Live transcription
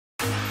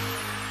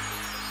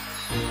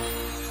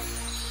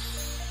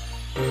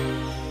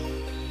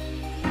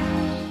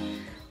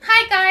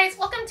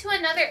to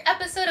another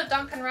episode of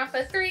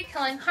Danganronpa 3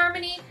 Killing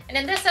Harmony, and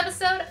in this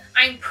episode,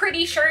 I'm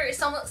pretty sure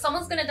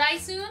someone's gonna die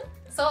soon.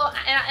 So,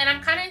 and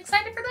I'm kind of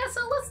excited for that.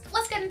 So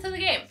let's get into the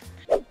game.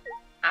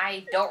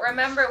 I don't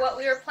remember what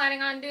we were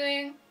planning on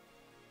doing.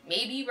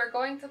 Maybe we're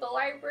going to the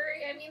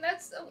library. I mean,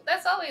 that's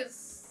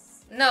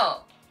always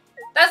no.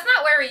 That's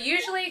not where we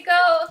usually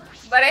go.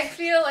 But I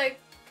feel like,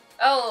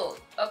 oh,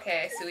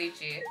 okay,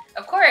 Suichi.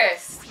 Of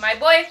course, my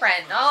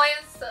boyfriend.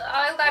 Always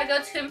gotta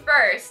go to him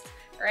first,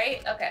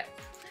 right? Okay.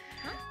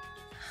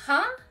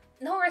 Huh?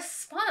 No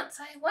response.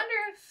 I wonder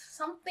if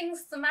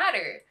something's the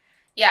matter.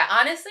 Yeah,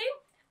 honestly,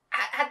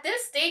 at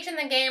this stage in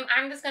the game,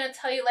 I'm just gonna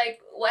tell you like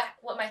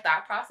what my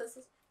thought process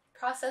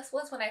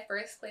was when I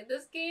first played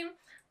this game.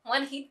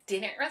 When he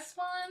didn't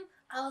respond,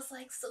 I was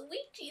like,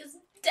 Suichi is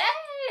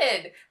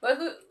dead. But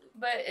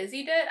is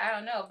he dead? I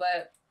don't know.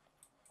 But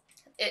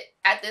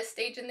at this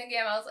stage in the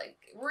game, I was like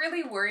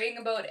really worrying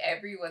about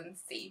everyone's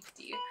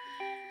safety.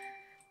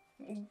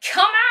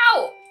 Come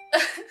out!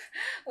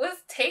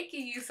 What's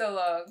taking you so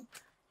long?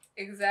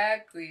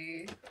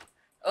 Exactly.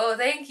 Oh,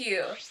 thank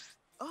you.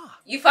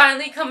 You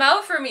finally come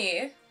out for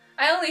me.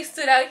 I only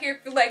stood out here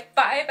for like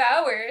 5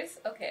 hours.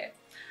 Okay.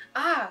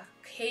 Ah,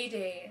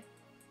 Kaede.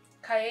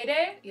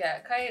 Kaede? Yeah,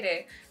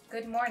 Kaede.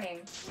 Good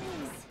morning.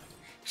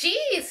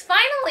 Jeez,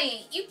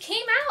 finally! You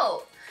came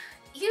out!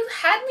 You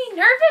had me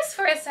nervous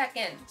for a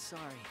second.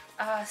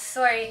 Sorry.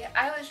 Sorry.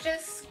 I was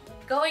just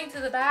going to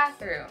the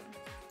bathroom.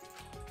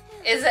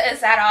 Is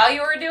that all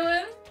you were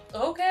doing?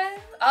 Okay,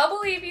 I'll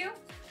believe you.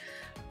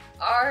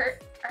 Are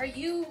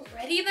you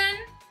ready then?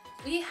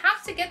 We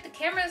have to get the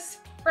cameras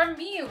from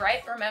me,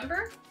 right?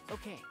 Remember?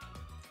 Okay.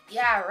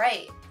 Yeah,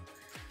 right.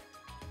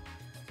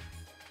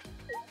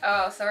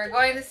 Oh, so we're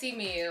going to see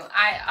Miyu.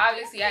 I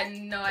obviously had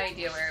no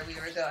idea where we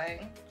were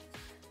going.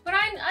 But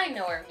I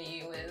know where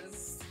Miyu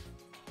is.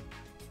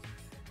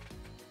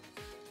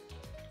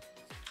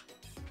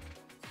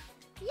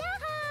 Yeah.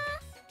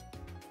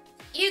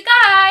 You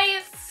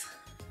guys!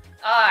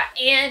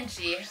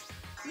 Angie.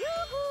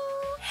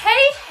 Yoo-hoo.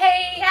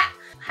 Hey!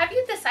 Have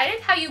you decided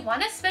how you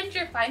want to spend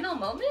your final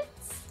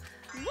moments?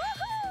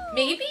 Woohoo!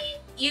 Maybe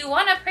you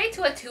want to pray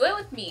to Atua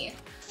with me.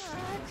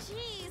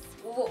 Jeez.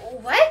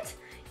 What?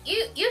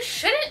 You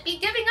shouldn't be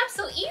giving up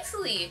so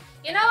easily.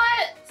 You know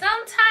what?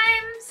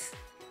 Sometimes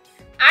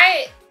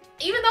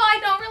even though I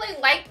don't really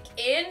like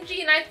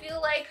Angie and I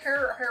feel like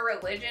her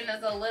religion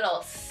is a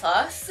little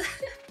sus.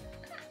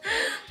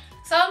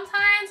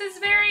 Sometimes it's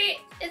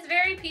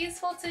very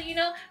peaceful to, you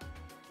know,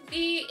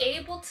 be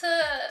able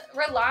to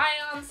rely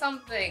on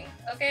something,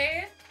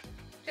 okay?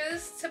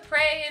 Just to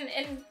pray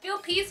and feel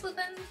peace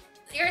within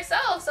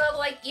yourself. So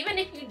like even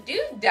if you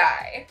do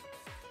die,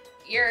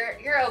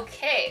 you're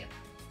okay.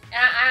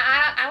 And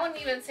I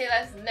wouldn't even say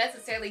that's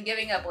necessarily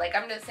giving up. Like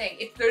I'm just saying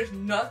if there's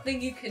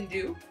nothing you can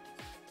do,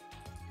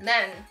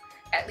 then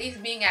at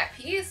least being at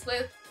peace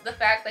with the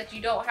fact that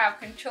you don't have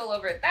control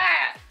over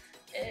that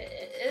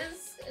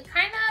is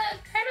kind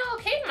of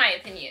okay in my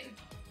opinion,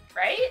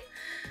 right?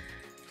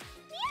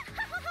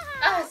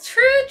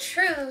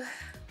 True.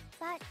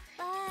 But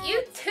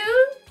you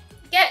two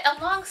get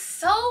along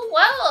so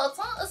well.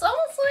 It's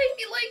almost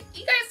like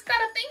you guys got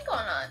a thing going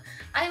on.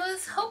 I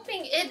was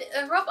hoping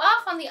it'd rub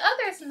off on the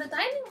others in the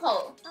dining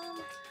hall.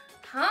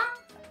 Huh?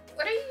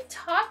 What are you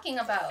talking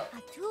about?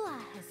 Atua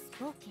has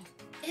spoken.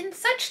 In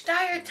such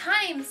dire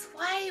times,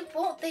 why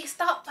won't they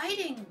stop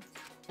fighting?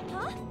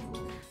 Huh?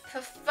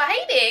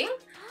 Fighting?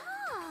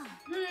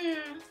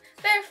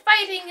 They're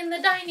fighting in the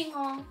dining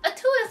hall.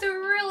 Atua is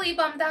really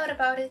bummed out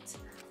about it.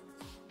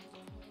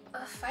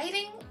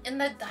 Fighting in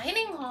the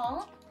dining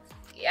hall?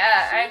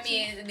 Yeah, I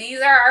mean,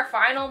 these are our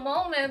final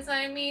moments.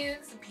 I mean,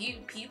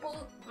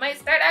 people might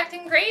start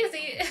acting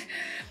crazy.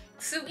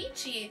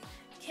 Suichi,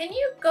 can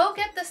you go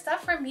get the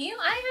stuff from you?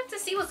 I have to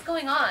see what's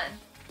going on.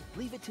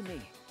 Leave it to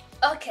me.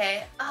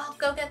 Okay, I'll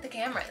go get the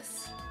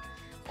cameras.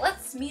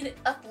 Let's meet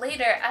up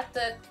later at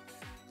the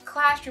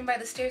classroom by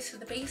the stairs to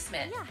the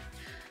basement. Yeah.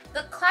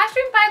 The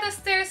classroom by the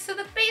stairs to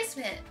the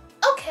basement.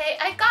 Okay,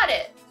 I got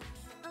it.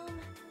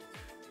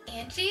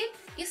 Angie,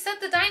 you said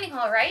the dining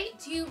hall, right?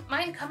 Do you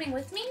mind coming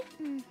with me?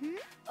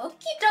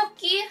 Okie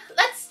dokie.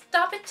 Let's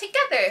stop it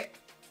together.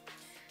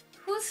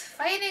 Who's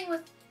fighting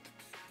with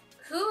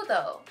who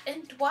though?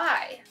 And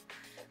why?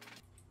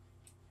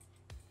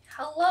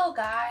 Hello,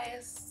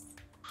 guys.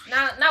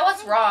 Now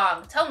what's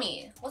wrong? Tell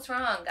me. What's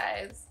wrong,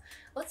 guys?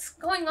 What's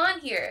going on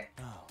here?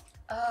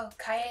 Oh,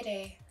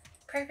 Kaede.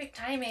 Perfect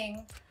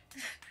timing.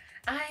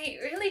 I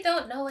really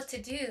don't know what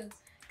to do,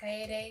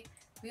 Kaede.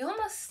 We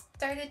almost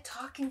started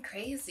talking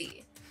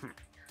crazy.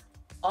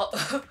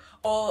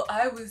 All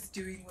I was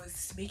doing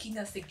was making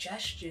a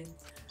suggestion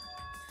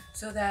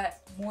so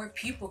that more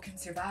people can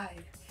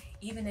survive,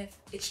 even if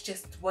it's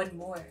just one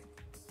more.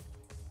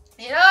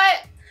 You know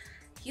what?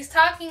 He's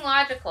talking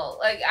logical.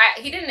 Like,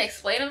 he didn't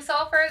explain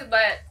himself first,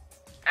 but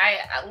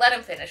I let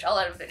him finish. I'll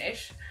let him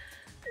finish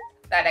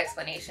that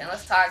explanation.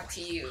 Let's talk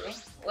to you.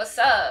 What's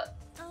up?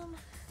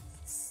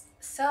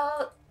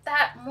 So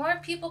that more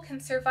people can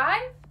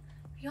survive?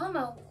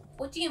 Ryoma,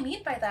 what do you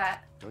mean by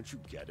that? Don't you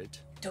get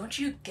it? Don't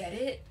you get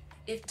it?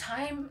 If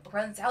time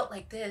runs out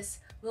like this,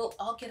 we'll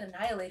all get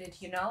annihilated,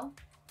 you know?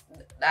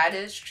 That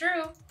is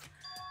true.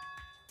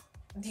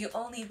 The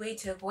only way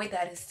to avoid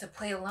that is to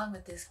play along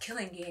with this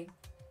killing game.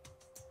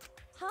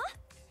 Huh?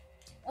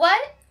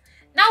 What?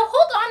 Now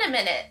hold on a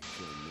minute.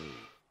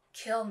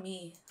 Kill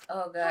me.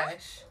 Oh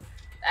gosh.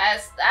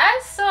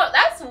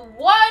 That's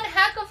one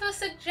heck of a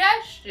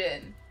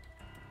suggestion.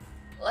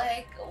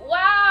 Like,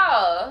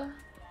 wow.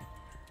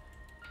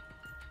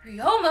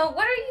 Ryoma,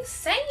 what are you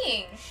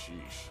saying?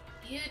 Sheesh.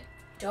 You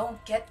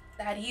don't get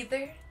that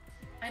either?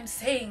 I'm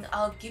saying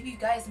I'll give you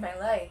guys my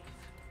life.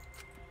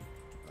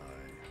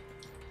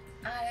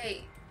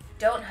 I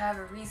don't have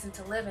a reason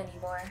to live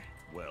anymore.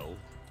 Well?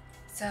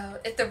 So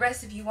if the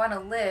rest of you want to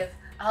live,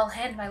 I'll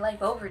hand my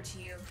life over to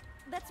you.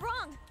 That's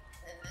wrong.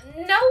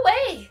 No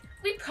way!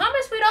 We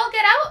promised we'd all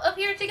get out of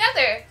here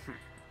together.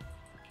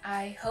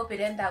 I hope it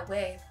ends that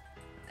way.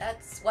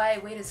 That's why I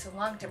waited so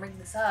long to bring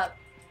this up.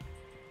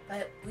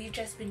 But we've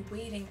just been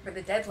waiting for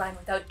the deadline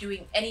without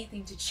doing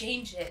anything to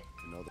change it.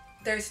 No.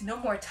 There's no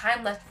more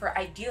time left for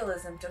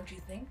idealism, don't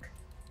you think?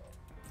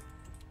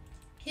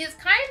 He's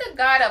kind of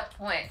got a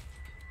point.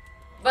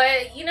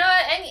 But you know,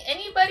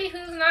 anybody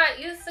who's not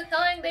used to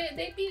killing,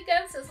 they'd be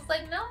against this. It's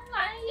like, no,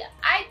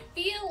 I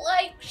feel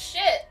like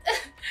shit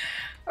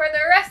for the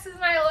rest of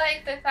my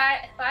life if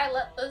I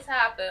let this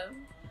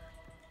happen.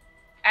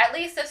 At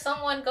least if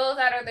someone goes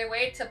out of their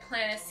way to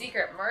plan a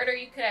secret murder,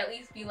 you could at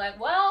least be like,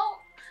 well,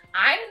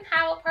 I didn't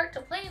have a part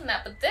to play in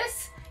that, but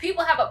this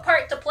people have a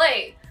part to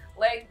play.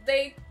 Like,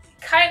 they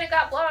kind of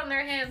got blood on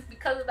their hands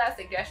because of that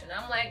suggestion.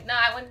 I'm like, nah,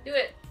 I wouldn't do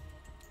it.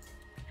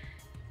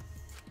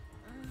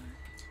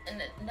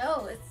 And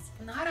no, it's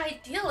not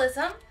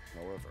idealism.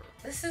 However,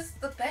 this is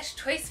the best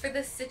choice for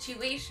this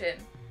situation.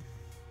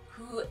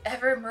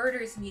 Whoever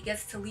murders me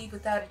gets to leave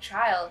without a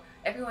child.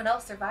 Everyone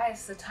else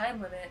survives the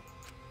time limit.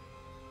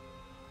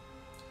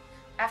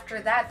 After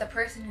that, the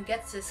person who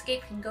gets to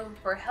escape can go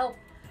for help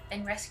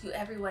and rescue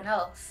everyone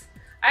else.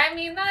 I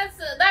mean,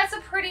 that's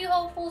a pretty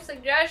hopeful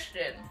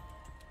suggestion.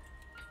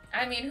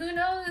 I mean, who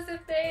knows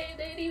if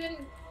they'd even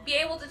be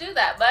able to do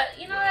that, but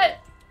you know what?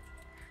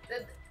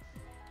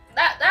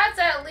 That's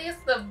at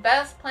least the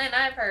best plan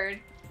I've heard.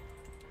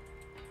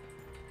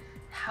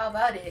 How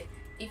about it?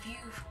 If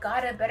you've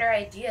got a better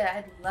idea,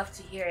 I'd love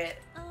to hear it.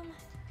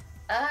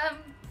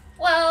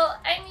 Well,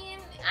 I mean,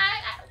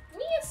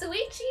 me and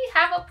Suichi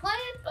have a plan,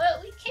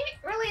 but we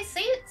can't really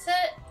say it to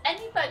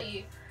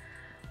anybody.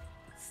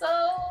 So,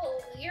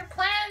 your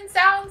plan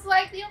sounds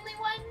like the only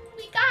one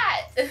we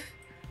got.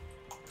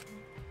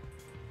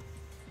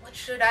 What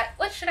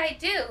should I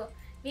do?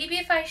 Maybe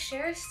if I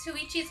share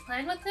Suichi's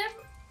plan with him,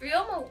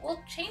 Ryoma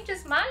will change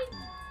his mind?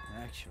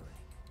 Actually.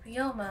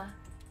 Ryoma,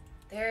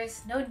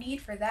 there's no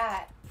need for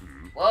that.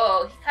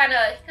 Whoa, he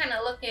kinda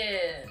looking...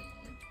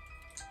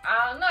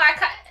 I don't know,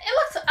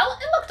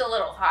 it looked a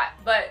little hot,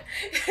 but...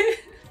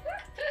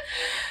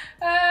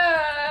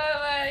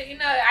 you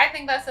know, I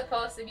think that's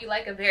supposed to be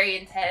like a very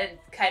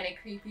intense, kind of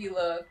creepy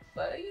look,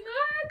 but you know,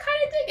 I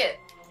kind of dig it.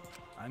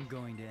 I'm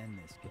going to end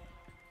this game.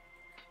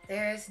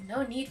 There's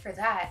no need for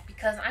that,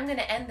 because I'm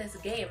gonna end this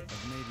game.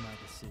 I've made my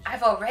decision.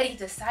 I've already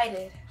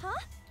decided. Huh?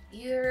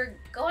 You're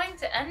going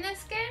to end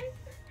this game?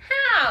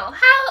 How?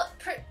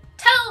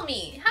 Tell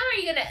me, how are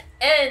you gonna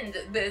end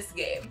this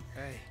game?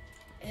 Hey.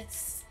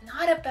 It's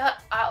not about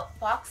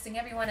outboxing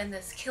everyone in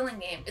this killing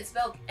game. It's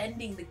about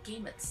ending the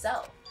game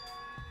itself.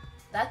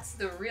 That's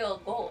the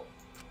real goal.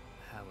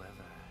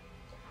 However...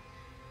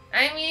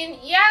 I mean,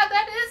 yeah,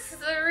 that is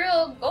the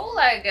real goal,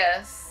 I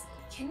guess.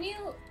 Can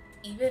you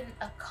even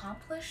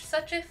accomplish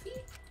such a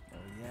feat? Oh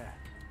yeah.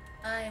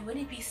 I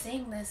wouldn't be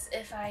saying this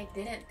if I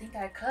didn't think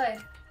I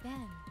could.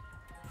 Then.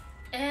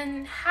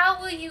 And how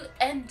will you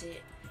end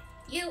it?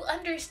 You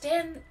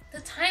understand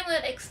the time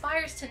limit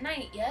expires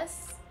tonight,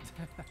 yes?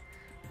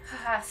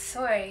 Haha,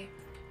 sorry.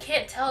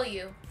 Can't tell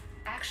you.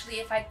 Actually,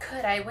 if I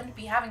could, I wouldn't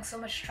be having so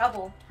much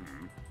trouble.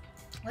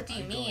 What do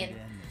you I'm going mean? to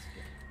end this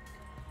game.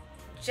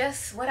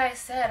 Just what I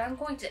said, I'm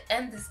going to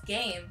end this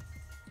game.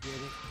 Get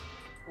it?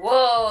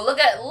 Whoa, look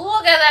at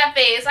that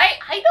face. I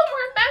don't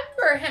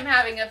remember him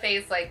having a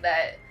face like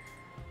that.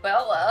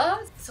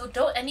 Well, so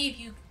don't any of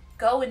you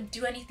go and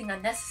do anything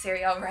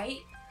unnecessary,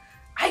 alright?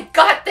 I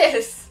got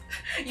this!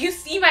 You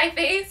see my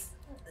face?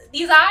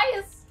 These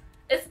eyes?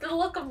 It's the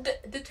look of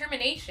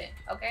determination,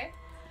 okay?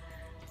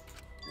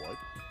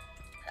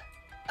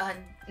 what?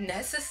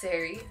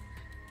 Unnecessary?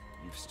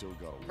 You've still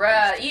got...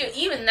 Bruh,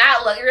 even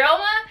that look,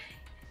 Ryoma?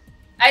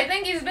 I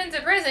think he's been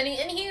to prison,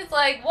 and he's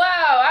like,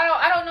 wow,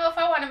 I don't know if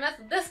I want to mess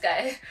with this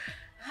guy.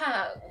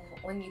 Huh,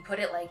 when you put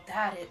it like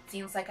that, it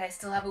seems like I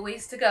still have a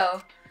ways to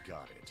go.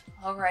 Got it.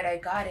 Alright, I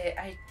got it.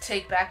 I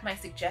take back my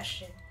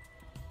suggestion.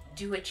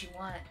 Do what you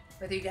want.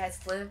 Whether you guys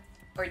live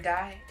or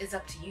die is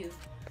up to you.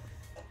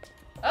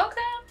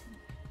 Okay.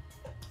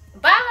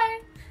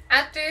 Bye!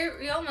 After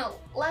Ryoma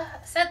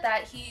said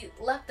that, he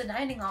left the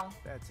dining hall.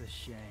 That's a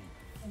shame.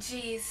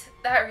 Jeez,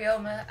 that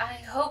Ryoma.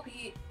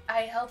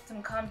 I helped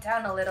him calm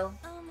down a little.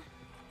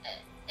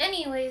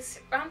 Anyways,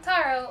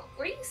 Ramtaro,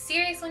 were you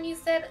serious when you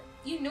said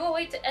You knew a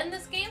way to end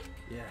this game?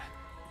 Yeah.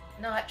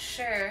 Not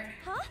sure.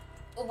 Huh?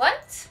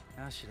 What?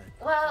 How should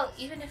I? Well,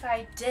 even if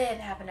I did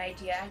have an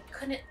idea, I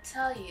couldn't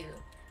tell you.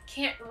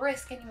 Can't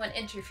risk anyone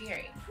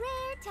interfering.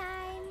 Prayer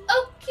time.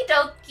 Okie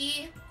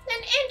dokie.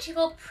 Then Angie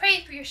will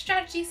pray for your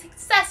strategy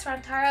success,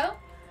 Rantaro.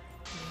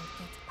 You'll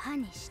get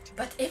punished.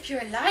 But if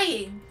you're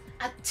lying,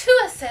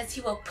 Atua says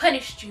he will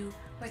punish you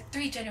for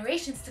 3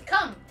 generations to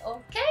come,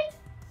 okay?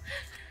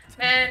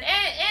 Man,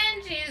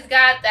 Angie's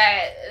got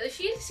that.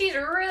 She's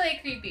really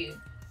creepy.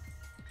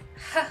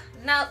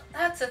 Now,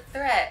 that's a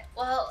threat.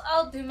 Well,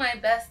 I'll do my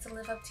best to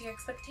live up to your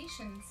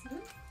expectations.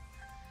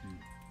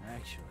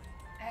 Actually.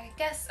 I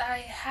guess I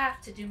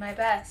have to do my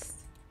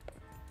best.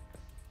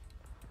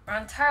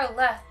 Rantaro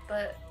left,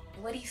 but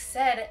what he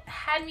said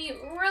had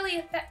really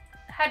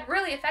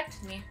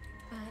affected me.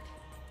 But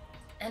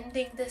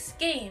ending this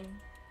game,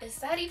 is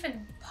that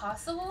even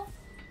possible?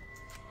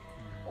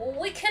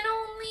 We can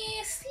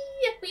only see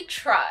if we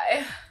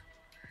try.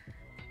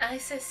 I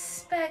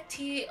suspect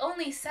he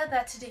only said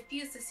that to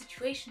defuse the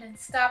situation and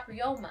stop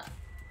Ryoma.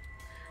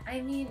 I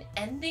mean,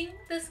 ending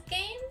this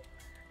game?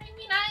 I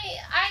mean,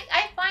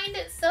 I find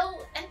it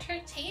so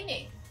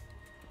entertaining.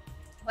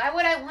 Why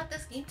would I want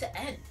this game to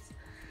end?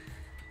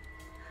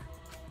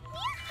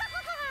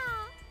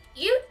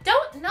 You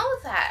don't know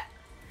that.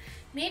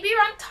 Maybe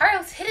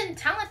Rantaro's hidden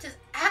talent is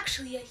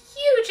actually a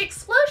huge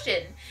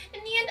explosion.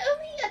 In the end,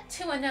 only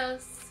Atua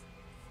knows.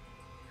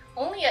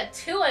 Only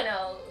Atua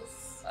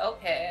knows.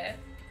 Okay,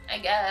 I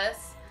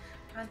guess.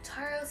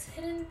 Rantaro's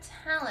hidden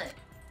talent.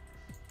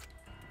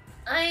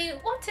 I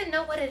want to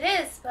know what it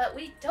is, but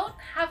we don't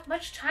have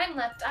much time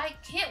left. I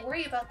can't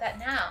worry about that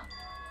now.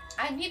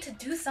 I need to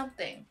do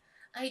something.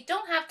 I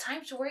don't have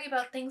time to worry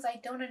about things I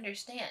don't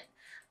understand.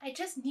 I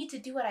just need to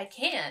do what I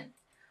can,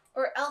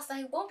 or else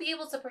I won't be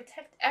able to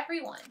protect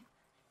everyone.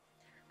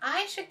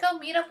 I should go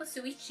meet up with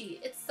Suichi.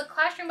 It's the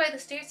classroom by the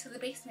stairs to the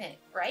basement,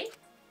 right?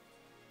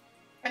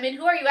 I mean,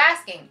 who are you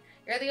asking?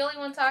 You're the only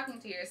one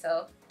talking to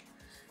yourself.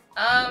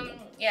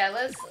 Yeah,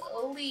 let's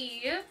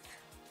leave.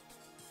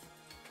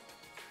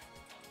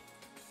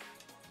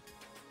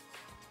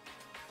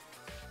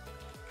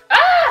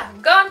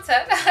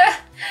 Gonta.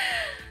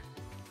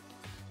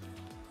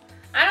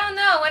 I don't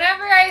know,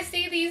 whenever I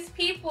see these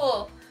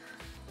people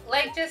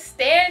like just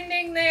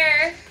standing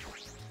there,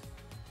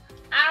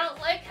 I don't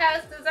like how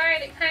it's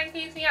designed. It kind of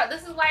creeps me out.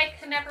 This is why I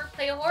can never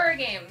play a horror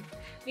game,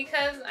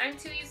 because I'm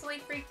too easily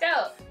freaked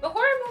out. But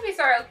horror movies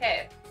are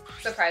okay,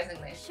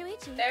 surprisingly.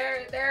 Shuichi.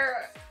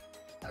 They're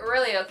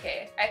really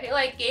okay. I feel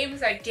like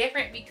games are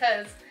different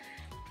because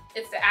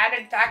it's the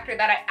added factor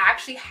that I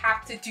actually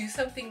have to do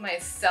something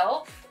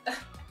myself.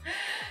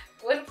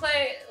 When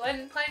playing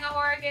a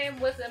horror game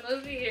with a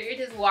movie, you're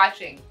just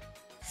watching.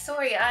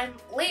 Sorry, I'm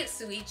late,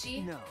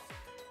 Suichi. No.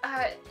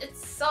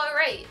 It's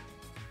alright.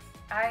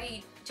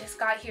 I just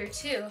got here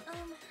too.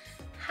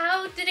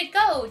 How did it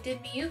go?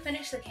 Did Miyu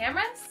finish the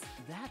cameras?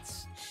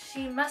 That's...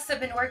 She must have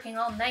been working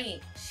all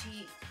night.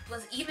 She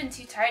was even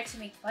too tired to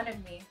make fun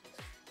of me.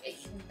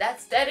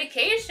 That's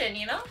dedication,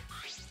 you know?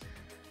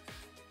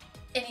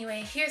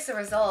 Anyway, here's the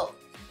result.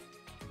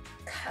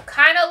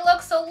 Kind of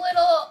looks a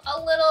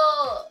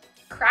little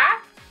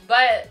crap,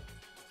 but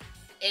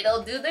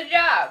it'll do the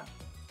job,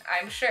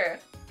 I'm sure.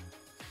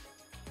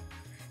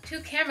 2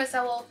 cameras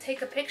that will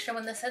take a picture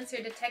when the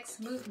sensor detects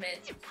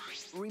movement.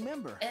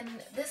 Remember. And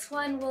this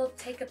one will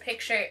take a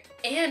picture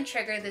and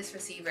trigger this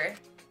receiver.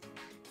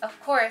 Of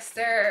course,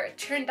 they're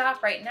turned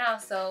off right now,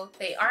 so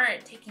they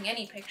aren't taking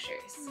any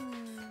pictures.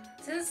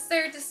 Since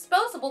they're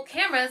disposable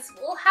cameras,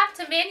 we'll have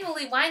to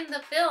manually wind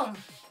the film,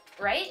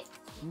 right?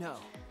 No.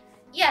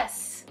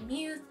 Yes,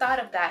 Miyu thought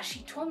of that.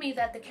 She told me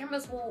that the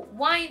cameras will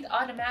wind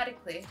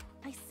automatically.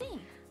 I see.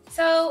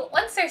 So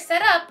once they're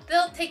set up,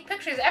 they'll take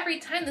pictures every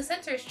time the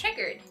sensor is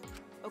triggered.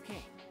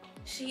 Okay.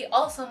 She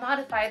also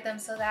modified them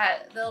so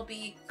that they'll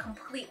be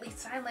completely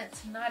silent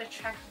to not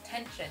attract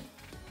attention.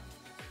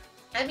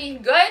 I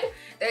mean, good,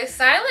 they're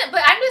silent,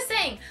 but I'm just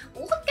saying,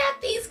 look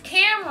at these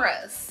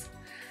cameras.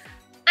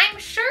 I'm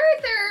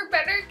sure there are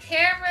better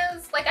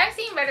cameras. Like, I've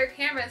seen better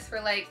cameras for,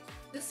 like,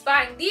 the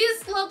spying.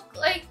 These look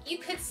like you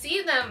could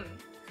see them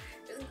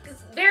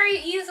very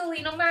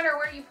easily no matter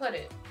where you put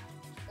it.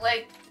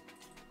 Like,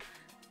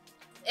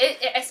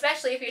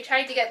 especially if you're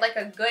trying to get, like,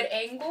 a good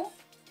angle.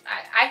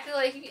 I feel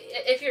like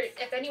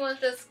if anyone's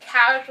just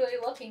casually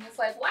looking, it's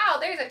like, wow,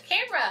 there's a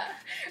camera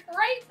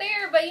right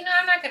there. But you know,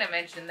 I'm not gonna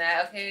mention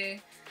that, okay?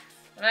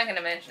 I'm not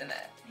gonna mention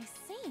that. I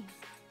see.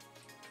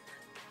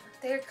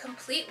 They're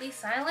completely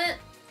silent.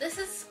 This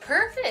is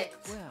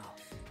perfect. Well,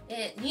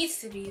 it needs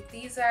to be.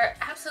 These are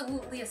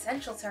absolutely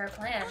essential to our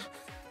plan.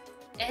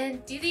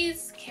 And do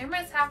these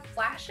cameras have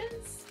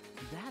flashes?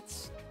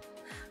 that's...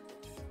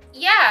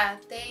 Yeah,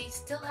 they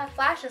still have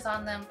flashes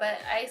on them, but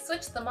I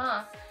switched them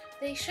off.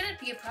 They shouldn't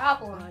be a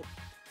problem.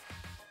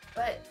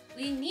 But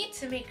we need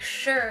to make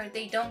sure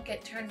they don't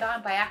get turned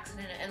on by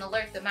accident and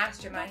alert the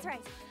mastermind. That's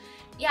right.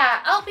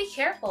 Yeah, I'll be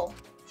careful.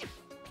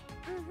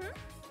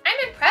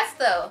 I'm impressed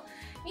though.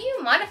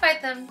 You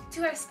modified them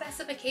to our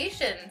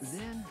specifications.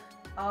 Then...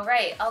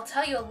 Alright, I'll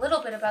tell you a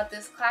little bit about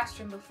this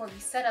classroom before we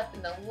set up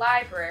in the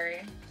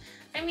library.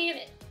 I mean,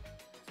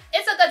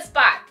 it's a good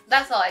spot.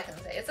 That's all I can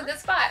say. It's a good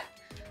spot.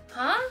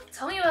 Huh?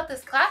 Tell me about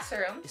this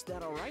classroom. Is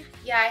that alright?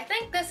 Yeah, I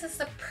think this is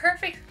the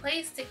perfect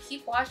place to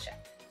keep watch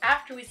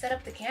after we set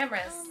up the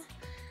cameras.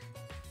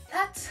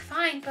 That's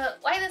fine, but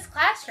why this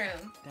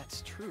classroom?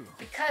 That's true.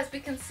 Because we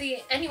can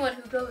see anyone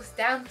who goes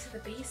down to the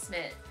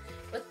basement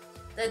with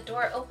the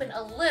door open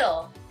a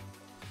little.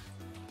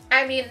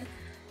 I mean,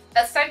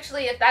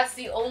 essentially if that's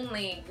the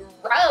only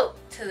route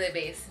to the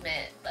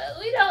basement, but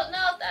we don't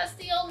know if that's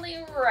the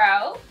only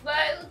route,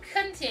 but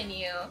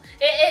continue.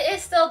 It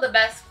is still the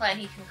best plan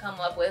he can come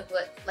up with,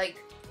 like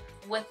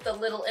with the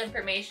little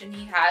information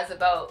he has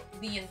about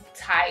the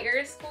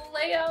entire school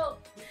layout.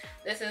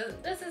 This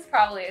is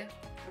probably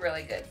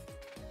really good.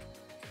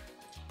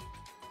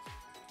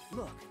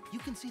 Look, you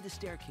can see the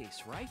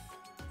staircase, right?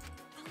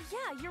 Oh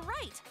yeah, you're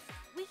right.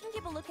 We can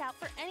keep a lookout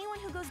for anyone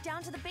who goes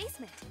down to the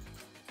basement.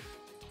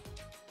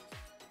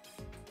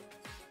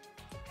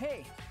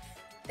 Hey,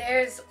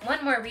 There's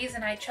one more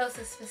reason I chose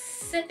a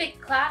specific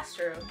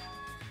classroom.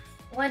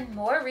 One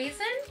more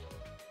reason?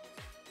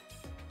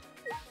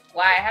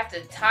 Why I have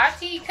to talk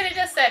to you? You could have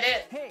just said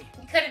it. hey,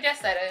 You could have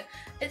just said it.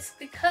 It's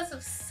because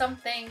of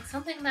something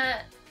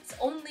that's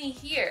only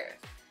here.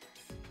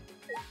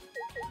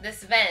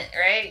 This vent,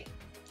 right?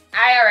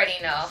 I already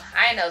know.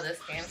 I know this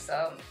game,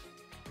 so...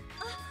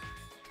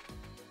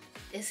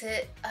 Is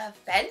it a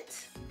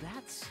vent?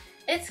 that's...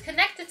 It's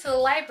connected to the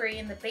library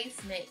in the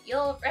basement.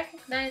 You'll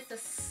recognize the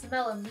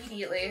smell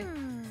immediately.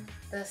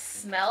 The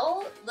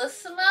smell? The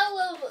smell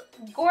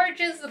of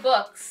gorgeous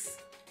books.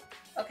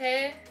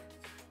 Okay?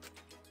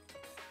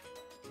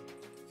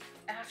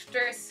 After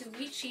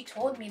Suichi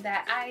told me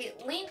that, I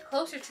leaned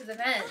closer to the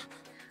vent.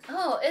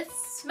 Oh, it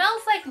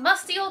smells like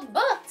musty old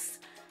books.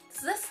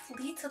 Does this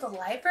lead to the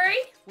library?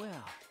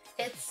 well,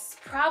 It's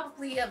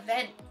probably a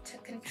vent to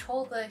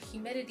control the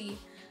humidity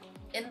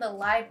in the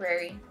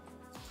library.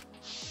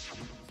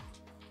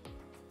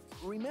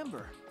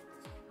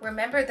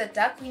 Remember the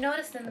duct we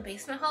noticed in the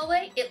basement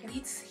hallway? It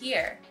leads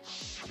here.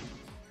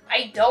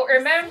 I don't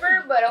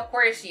remember, but of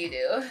course you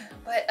do.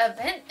 But a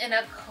vent in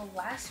a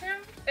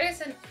classroom?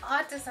 There's an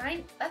odd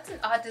design. That's an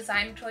odd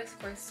design choice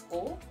for a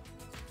school.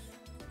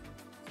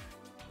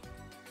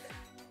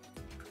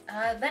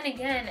 Then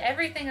again,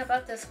 everything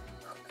about this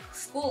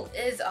school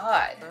is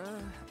odd.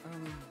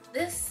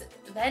 This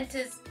vent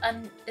is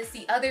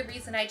the other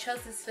reason I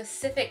chose this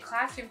specific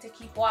classroom to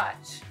keep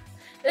watch.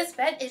 This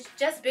vent is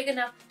just big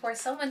enough for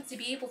someone to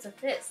be able to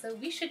fit, so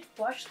we should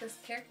watch this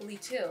carefully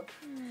too.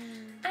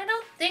 I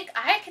don't think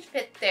I could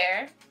fit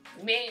there.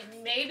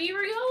 Maybe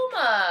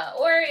Ryoma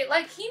or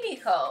like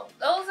Himiko.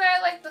 Those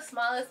are like the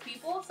smallest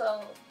people,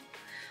 so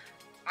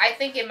I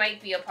think it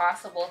might be a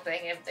possible thing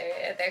if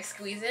they're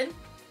squeezing.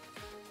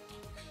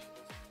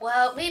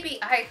 Well, maybe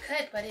I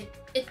could, but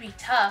it'd be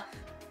tough.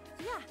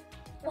 Yeah.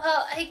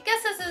 Well, I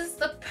guess this is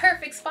the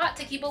perfect spot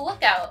to keep a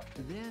lookout.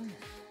 then...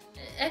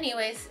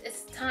 Anyways,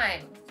 it's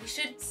time. We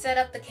should set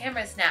up the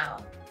cameras now.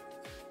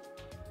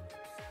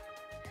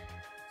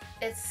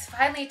 It's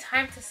finally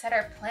time to set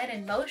our plan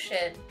in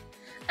motion.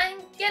 I'm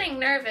getting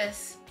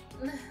nervous.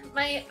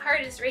 My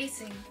heart is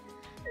racing.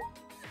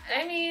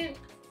 I mean,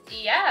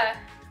 yeah.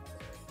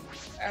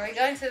 Are we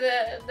going to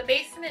the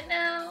basement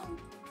now?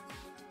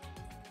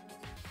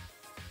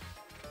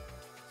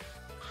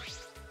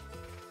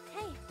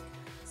 Hey,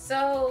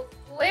 So,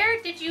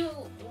 where did you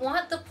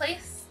want to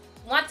place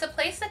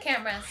the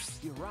cameras?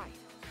 You're right.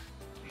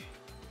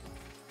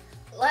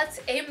 Let's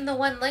aim the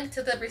one linked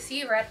to the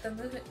receiver at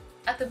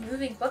the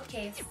moving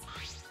bookcase.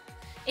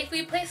 If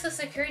we place the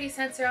security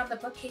sensor on the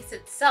bookcase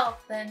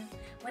itself, then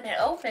when it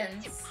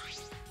opens,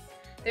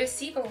 the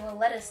receiver will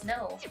let us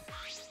know.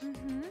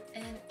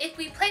 And if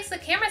we place the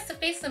cameras to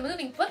face the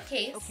moving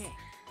bookcase, Okay.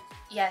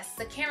 yes,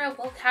 the camera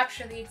will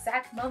capture the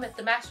exact moment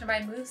the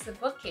mastermind moves the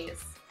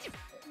bookcase.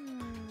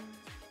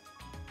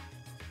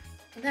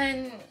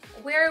 Then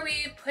where are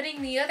we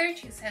putting the other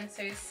two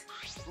sensors?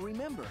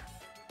 Remember,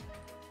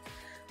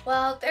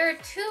 Well, there are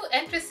two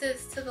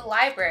entrances to the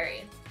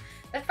library.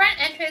 The front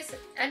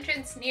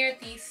entrance near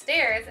the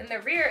stairs and the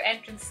rear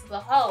entrance to the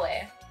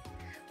hallway.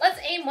 Let's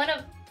aim one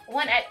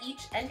at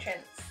each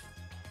entrance.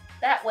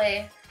 That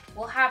way,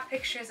 we'll have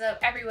pictures of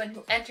everyone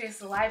who enters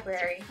the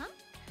library.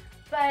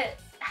 But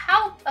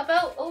how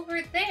about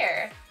over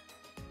there?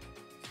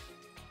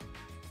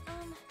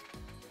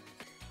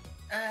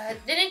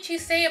 Didn't you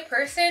say a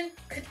person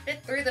could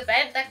fit through the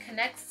vent that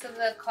connects to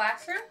the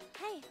classroom?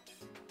 hey.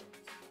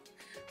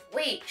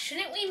 Wait,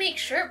 shouldn't we make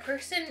sure a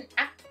person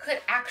could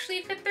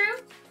actually fit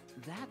through?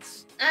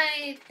 that's...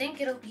 I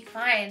think it'll be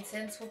fine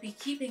since we'll be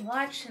keeping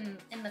watch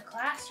in the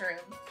classroom.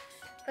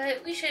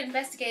 But we should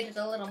investigate it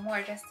a little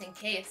more just in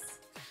case.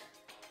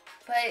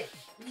 But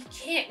we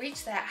can't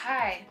reach that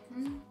high.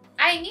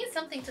 I need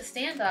something to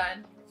stand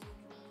on.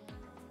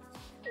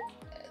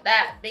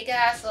 That big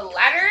ass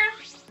ladder?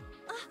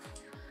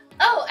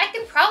 Oh, I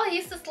can probably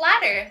use this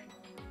ladder.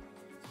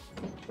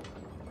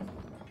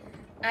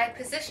 I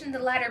positioned the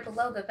ladder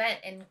below the vent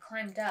and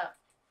climbed up.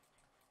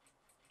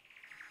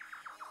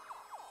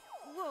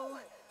 Whoa.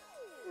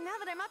 Now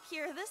that I'm up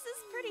here, this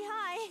is pretty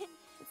high.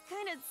 It's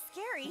kind of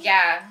scary.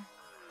 Yeah.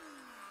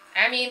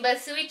 I mean, but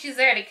Suichi's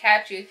there to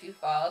catch you if you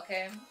fall,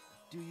 okay?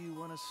 Do you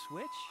want to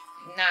switch?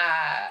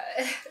 Nah.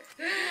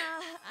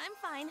 Nah, I'm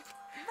fine.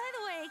 By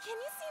the way, can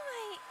you see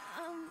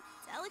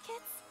my,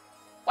 delicates?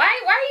 Why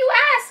are you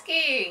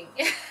asking?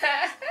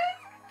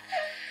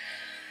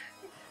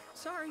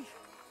 Sorry.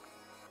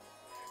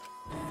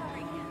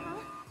 Sorry, huh?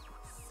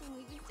 So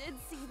you did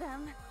see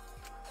them.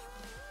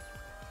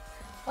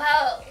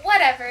 Well,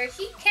 whatever.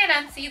 He can't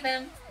unsee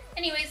them.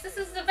 Anyways, this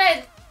is the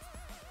vent.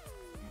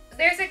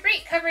 There's a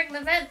grate covering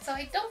the vent, so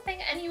I don't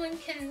think anyone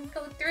can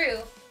go through.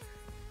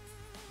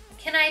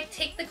 Can I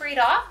take the grate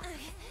off?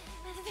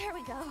 There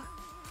we go.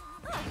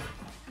 Oh,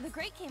 the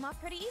grate came off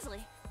pretty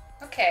easily.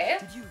 Okay.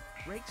 Did you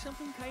break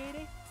something,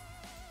 Kaede?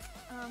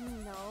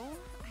 No,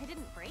 I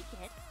didn't break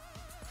it.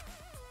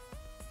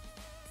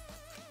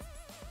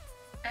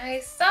 I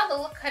saw the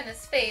look on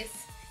his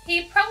face.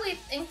 He probably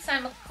thinks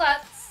I'm a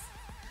klutz.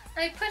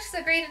 I pushed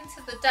the grate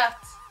into the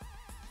duct.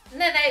 And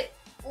then I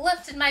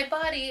lifted my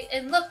body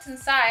and looked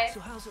inside. So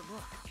how's it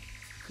look?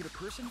 Could a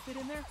person fit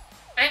in there?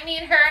 I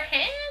mean, her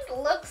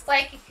hand looks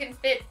like it can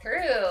fit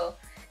through.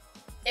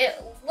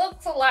 It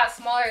looks a lot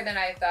smaller than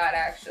I thought,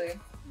 actually. It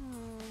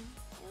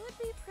would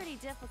be pretty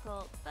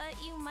difficult, but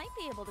you might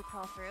be able to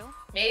crawl through.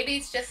 Maybe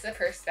it's just the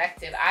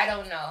perspective. I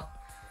don't know.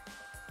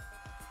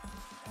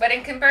 But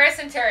in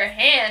comparison to her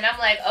hand, I'm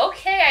like,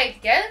 okay, I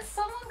guess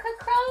someone could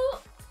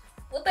crawl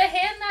with a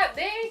hand that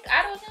big?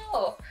 I don't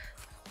know.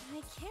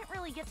 I can't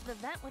really get to the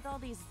vent with all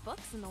these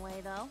books in the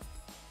way, though.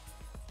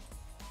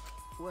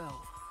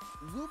 Well,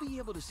 we'll be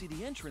able to see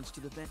the entrance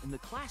to the vent in the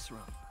classroom.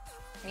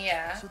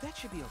 Yeah. So that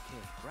should be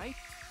okay, right?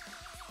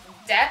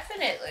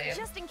 Definitely.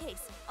 Just in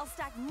case, I'll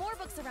stack more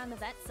books around the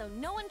vent so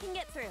no one can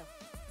get through.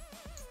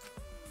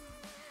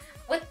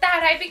 With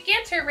that, I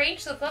began to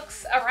arrange the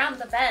books around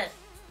the vent.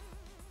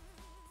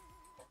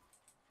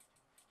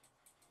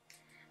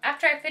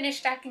 After I finished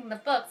stacking the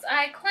books,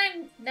 I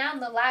climbed down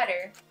the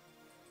ladder.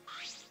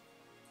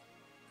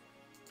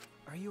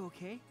 Are you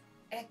okay?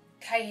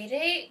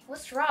 Kaede,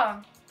 what's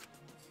wrong?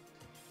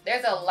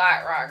 There's a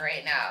lot wrong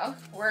right now.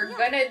 We're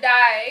gonna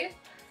die.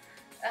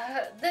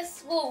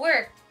 This will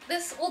work.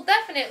 This will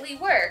definitely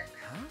work.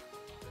 Huh?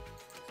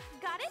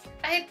 Got it?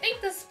 I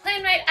think this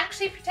plan might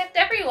actually protect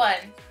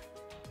everyone.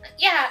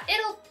 Yeah,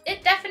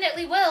 it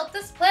definitely will.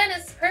 This plan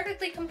is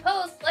perfectly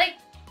composed, like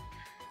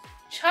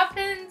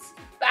Chopin's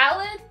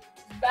ballad?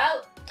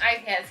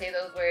 I can't say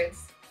those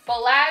words.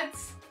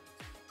 Ballads?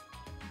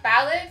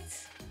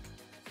 Ballads?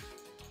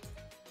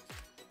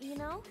 You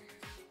know?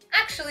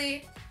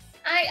 Actually,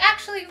 I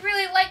actually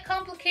really like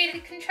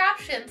complicated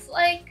contraptions,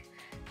 like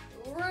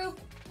Rube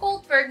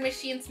Goldberg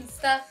machines and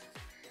stuff.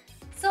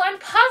 So I'm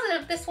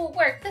positive this will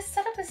work. This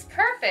setup is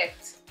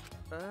perfect.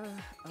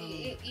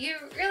 You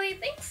really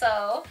think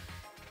so?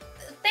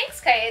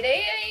 Thanks,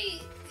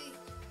 Kaede.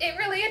 It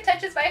really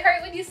touches my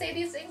heart when you say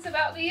these things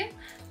about me.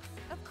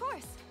 Of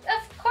course.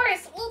 Of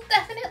course, we'll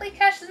definitely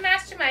catch the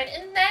mastermind,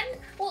 and then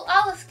we'll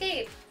all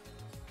escape.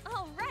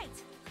 All right.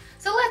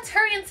 So let's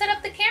hurry and set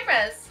up the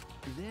cameras.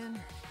 Then...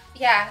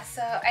 Yeah,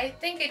 so I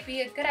think it'd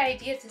be a good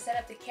idea to set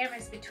up the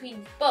cameras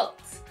between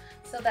books,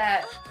 so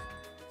that...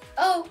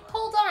 Oh,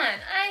 hold on,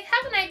 I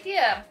have an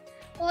idea.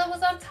 Well, it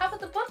was on top of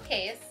the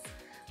bookcase.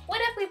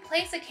 What if we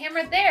place a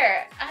camera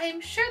there?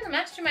 I'm sure the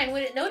mastermind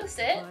wouldn't notice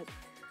it.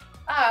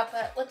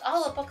 But with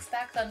all the books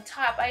stacked on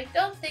top, I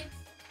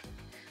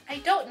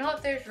don't know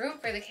if there's room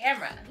for the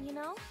camera. You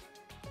know?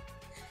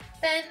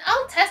 Then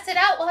I'll test it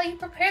out while you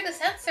prepare the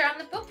sensor on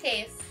the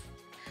bookcase.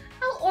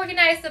 I'll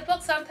organize the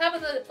books on top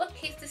of the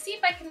bookcase to see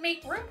if I can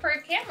make room for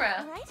a camera.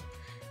 All right.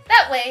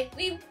 That way,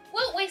 we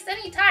won't waste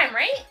any time,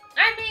 right?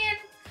 I mean,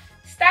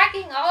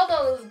 stacking all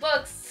those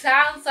books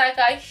sounds like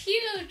a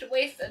huge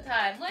waste of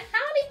time. Like, how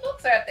many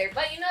books are up there?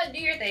 But you know what? Do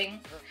your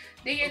thing.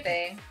 Do your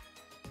thing.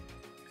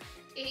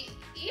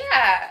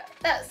 Yeah,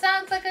 that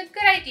sounds like a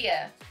good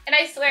idea. And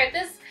I swear,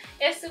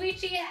 if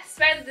Suichi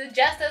spends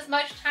just as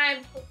much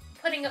time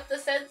putting up the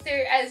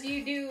sensor as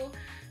you do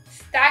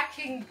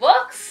stacking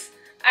books,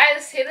 I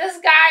say this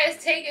guy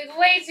is taking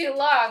way too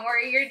long. Or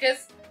you're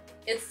just,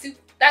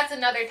 that's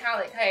another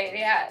talent Kaede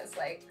has.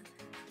 Like,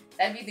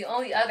 that'd be the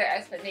only other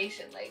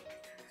explanation. Like,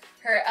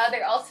 her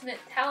other ultimate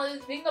talent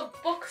is being a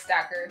book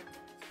stacker.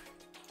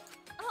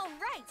 All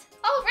right.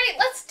 All right,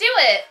 let's do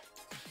it.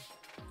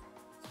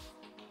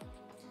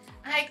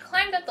 I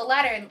climbed up the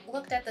ladder and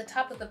looked at the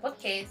top of the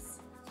bookcase.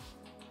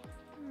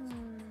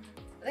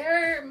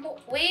 There are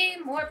way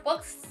more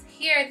books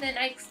here than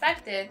I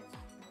expected.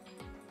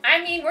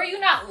 I mean, were you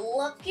not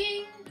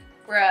looking?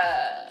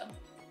 Bruh.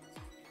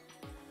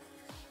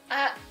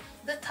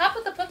 The top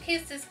of the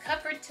bookcase is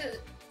covered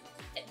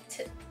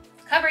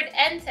covered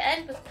end to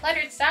end with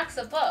cluttered stacks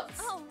of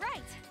books. All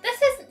right.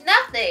 This is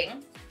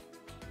nothing.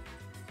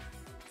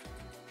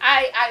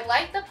 I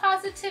like the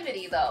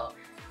positivity though.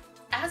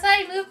 As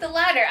I moved the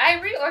ladder, I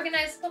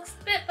reorganized books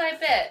bit by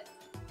bit.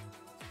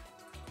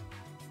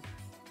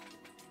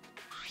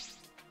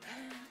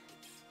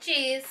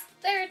 Jeez,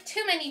 there are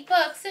too many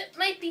books. It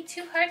might be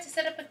too hard to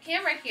set up a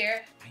camera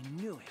here. I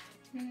knew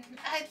it.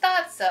 I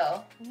thought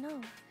so.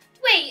 No.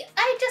 Wait,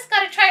 I just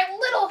gotta try a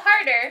little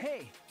harder.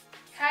 Hey,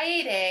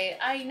 Kaede,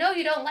 I know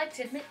you don't like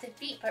to admit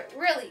defeat, but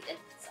really,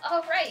 it's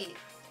alright.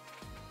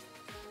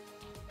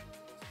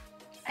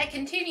 I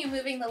continue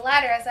moving the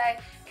ladder as I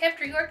kept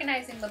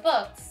reorganizing the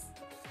books.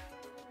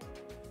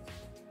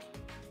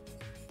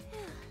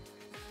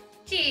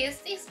 Geez,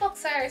 these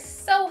books are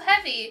so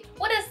heavy.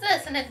 What is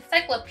this, an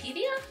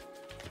encyclopedia?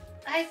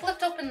 I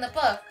flipped open the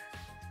book.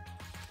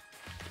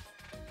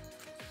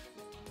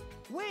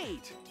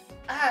 wait!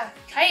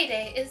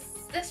 Kaede, is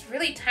this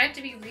really time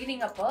to be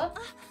reading a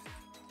book?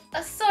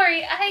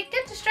 Sorry, I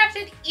get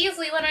distracted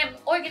easily when I'm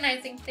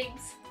organizing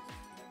things.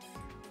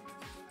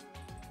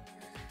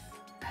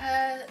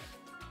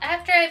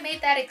 After I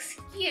made that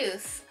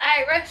excuse,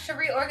 I rushed to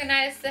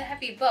reorganize the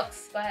heavy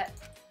books, but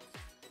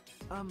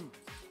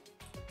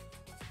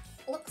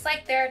looks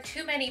like there are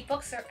too many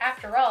books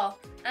after all,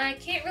 and I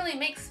can't really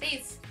make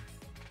space.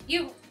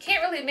 You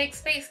can't really make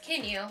space,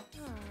 can you?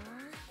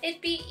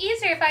 It'd be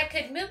easier if I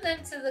could move them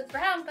to the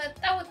ground, but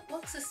that would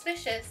look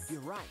suspicious.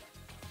 You're right.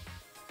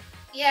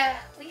 Yeah,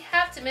 we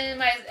have to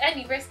minimize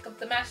any risk of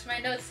the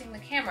mastermind noticing the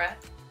camera.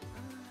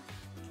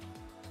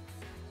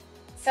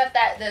 Except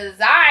that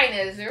design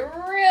is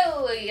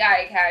really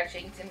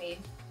eye-catching to me.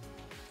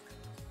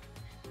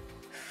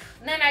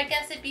 Then I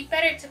guess it'd be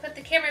better to put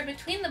the camera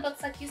between the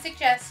books like you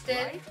suggested.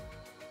 Right?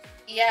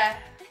 Yeah.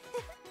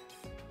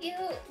 You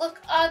look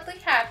oddly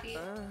happy.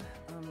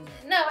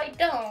 No, I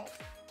don't.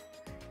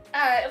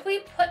 If we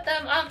put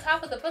them on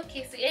top of the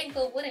bookcase, the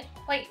angle wouldn't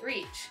quite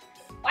reach.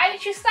 Why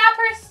didn't you stop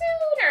her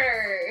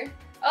sooner?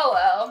 Oh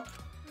well.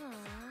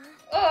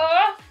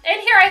 Oh, and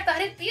here I thought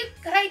it'd be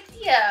a good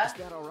idea. Is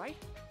that alright?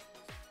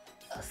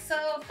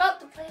 So, about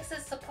the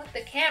places to put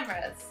the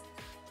cameras.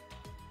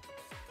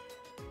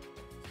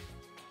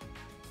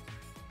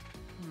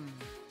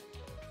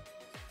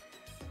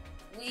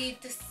 We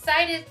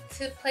decided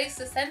to place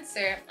the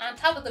sensor on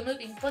top of the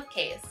moving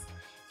bookcase,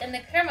 and the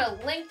camera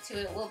linked to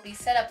it will be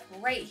set up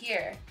right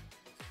here.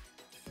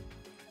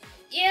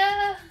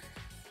 Yeah,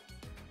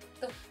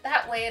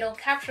 that way it'll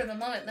capture the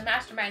moment the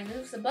mastermind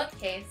moves the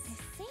bookcase.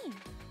 I see.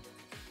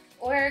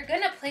 We're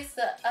gonna place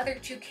the other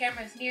two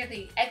cameras near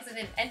the exit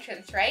and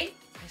entrance, right?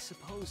 I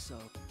suppose so.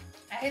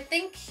 I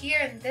think here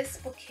in this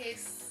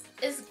bookcase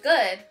is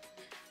good.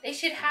 They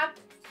should have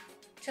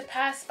to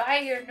pass by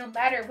here no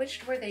matter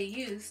which door they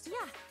used.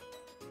 Yeah.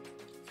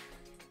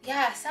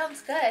 Yeah,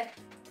 sounds good.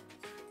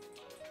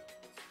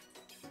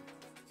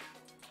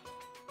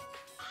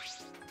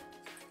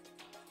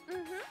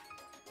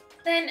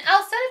 Then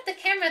I'll set up the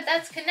camera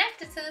that's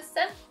connected to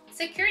the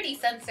security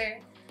sensor.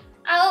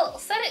 I'll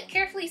set it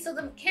carefully so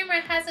the camera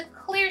has a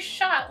clear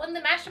shot when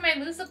the mastermind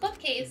moves the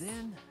bookcase.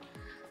 Then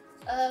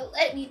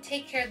Let me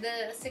take care of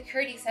the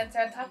security sensor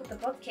on top of the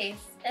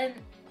bookcase, and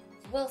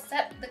we'll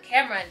set the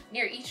camera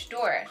near each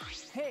door.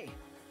 hey,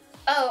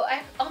 Oh,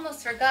 I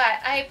almost forgot.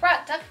 I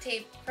brought duct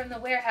tape from the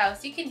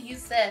warehouse. You can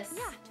use this.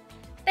 Yeah.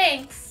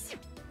 Thanks.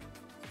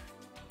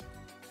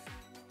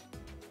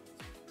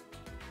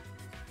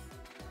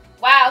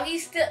 Wow, he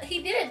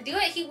didn't do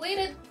it. He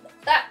waited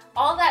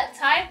all that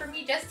time for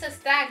me just to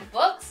stack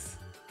books?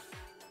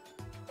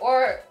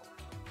 Or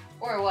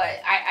what?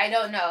 I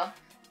don't know.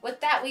 With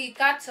that, we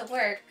got to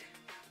work.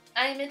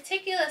 I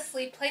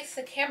meticulously placed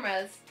the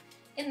cameras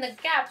in the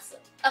gaps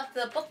of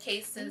the You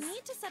bookcases.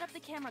 need to set up the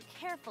camera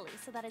carefully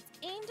so that it's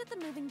aimed at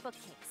the moving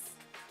bookcase.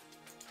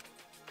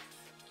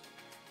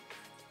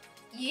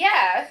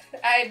 Yeah,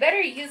 I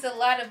better use a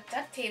lot of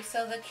duct tape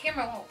so the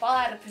camera won't fall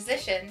out of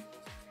position.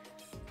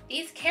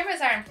 These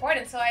cameras are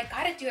important, so I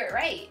gotta do it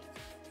right.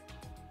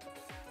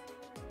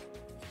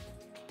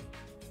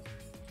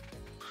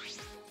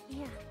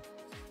 Yeah.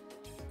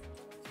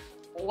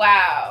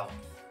 Wow.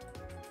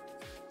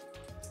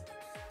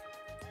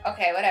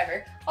 Okay,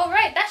 whatever.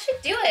 Alright, that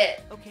should do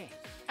it. okay.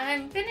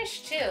 I'm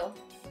finished too.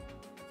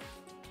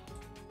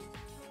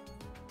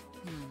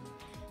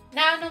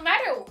 Now, no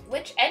matter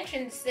which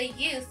entrance they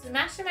use, the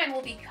mastermind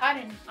will be caught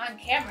on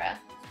camera.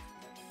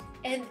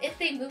 And if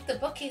they move the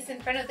bookcase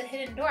in front of the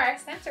hidden door, our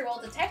sensor will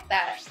detect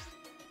that.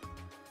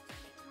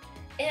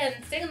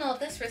 And signal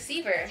this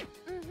receiver.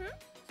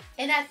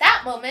 And at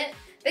that moment,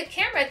 the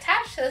camera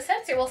attached to the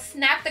sensor will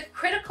snap the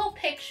critical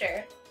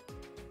picture.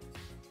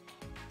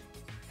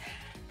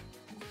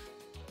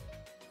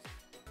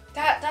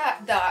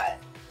 Dot.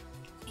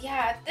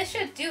 Yeah, this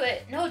should do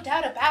it, no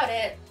doubt about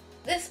it.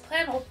 This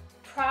plan will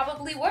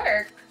probably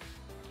work.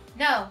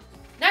 No,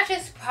 not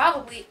just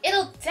probably,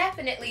 it'll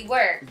definitely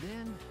work.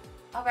 Then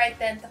Alright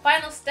then, the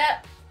final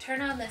step,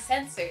 turn on the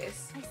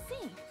sensors. I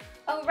see.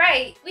 Oh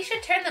right, we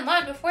should turn them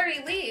on before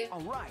we leave.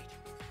 alright.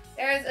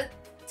 There's a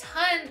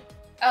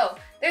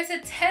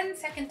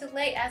 10-second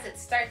delay as it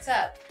starts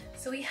up,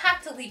 so we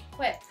have to leave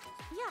quick.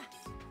 Yeah.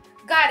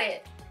 Got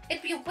it.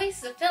 It'd be a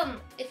waste of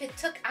film if it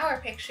took our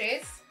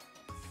pictures.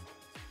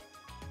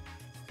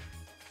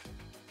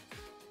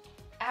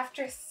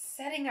 After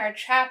setting our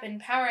trap and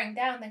powering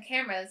down the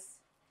cameras,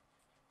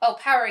 Oh,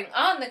 powering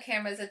on the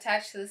cameras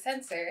attached to the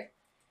sensor.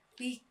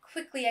 We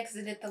quickly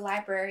exited the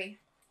library.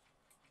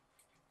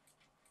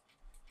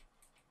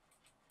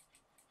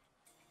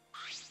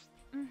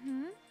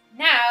 Mm-hmm.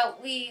 Now,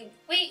 we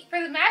wait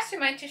for the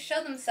mastermind to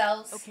show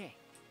themselves. Okay.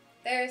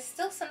 There's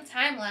still some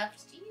time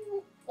left. Do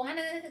you want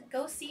to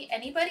go see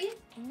anybody?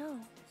 No.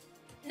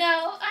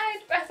 No, I'd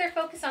rather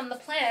focus on the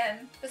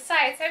plan.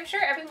 Besides, I'm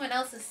sure everyone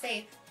else is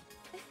safe.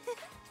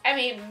 I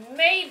mean,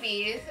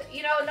 maybe.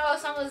 You don't know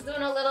if someone's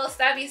doing a little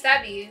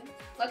stabby.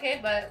 Okay,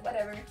 but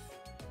whatever.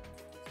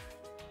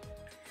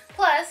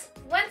 Plus,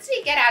 once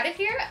we get out of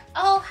here,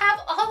 I'll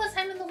have all the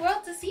time in the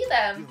world to see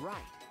them. You're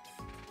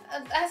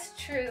right. That's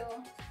true.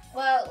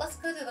 Well, let's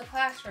go to the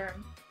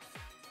classroom.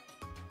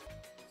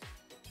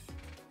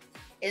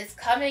 It's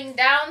coming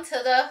down to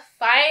the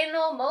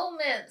final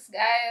moments,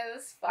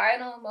 guys.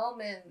 Final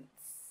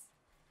moments.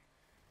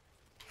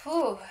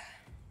 Whew.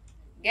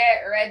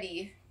 Get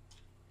ready.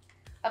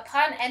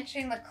 Upon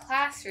entering the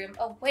classroom,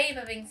 a wave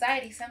of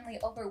anxiety suddenly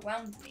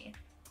overwhelmed me.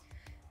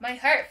 My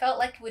heart felt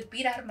like it would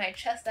beat out of my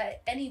chest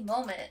at any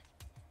moment.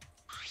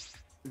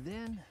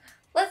 Then...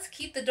 Let's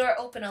keep the door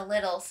open a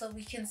little so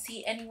we can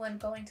see anyone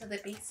going to the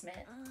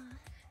basement.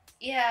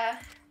 Yeah.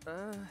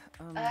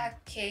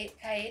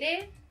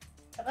 Kaede?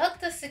 About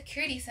the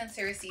security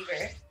sensor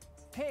receiver.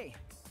 Hey!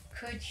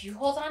 Could you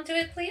hold on to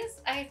it,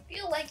 please? I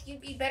feel like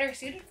you'd be better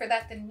suited for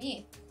that than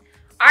me.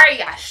 Are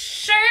ya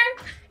sure?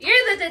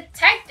 You're the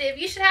detective.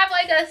 You should have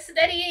like a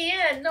steady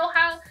hand.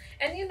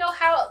 You know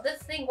how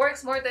this thing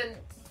works more than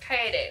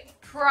Kaede.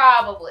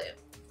 Probably.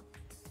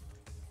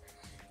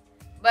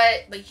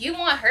 But you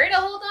want her to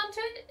hold on to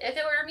it? If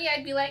it were me,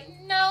 I'd be like,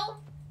 no.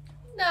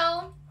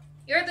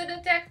 You're the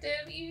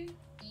detective. You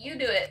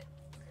do it.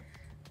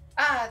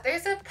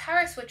 There's a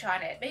power switch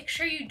on it. Make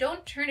sure you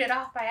don't turn it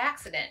off by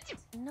accident.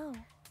 No.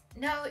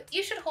 No,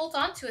 you should hold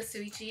on to it,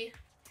 Suichi.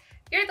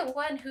 You're the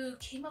one who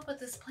came up with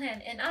this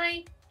plan, and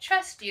I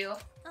trust you.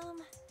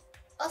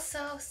 Also,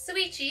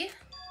 Suichi,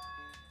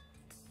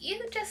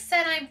 you just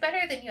said I'm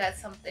better than you at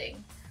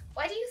something.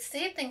 Why do you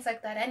say things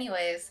like that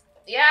anyways?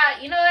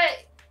 Yeah, you know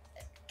what?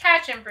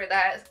 Catch him for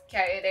that,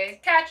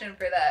 Kaede. Catch him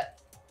for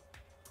that.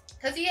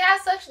 Because he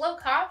has such low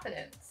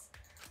confidence.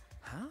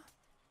 Huh?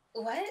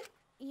 What?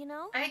 You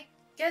know? I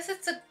guess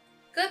it's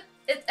good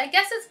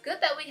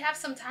that we have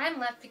some time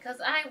left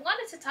because I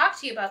wanted to talk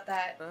to you about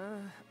that.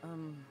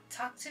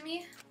 Talk to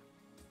me?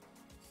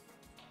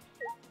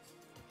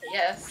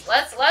 Yes,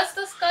 let's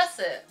discuss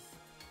it.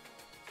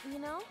 You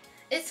know?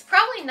 It's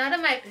probably none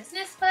of my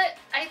business, but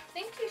I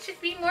think you should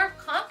be more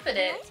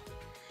confident. What?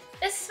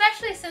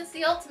 Especially since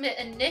the Ultimate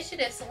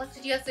Initiative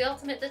selected you as the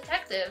Ultimate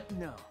Detective.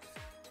 No.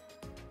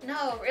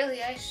 No,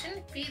 really, I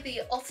shouldn't be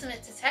the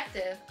Ultimate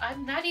Detective.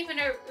 I'm not even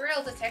a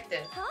real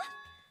detective. Huh?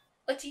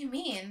 What do you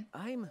mean?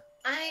 I didn't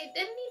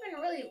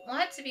even really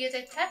want to be a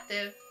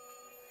detective.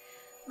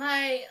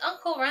 My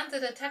uncle runs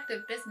a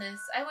detective business.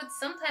 I would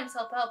sometimes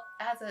help out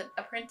as an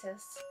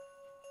apprentice.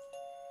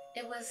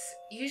 It was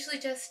usually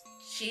just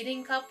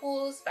cheating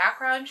couples,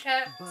 background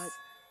checks.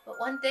 But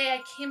one day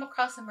I came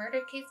across a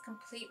murder case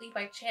completely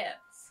by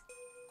chance.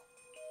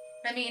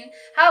 I mean,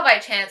 how by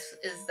chance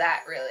is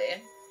that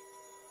really?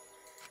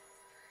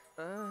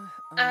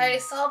 I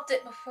solved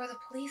it before the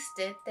police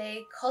did.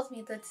 They called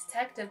me the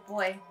detective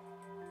boy.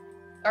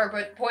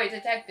 Boy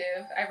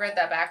detective. I read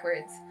that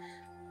backwards.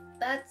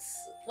 That's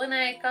when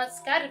I got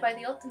scouted by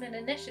the Ultimate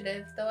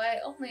Initiative, though I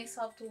only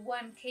solved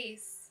one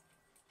case.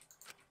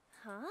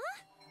 Huh?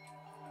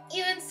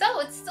 Even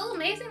so, it's still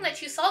amazing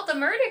that you solved the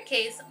murder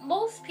case.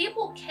 Most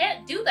people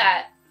can't do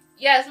that.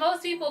 Yes,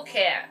 most people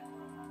can't.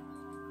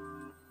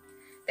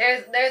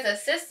 There's a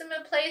system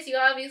in place. You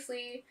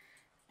obviously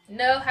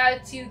know how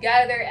to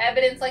gather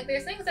evidence. Like,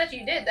 there's things that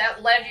you did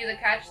that led you to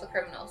catch the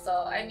criminal. So,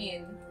 I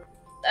mean,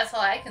 that's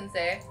all I can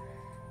say.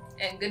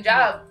 And good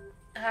job.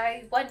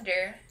 I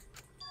wonder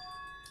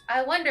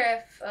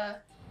if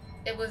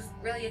it was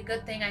really a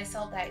good thing I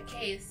solved that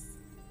case.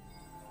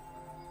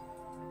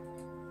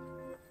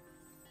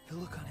 The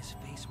look on his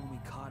face when we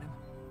caught him,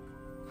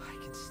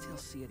 I can still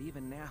see it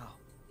even now.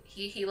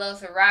 He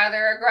looks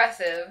rather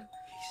aggressive.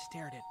 He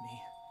stared at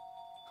me,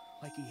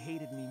 like he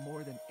hated me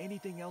more than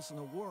anything else in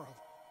the world.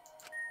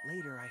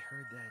 Later, I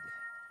heard that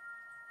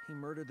he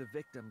murdered the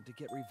victim to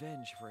get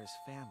revenge for his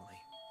family.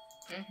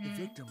 The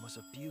victim was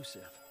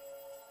abusive.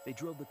 They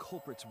drove the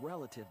culprit's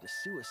relative to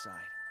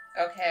suicide.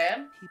 Okay.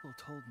 People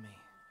told me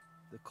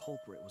the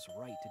culprit was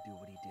right to do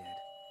what he did.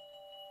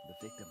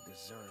 The victim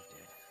deserved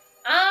it.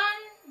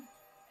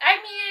 I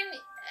mean,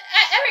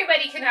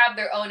 everybody can have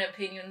their own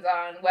opinions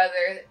on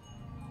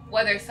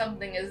whether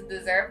something is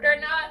deserved or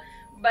not.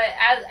 But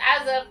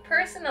as a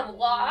person of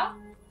law,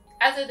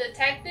 as a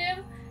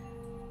detective,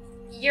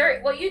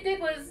 what you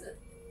did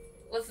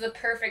was the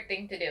perfect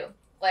thing to do.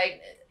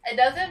 Like, it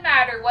doesn't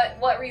matter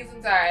what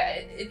reasons are.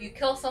 If you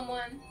kill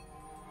someone,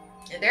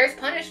 there's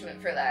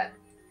punishment for that.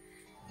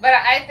 But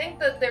I think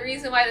that the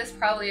reason why this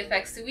probably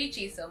affects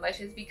Suichi so much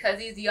is because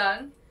he's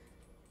young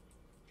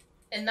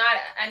and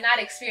not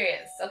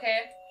experienced, okay?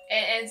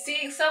 And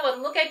seeing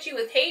someone look at you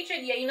with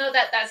hatred, yeah, you know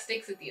that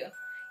sticks with you.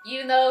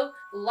 You know,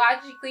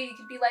 logically you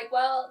could be like,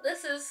 well,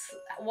 this is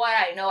what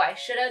I know I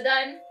should have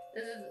done.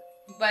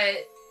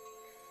 But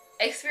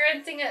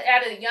experiencing it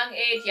at a young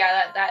age,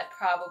 yeah, that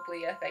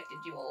probably affected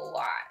you a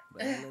lot.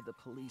 But I led the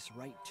police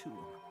right to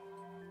him.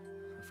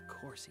 Of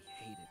course he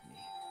hated me.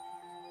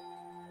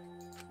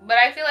 But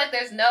I feel like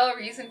there's no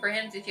reason for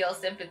him to feel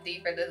sympathy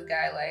for this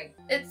guy. Like,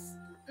 it's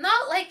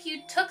not like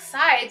you took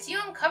sides. You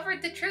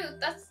uncovered the truth.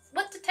 That's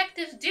what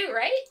detectives do,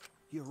 right?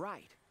 You're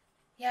right.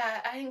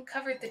 Yeah, I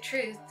uncovered the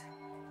truth,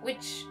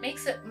 which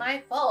makes it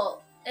my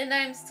fault, and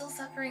I'm still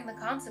suffering the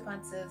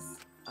consequences.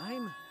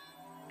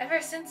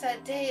 Ever since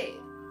that day,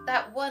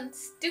 that one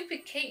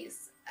stupid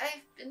case,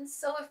 I've been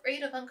so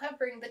afraid of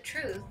uncovering the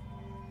truth.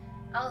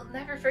 I'll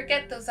never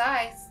forget those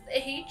eyes, the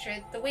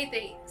hatred, the way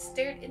they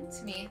stared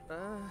into me.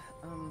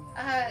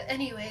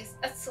 Anyways,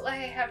 that's why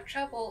I have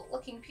trouble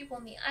looking people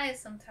in the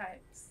eyes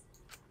sometimes.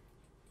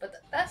 But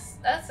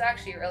that's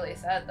actually really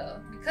sad though,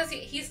 because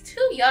he's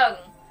too young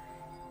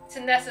to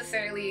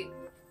necessarily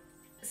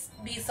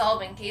be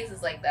solving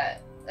cases like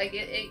that. Like,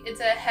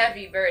 it's a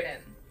heavy burden.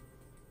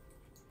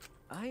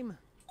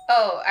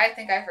 Oh, I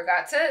think I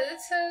forgot to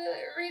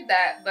read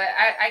that, but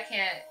I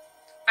can't.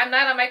 I'm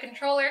not on my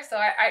controller, so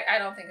I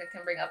don't think I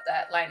can bring up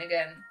that line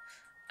again.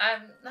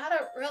 I'm not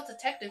a real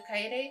detective,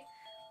 Kaede.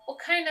 What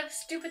kind of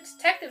stupid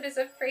detective is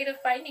afraid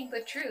of finding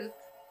the truth?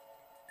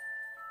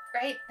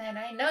 Right then,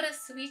 I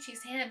noticed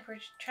Suichi's hand was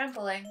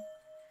trembling.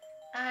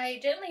 I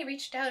gently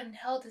reached out and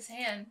held his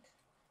hand.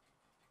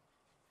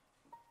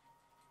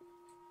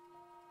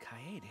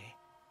 Kaede?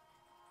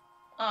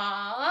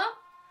 Aww.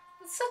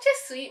 It's such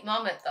a sweet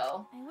moment,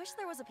 though. I wish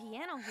there was a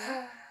piano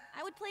here.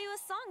 I would play you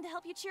a song to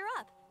help you cheer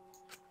up.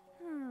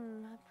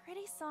 A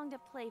pretty song to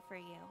play for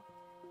you.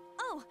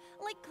 Oh,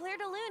 like Clair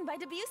de Lune by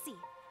Debussy.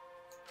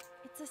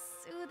 It's a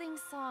soothing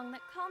song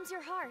that calms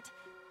your heart,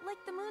 like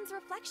the moon's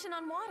reflection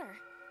on water.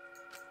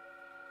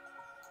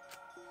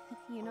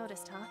 You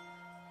noticed, huh?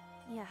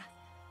 Yeah,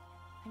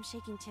 I'm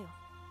shaking too.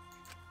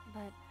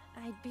 But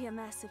I'd be a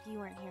mess if you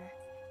weren't here.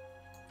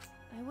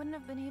 I wouldn't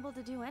have been able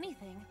to do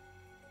anything.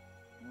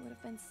 I would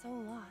have been so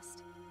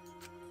lost.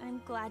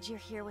 I'm glad you're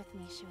here with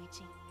me,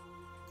 Shuichi.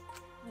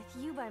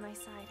 With you by my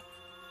side,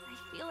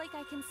 I feel like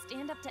I can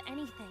stand up to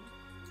anything.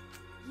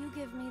 You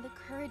give me the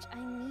courage I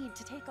need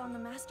to take on the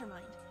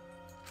mastermind.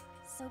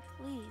 So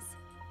please,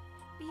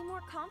 be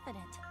more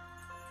confident.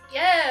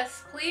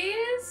 Yes,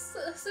 please,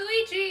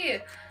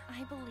 Suichi.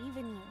 I believe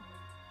in you,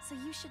 so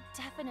you should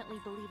definitely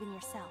believe in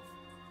yourself.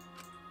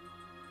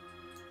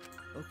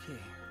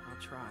 Okay,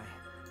 I'll try.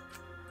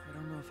 I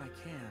don't know if I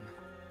can,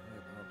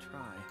 but I'll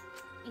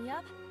try.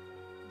 Yep,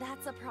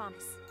 that's a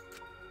promise.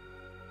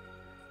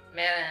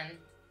 Man,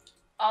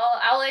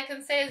 all I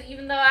can say is,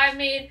 even though I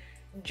made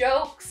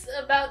jokes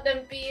about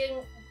them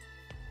being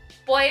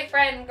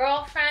boyfriend,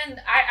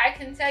 girlfriend, I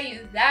can tell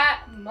you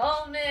that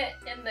moment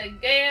in the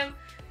game,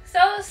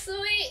 so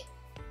sweet,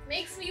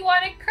 makes me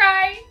want to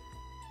cry.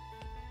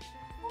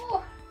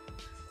 Ooh.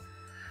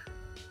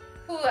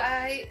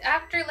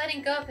 After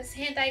letting go of his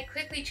hand, I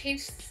quickly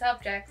changed the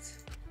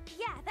subject.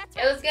 Yeah, that's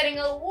right. It was getting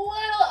a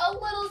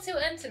little too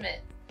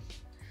intimate.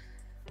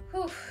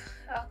 Whew.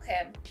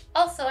 Okay.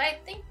 Also, I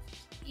think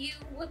you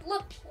would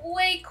look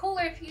way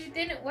cooler if you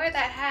didn't wear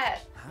that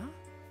hat. Huh?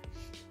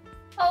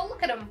 Oh,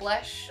 look at him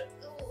blush.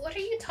 What are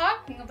you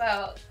talking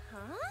about?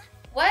 Huh?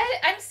 What?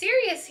 I'm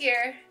serious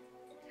here.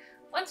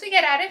 Once we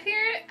get out of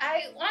here,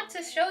 I want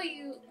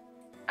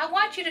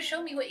you to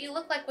show me what you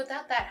look like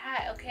without that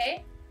hat,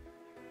 okay?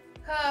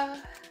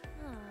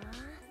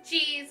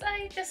 Jeez,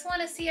 I just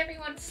want to see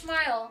everyone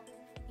smile.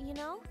 You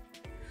know?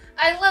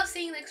 I love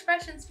seeing the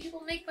expressions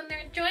people make when they're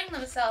enjoying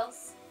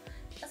themselves.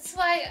 That's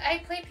why I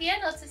play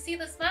piano, to see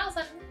the smiles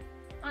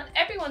on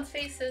everyone's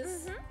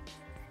faces.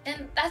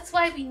 And that's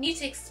why we need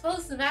to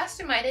expose the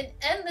mastermind and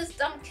end this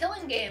dumb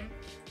killing game.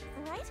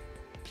 Right?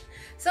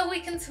 So we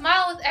can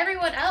smile with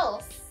everyone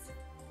else.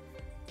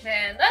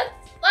 Man, that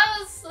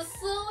was the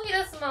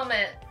sweetest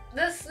moment.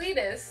 The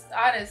sweetest,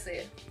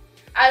 honestly.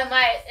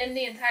 In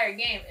the entire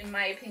game, in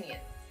my opinion.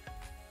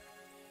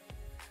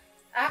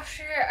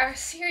 After our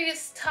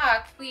serious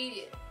talk,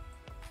 we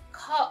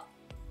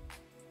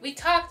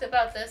talked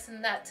about this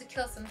and that to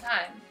kill some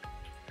time.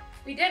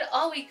 We did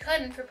all we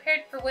could and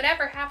prepared for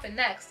whatever happened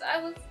next.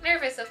 I was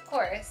nervous, of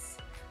course,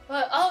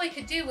 but all we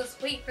could do was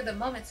wait for the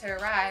moment to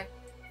arrive.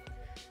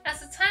 As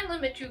the time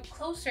limit drew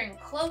closer and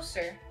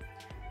closer,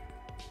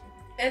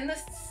 and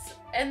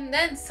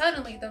then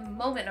suddenly the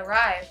moment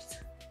arrived.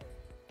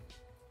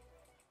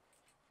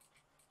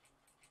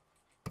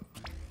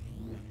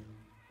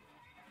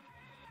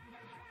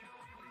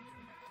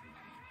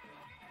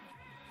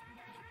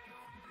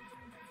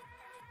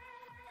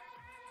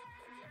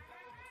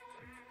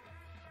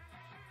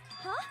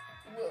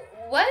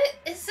 What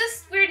is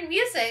this weird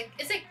music?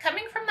 Is it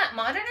coming from that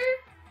monitor?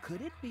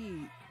 Could it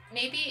be?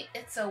 Maybe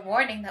it's a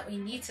warning that we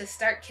need to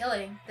start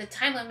killing. The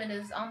time limit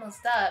is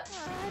almost up.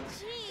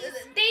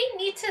 Jeez. They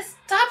need to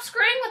stop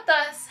screwing with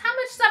us. How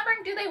much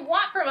suffering do they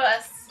want from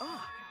us?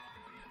 Ah.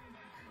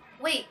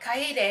 Wait,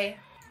 Kaede.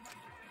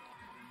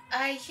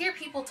 I hear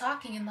people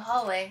talking in the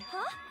hallway.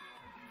 Huh?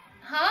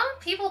 Huh?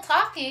 People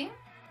talking?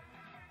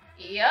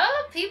 Yeah,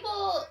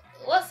 people...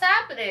 What's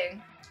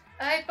happening?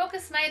 I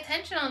focused my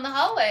attention on the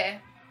hallway.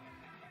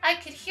 I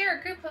could hear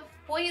a group of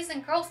boys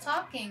and girls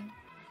talking.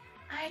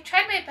 I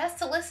tried my best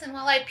to listen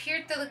while I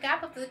peered through the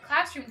gap of the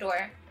classroom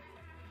door.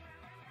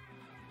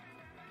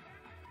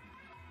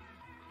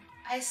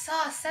 I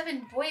saw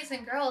 7 boys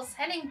and girls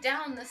heading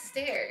down the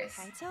stairs.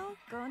 Kaito,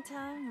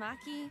 Gonta,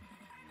 Maki,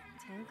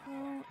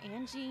 Tenko,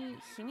 Angie,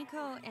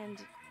 Himiko,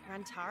 and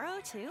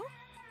Rantaro too?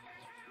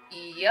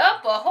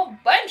 Yup, a whole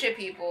bunch of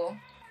people.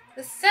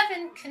 The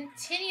 7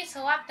 continue to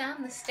walk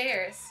down the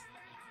stairs.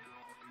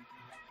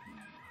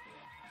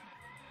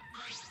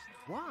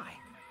 Why?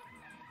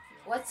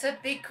 What's a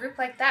big group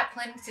like that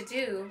planning to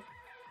do?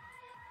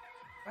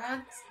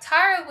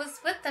 Rantaro was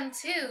with them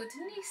too.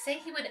 Didn't he say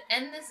he would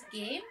end this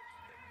game?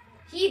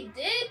 He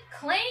did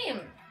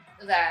claim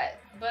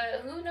that,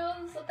 but who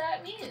knows what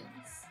that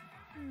means?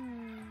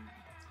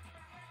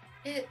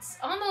 It's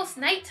almost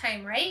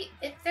nighttime, right?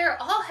 If they're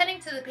all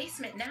heading to the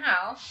basement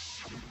now,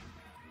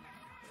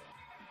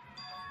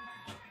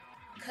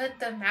 could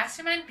the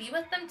mastermind be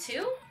with them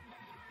too?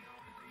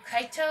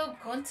 Kaito,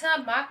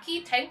 Gonta,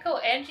 Maki,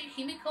 Tenko, Angie,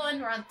 Himiko,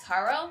 and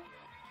Rantaro?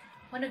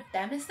 One of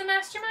them is the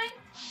mastermind?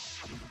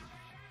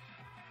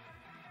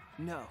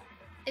 No.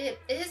 It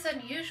is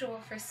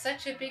unusual for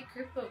such a big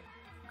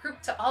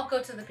group to all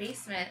go to the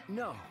basement.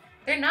 No.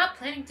 They're not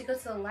planning to go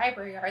to the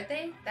library, are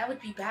they? That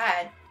would be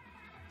bad.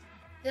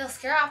 They'll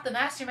scare off the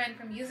mastermind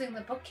from using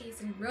the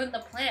bookcase and ruin the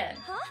plan.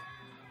 Huh?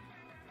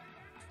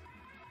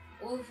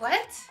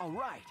 What? All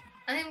right.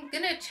 I'm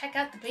gonna check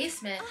out the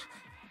basement.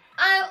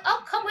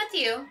 I'll come with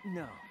you.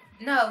 No.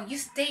 No, you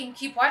stay and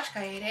keep watch,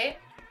 Kaede.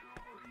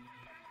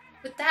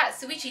 With that,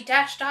 Suichi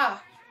dashed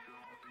off.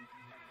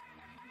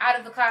 Out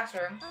of the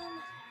classroom.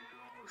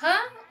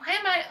 Huh? Why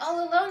am I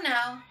all alone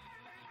now?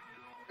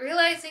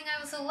 Realizing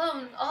I was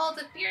alone, all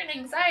the fear and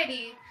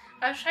anxiety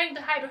I was trying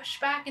to hide rushed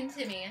back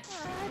into me.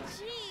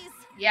 Jeez.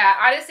 Yeah,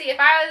 honestly, if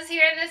I was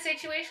here in this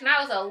situation,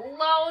 I was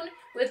alone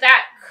with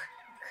that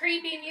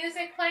creepy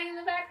music playing in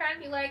the background,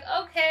 I'd be like,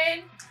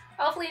 okay,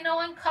 hopefully no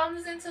one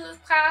comes into this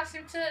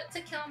classroom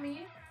to kill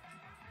me.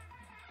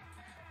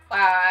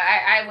 Wow,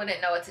 I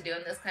wouldn't know what to do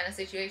in this kind of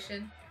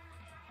situation.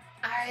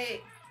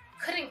 I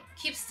couldn't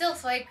keep still,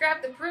 so I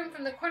grabbed the broom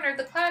from the corner of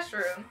the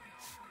classroom.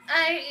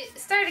 I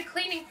started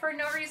cleaning for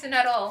no reason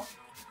at all.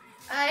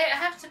 I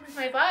have to move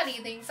my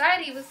body. The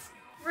anxiety was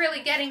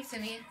really getting to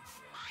me.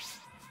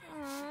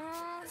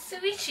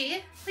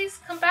 Suichi, please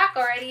come back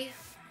already.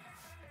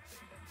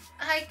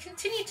 I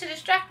continued to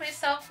distract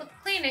myself with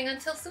cleaning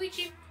until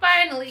Suichi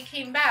finally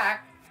came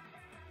back.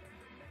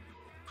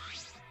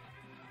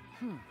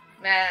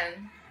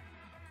 Man.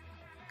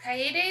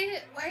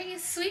 Kaede, why are you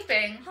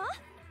sweeping?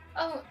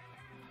 Huh?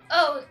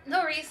 Oh,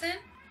 no reason.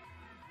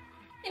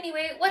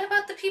 Anyway, what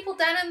about the people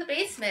down in the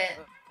basement?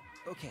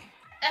 Okay.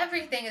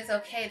 Everything is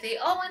okay. They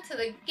all went to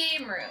the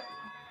game room.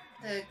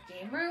 The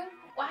game room?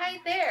 Why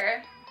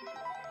there?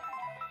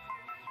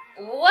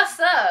 What's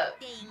up?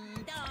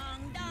 Ding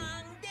dong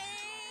dong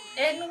ding.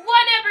 In 1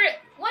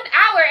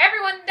 hour,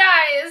 everyone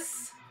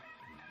dies.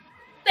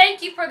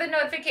 Thank you for the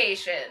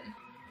notification.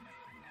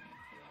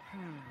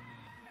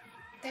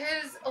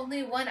 There's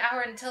only 1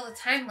 hour until the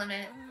time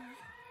limit.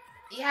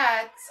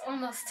 Yeah, it's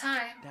almost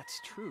time.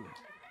 That's true.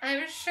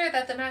 I'm sure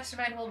that the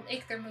mastermind will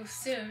make their move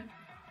soon.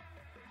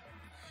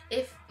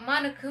 If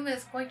Monokuma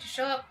is going to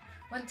show up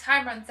when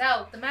time runs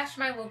out, the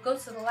mastermind will go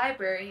to the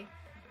library.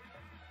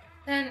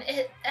 Then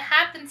it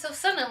happened so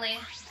suddenly.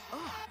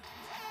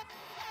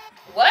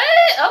 What?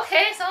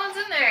 Okay, someone's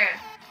in there.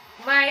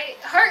 My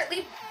heart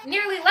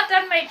nearly leapt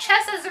out of my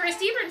chest as the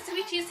receiver in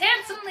Suichi's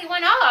hand suddenly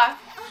went off.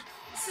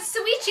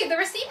 Suichi, the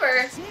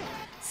receiver.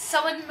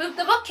 Someone moved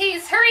the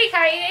bookcase. Hurry,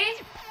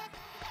 Kaede.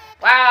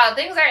 Wow,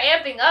 things are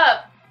amping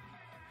up.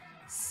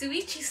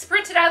 Suichi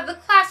sprinted out of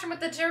the classroom with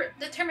the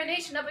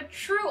determination of a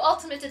true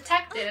ultimate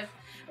detective.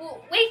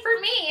 Wait for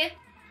me!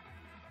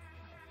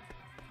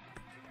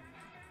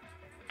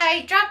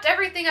 I dropped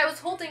everything I was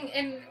holding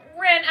and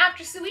ran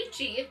after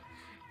Suichi.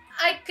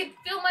 I could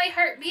feel my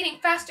heart beating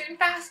faster and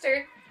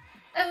faster.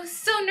 I was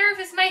so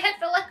nervous, my head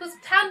felt like it was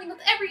pounding with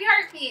every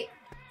heartbeat.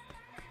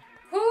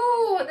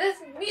 Ooh, this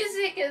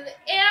music is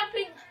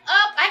amping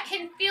up. I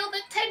can feel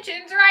the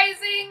tensions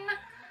rising.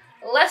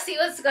 Let's see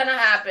what's gonna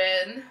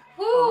happen.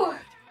 Whew.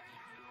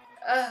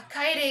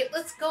 Kaede,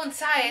 let's go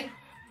inside.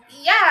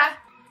 Yeah.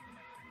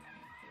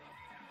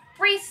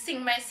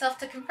 Bracing myself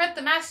to confront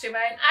the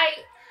mastermind,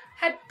 I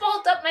had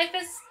balled up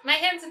my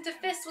hands into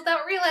fists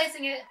without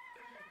realizing it.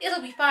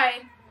 It'll be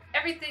fine.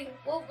 Everything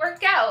will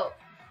work out.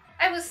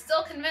 I was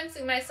still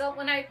convincing myself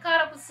when I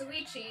caught up with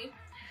Suichi,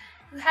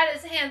 who had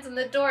his hands on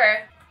the door.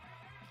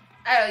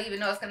 I don't even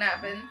know what's gonna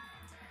happen.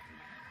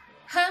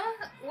 Huh?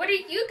 What are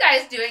you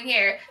guys doing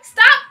here?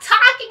 Stop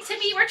talking to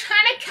me! We're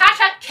trying to catch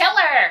a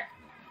killer!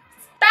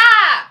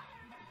 Stop!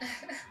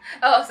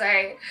 Oh,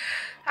 sorry.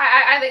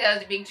 I think I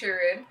was being too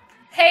rude.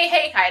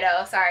 Hey,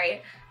 Kaido,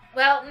 sorry.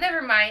 Well,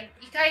 never mind.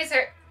 You guys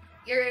are...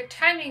 Your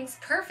timing's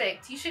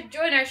perfect. You should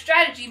join our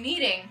strategy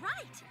meeting.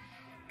 Right.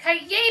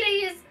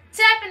 Kaede is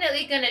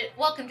definitely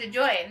welcome to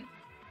join.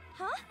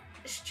 Huh?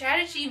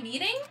 Strategy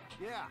meeting?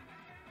 Yeah.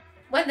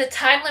 When the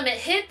time limit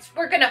hits,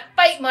 we're gonna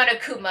fight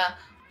Monokuma.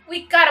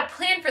 We got a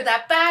plan for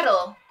that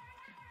battle.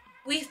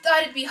 We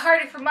thought it'd be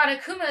harder for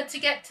Monokuma to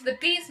get to the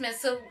basement,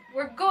 so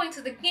we're going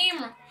to the game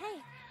room.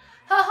 Hey.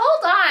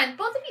 Hold on.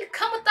 Both of you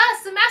come with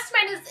us. The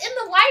mastermind is in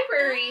the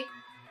library.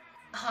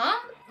 Huh?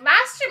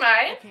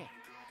 Mastermind? Okay.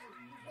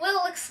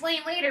 We'll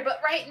explain later,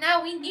 but right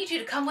now we need you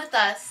to come with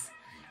us.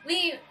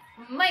 We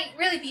might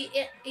really be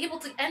able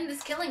to end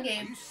this killing Are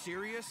game. you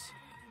serious?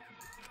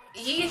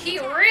 He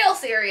real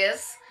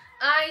serious.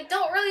 I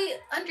don't really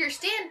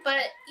understand,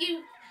 but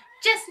you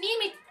just need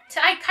me to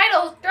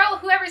Aikido throw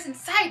whoever's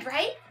inside,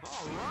 right?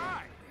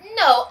 Alright.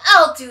 No,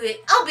 I'll do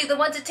it. I'll be the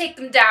one to take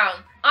them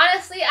down.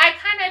 Honestly, I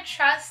kind of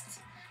trust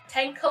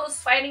Tenko's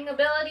fighting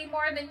ability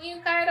more than you,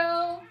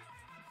 Kaido.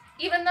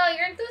 Even though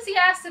your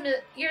enthusiasm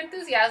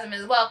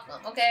is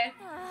welcome, okay?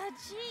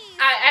 Jeez.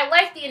 I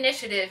like the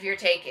initiative you're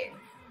taking.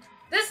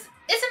 This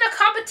isn't a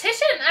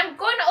competition. I'm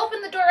going to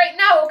open the door right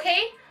now,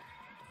 okay?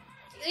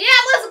 Yeah,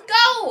 let's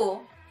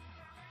go!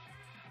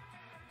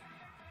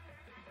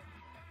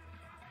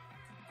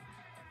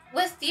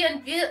 With the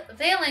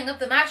unveiling of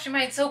the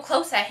mastermind so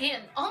close at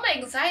hand, all my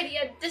anxiety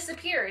had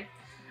disappeared.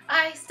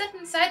 I stepped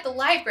inside the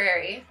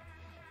library.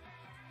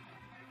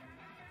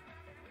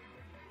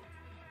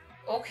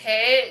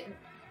 Okay.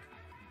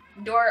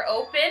 Door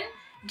open.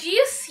 Do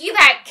you see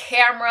that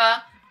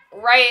camera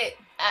right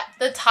at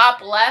the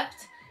top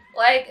left?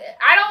 Like,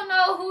 I don't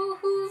know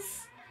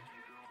who's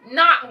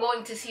not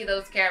going to see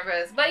those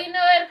cameras. But you know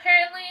what,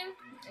 apparently,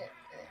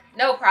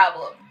 no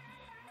problem.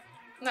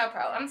 No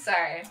problem. I'm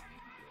sorry.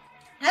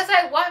 As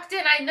I walked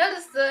in, I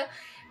noticed the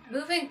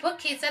moving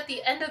bookcase at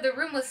the end of the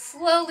room was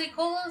slowly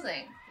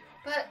closing.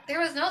 But there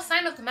was no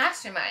sign of the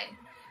mastermind.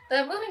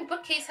 The moving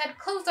bookcase had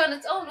closed on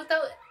its own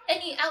without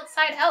any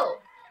outside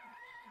help.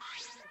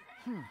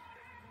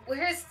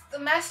 Where's the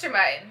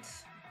mastermind?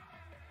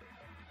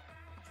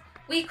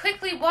 We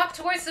quickly walked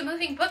towards the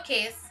moving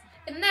bookcase,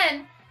 and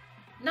then,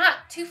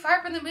 not too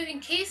far from the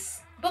moving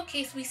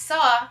bookcase, we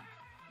saw...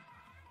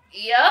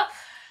 Yup.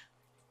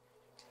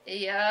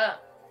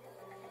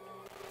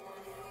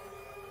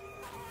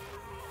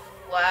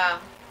 Wow.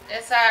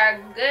 It's our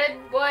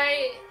good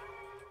boy,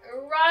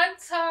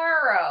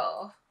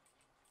 Rantaro.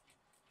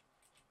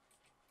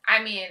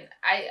 I mean,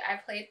 I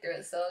played through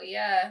it, so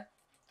yeah.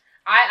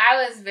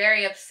 I was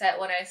very upset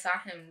when I saw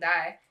him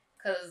die,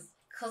 cause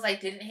I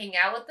didn't hang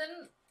out with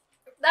him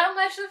that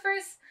much for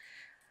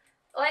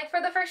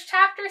the first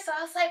chapter, so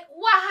I was like,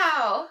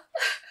 wow.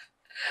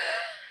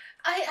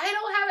 I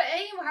don't have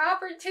any more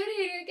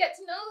opportunity to get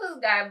to know this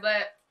guy,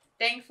 but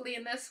thankfully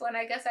in this one,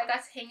 I guess I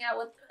got to hang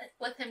out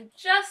with him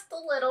just a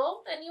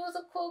little, and he was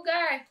a cool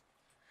guy.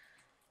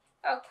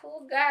 A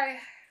cool guy.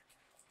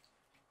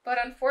 But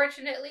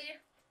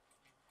unfortunately,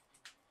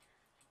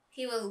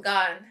 he was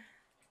gone.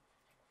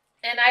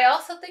 And I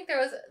also think there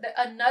was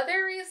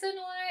another reason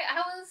why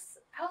I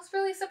was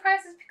really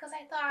surprised is because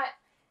I thought,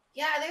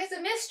 yeah, there's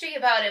a mystery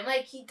about him.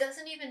 Like, he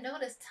doesn't even know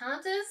what his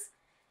talent is.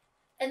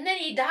 And then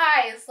he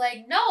dies.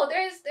 Like, no,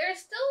 there's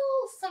still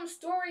some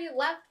story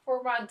left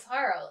for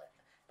Rantaro.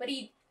 But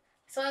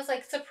so I was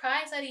like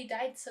surprised that he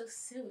died so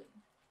soon.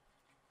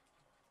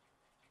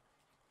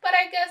 But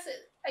I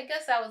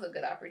guess that was a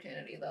good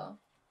opportunity though.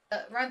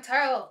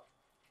 Rantaro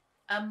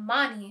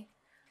Amani,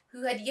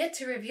 who had yet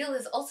to reveal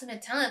his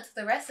ultimate talent to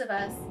the rest of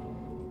us,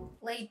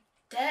 lay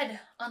dead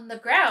on the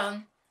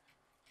ground.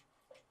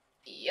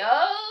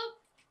 Yup.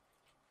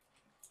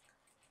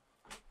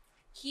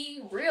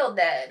 He real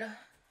dead.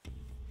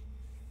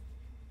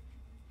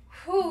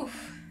 Whew.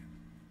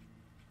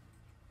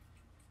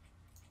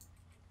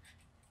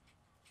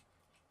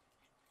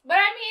 But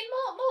I mean,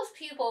 most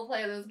people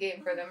play this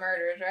game for the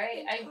murders,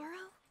 right?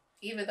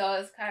 Even though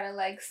it's kind of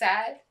like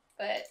sad,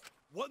 but...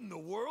 What in the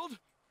world?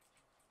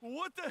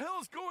 What the hell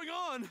is going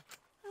on?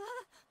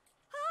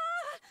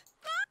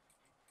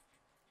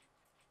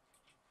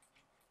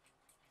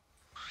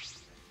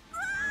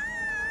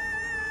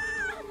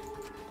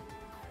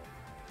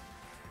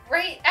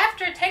 Right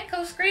after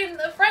Tenko screamed,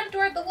 the front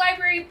door of the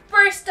library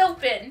burst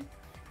open,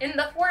 and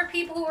the 4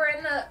 people who were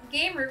in the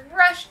game room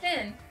rushed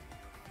in.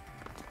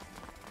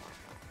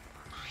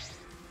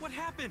 What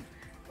happened?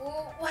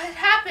 What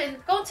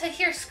happened? Gonta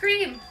here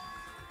scream.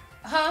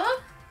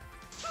 Huh?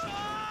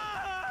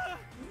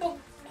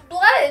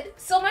 Blood!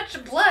 So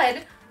much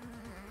blood!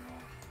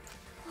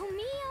 Oh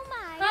me, oh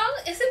my.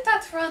 Huh? Isn't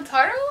that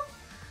Rantaro?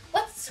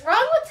 What's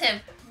wrong with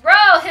him?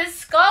 Bro, his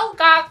skull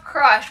got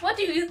crushed. What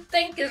do you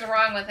think is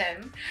wrong with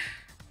him?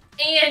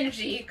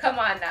 Angie, come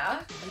on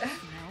now.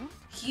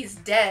 He's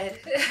dead.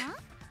 Huh?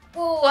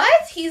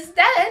 What? He's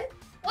dead?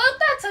 Well,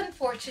 that's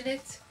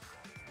unfortunate.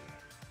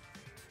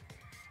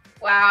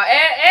 Wow,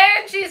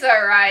 Angie's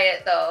a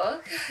riot though.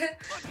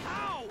 But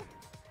how?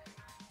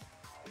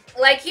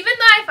 Like, even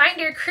though I find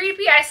her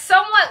creepy, I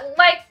somewhat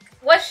like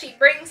what she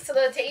brings to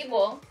the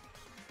table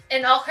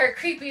in all her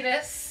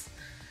creepiness.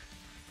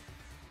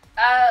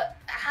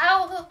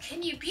 How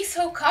can you be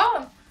so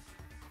calm?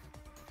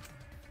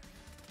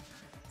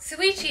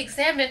 Suichi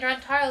examined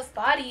Rantaro's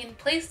body and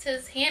placed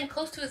his hand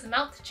close to his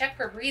mouth to check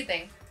for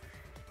breathing.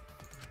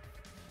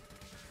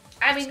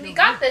 I mean, we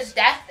got the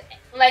death,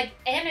 like,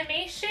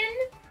 animation,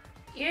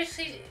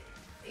 usually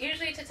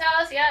to tell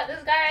us, yeah,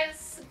 this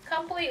guy's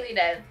completely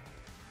dead.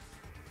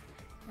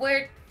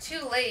 We're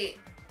too late.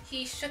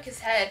 He shook his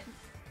head.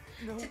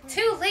 No.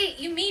 Too late?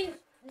 You mean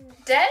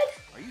dead?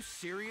 Are you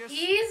serious?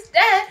 He's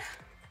dead.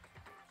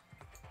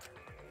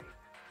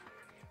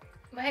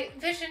 My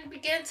vision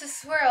began to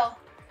swirl.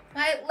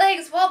 My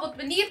legs wobbled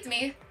beneath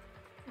me.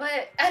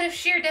 But out of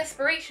sheer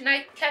desperation,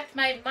 I kept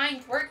my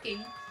mind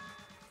working.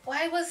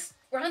 Why was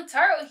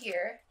Rantaro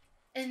here?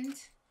 And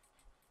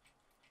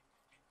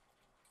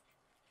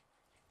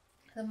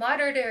the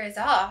monitor is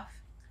off.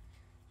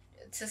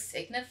 To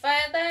signify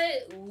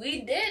that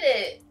we did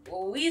it.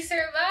 We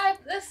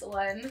survived this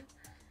one.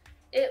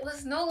 It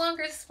was no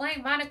longer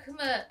displaying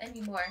Monokuma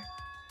anymore.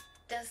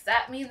 Does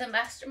that mean the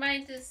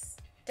mastermind is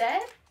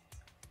dead?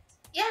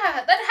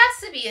 Yeah, that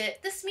has to be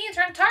it. This means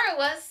Rantaro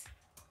was.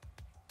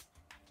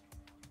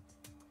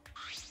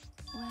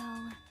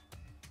 Well...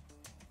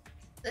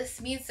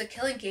 This means the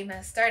killing game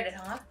has started,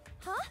 huh?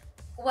 Huh?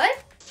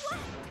 What?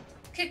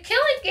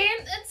 Killing game?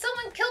 And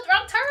someone killed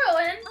Rantaro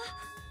and...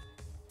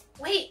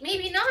 Wait,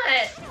 maybe not.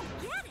 I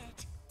don't get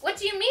it. What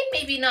do you mean,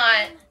 maybe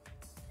not?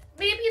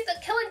 Maybe the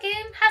killing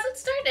game hasn't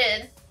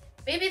started.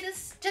 Maybe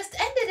this just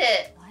ended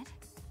it. What?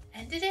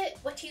 Ended it?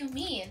 What do you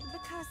mean?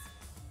 Because...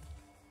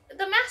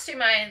 The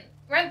mastermind.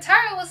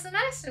 Rantaro was the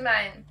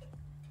mastermind.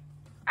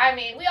 I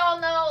mean, we all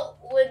know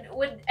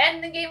would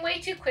end the game way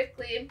too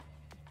quickly.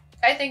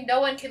 I think no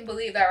one can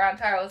believe that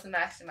Rantaro was the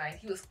mastermind.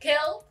 He was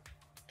killed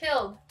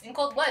in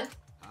cold blood.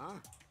 Huh?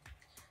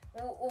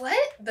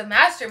 What? The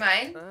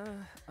mastermind?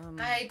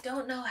 I I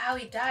don't know how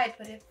he died,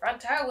 but if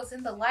Rantaro was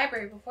in the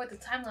library before the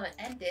time limit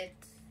ended,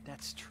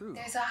 That's true.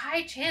 there's a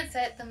high chance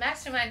that the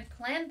mastermind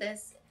planned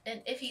this,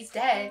 and if he's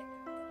dead...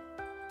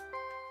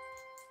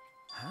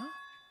 Huh?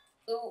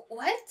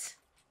 What?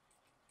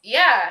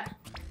 Yeah.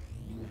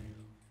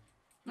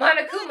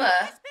 Monokuma.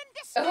 Has been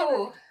discovered.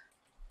 Oh.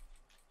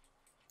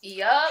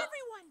 Yup.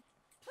 Everyone,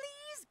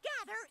 please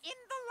gather in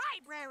the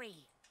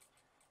library.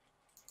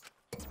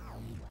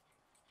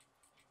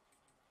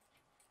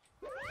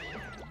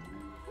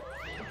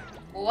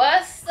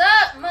 What's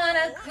up,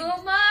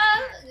 Monokuma?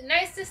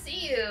 Nice to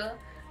see you.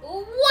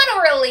 What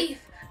a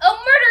relief! A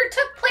murder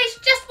took place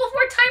just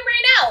before time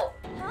ran out.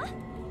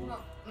 Huh?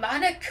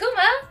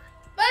 Monokuma?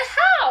 But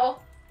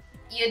how?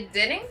 You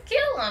didn't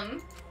kill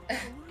him.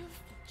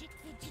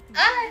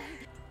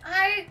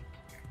 I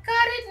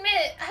gotta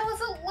admit, I was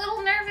a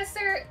little nervous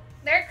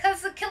there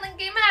cause the killing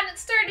game hadn't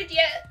started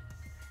yet.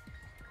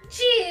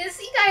 Jeez,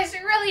 you guys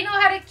really know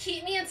how to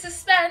keep me in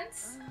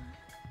suspense.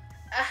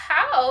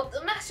 How?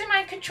 The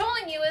mastermind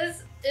controlling you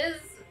is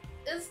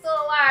still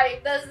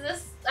alive. Does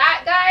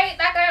that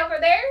guy over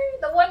there,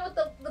 the one with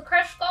the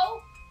crushed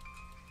skull?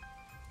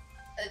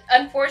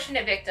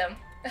 Unfortunate victim.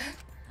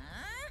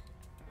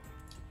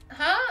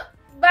 Huh?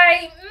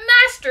 By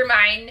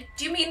mastermind,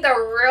 do you mean the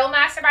real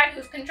mastermind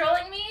who's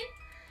controlling me?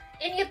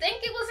 And you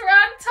think it was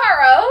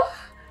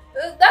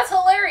Rantaro? That's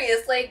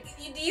hilarious. Like,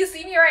 do you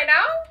see me right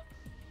now?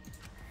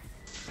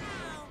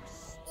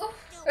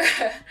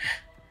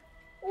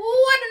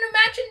 What an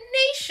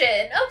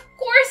imagination! Of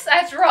course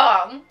that's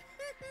wrong!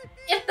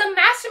 If the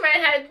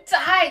mastermind had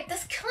died,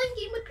 this killing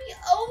game would be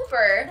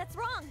over. That's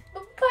wrong.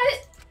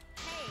 But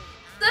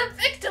the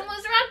victim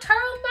was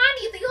Rantaro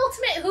Mani, the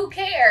ultimate who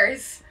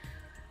cares.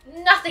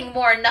 Nothing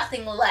more,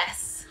 nothing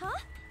less. Huh?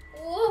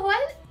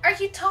 What are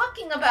you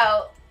talking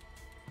about?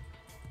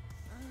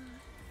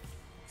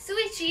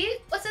 Suichi,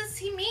 what does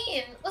he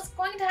mean? What's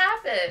going to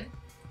happen?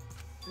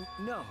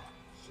 No.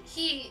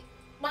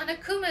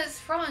 Monokuma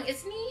is wrong,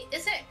 isn't he?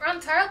 Isn't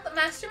Rantaro the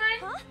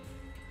mastermind? Huh?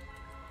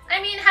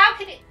 I mean, how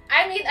could he?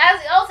 I mean,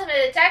 as the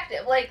ultimate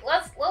detective, like,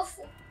 let's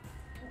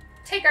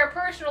take our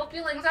personal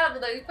feelings out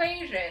of the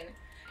equation.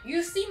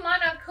 You see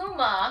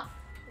Monokuma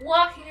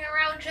walking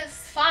around just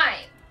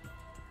fine.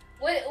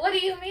 What do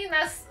you mean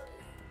that's...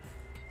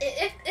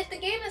 If the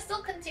game is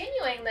still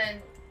continuing,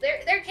 then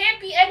there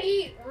can't be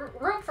any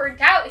room for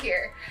doubt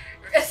here,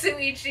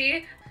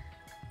 Suichi.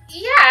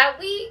 Yeah,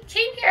 we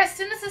came here as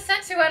soon as the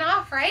sensor went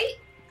off, right?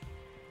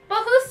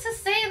 But who's to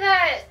say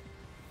that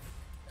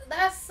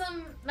that's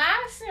some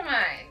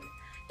mastermind?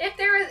 If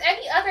there was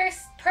any other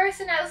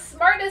person as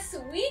smart as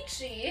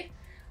Suichi,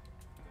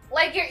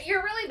 like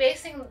you're really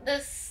basing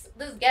this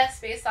guess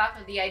based off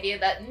of the idea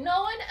that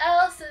no one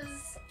else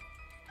is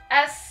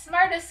as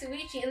smart as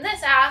Suichi in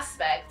this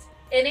aspect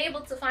and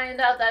able to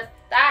find out that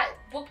that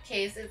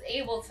bookcase is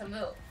able to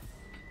move.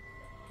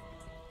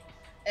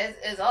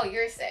 Is all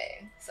you're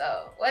saying.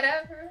 So,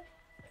 whatever.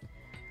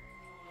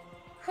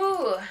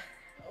 Whew.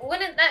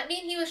 Wouldn't that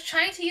mean he was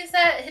trying to use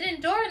that hidden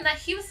door and that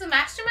he was the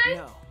mastermind?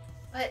 No.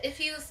 But if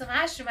he was the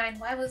mastermind,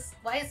 why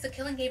is the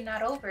killing game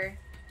not over?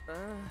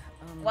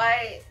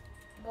 Why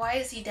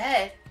is he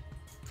dead?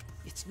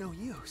 It's no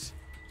use.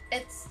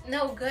 It's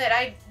no good.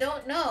 I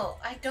don't know.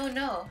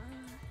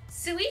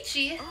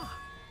 Suichi?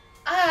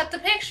 Ah, the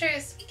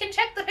pictures. We can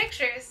check the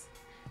pictures.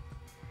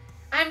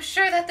 I'm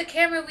sure that the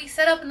camera we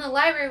set up in the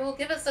library will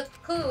give us a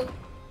clue.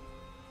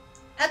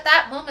 At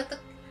that moment, the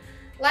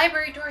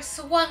library door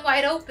swung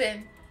wide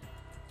open.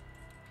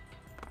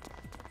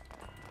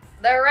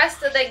 The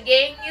rest of the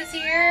gang is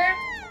here.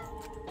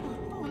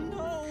 Oh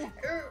no!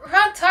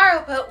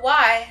 Rantaro, but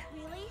why?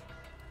 Really?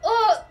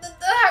 Oh,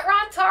 that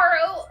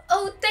Rantaro!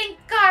 Oh, thank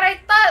God! I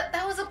thought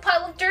that was a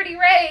pile of dirty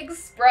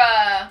rags,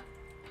 bruh.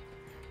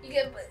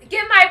 You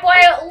give my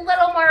boy a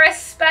little more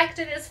respect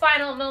in his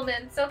final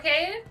moments,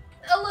 okay?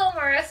 A little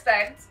more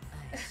respect.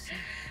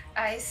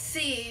 I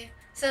see.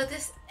 So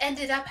this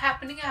ended up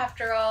happening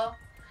after all.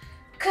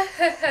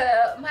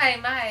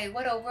 My,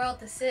 what a world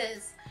this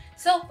is.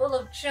 So full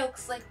of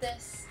jokes like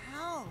this.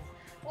 How?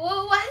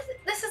 What?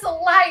 This is a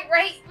lie,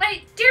 right?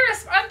 My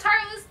dearest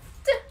Rantaro is...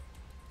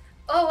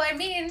 Oh, I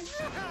mean...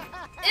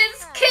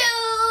 is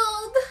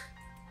killed!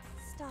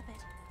 Stop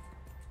it.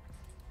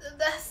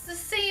 That's the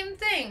same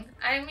thing.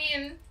 I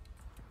mean...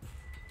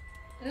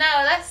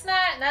 No, that's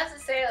not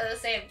necessarily the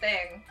same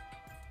thing.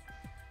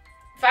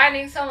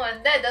 Finding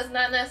someone dead does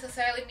not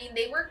necessarily mean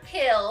they were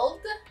killed.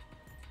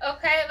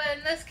 Okay, but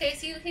in this case,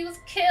 he was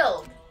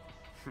killed.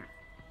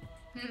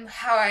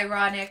 How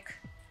ironic.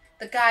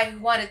 The guy who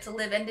wanted to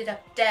live ended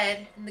up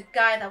dead, and the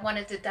guy that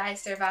wanted to die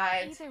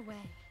survived. Either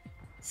way.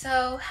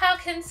 So, how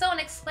can someone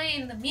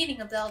explain the meaning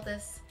of all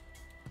this?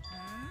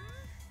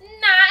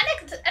 Nah,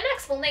 an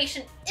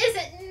explanation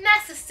isn't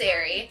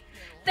necessary.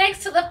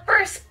 Thanks to the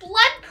first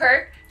blood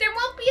perk, there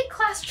won't be a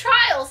class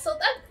trial, so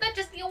that'd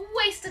just be a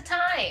waste of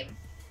time.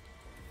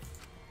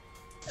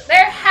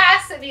 There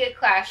has to be a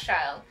class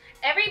trial.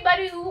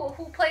 Everybody who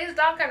plays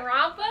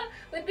Danganronpa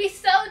would be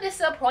so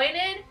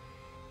disappointed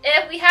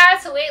if we had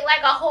to wait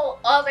like a whole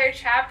other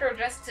chapter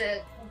just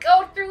to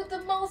go through the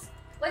most,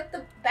 like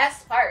the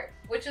best part,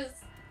 which is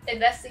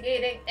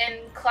investigating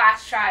and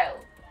class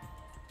trial.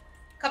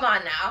 Come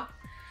on now.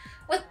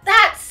 With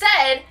that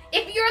said,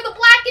 if you're the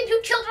Blackened who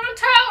killed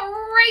Rantaro,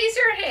 raise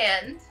your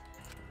hand.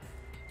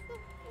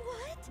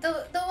 What?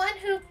 The one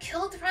who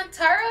killed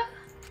Rantaro?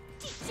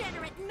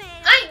 Degenerate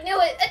man! I knew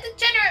it! A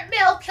degenerate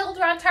male killed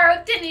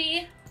Rantaro, didn't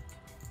he?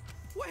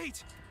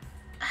 Wait!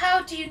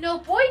 How do you know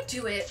Boyd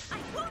do it? I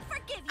won't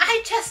forgive you!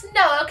 I just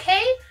know,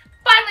 okay?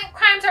 Violent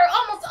crimes are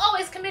almost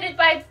always committed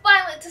by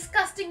violent,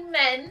 disgusting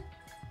men.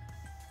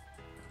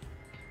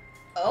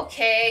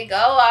 Okay, go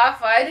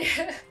off.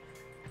 I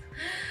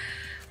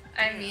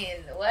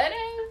mean, what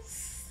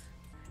else?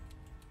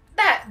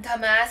 That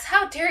dumbass,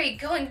 how dare he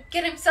go and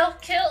get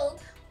himself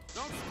killed?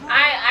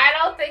 I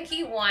don't think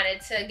he wanted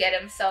to get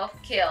himself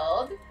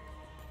killed.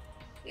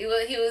 He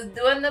was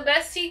doing the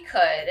best he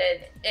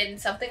could,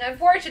 and something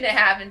unfortunate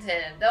happened to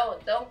him.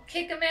 Don't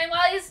kick him in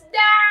while he's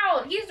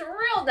down. He's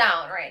real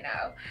down right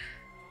now.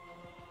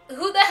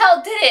 Who the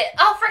hell did it?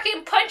 I'll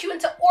freaking punch you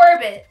into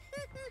orbit.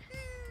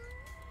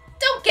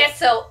 Don't get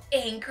so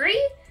angry.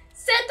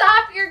 Send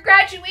off your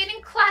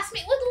graduating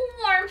classmate with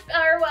warm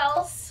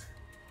farewells.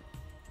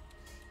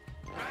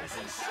 Rise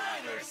and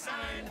shine, there,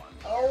 son.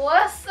 Oh,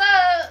 what's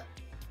up?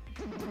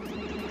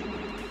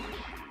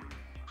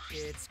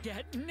 It's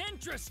getting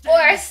interesting.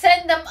 Or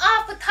send them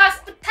off with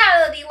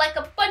hospitality like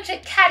a bunch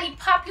of catty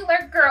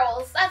popular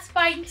girls. That's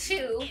fine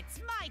too.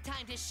 It's my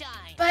time to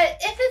shine! But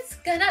if it's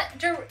gonna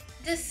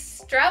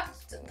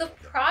disrupt the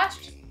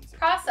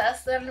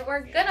process, then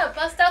we're gonna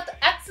bust out the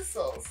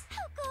exisals.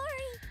 How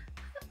gory!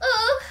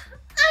 Ugh,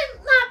 I'm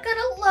not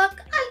gonna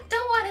look. I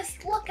don't want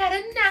to look at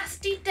a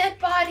nasty dead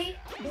body.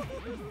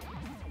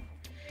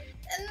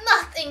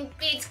 Nothing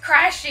beats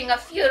crashing a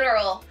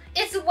funeral.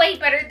 It's way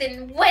better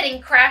than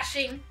wedding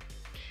crashing.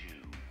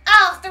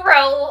 I'll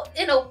throw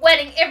in a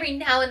wedding every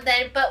now and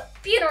then, but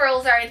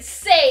funerals are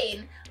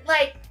insane.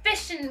 Like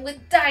fishing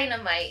with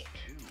dynamite.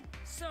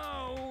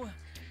 So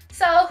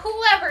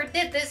whoever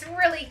did this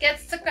really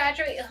gets to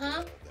graduate,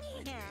 huh?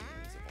 Yeah.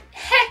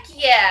 Heck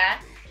yeah!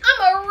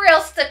 I'm a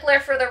real stickler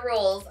for the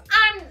rules.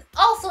 I'm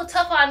also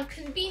tough on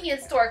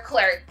convenience store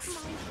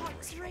clerks. My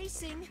heart's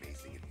racing.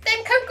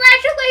 Then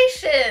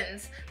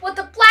congratulations! Would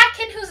the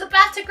Blackened who's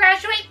about to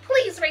graduate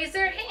please raise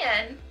their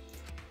hand?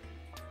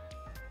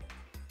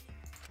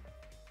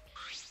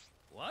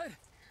 What?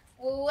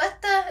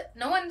 What the?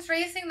 No one's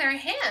raising their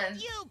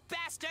hand. You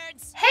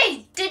bastards!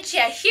 Hey, did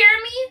ya hear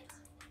me?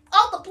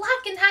 All the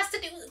Blackened has to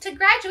do to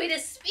graduate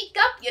is speak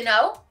up, you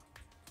know? ...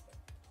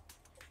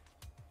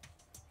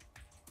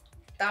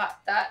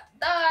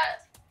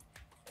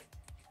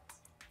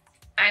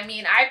 I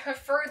mean, I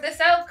prefer this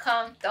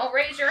outcome. Don't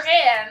raise your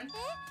hand.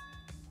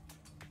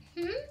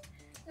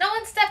 No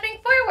one's stepping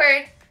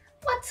forward.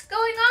 What's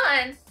going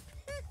on?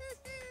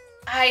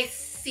 I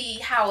see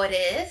how it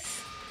is.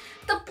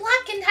 The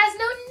Blackened has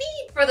no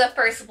need for the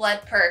first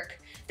blood perk.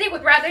 They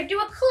would rather do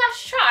a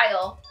class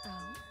trial.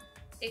 Oh.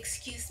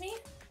 Excuse me?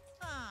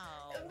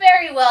 Oh.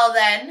 Very well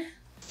then.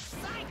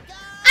 Psycho!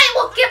 I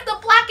will give the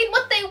Blackened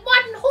what they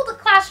want and hold a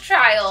class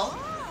trial.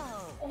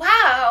 Oh.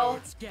 Wow.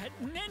 It's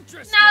getting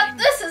interesting. Now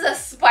this is a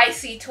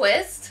spicy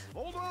twist.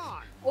 Hold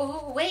on.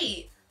 Whoa,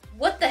 wait,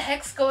 what the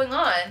heck's going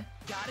on?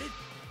 Got it?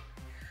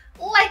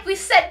 Like we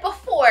said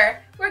before,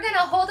 we're gonna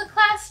hold a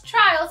class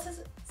trial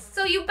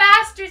so you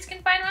bastards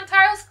can find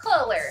Rontaro's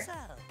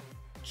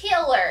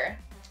killer.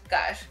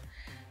 Gosh.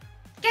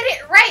 Get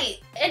it right,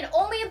 and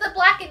only the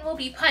blackened will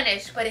be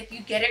punished, but if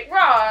you get it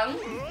wrong,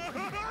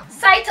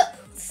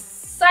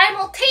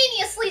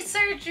 simultaneously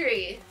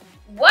surgery.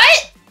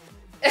 What?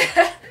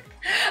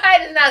 I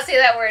did not say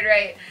that word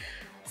right.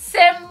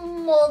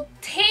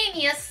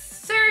 Simultaneous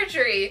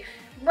surgery.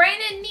 Brain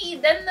and knee,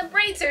 then the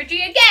brain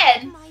surgery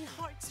again. My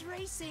heart's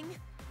racing.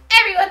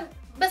 Everyone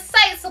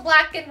besides the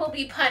blackened will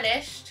be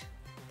punished.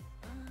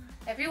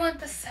 Everyone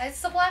besides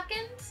the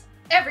blackened?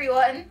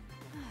 Everyone.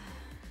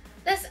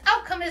 This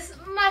outcome is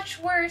much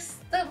worse.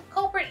 The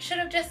culprit should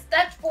have just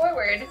stepped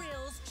forward.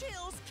 Thrills,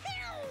 chills,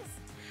 kills.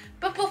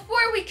 But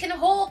before we can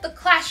hold the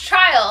class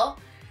trial,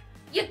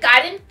 you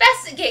gotta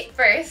investigate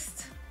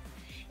first.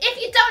 If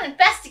you don't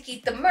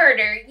investigate the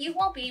murder, you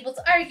won't be able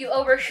to argue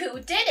over who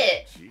did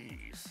it.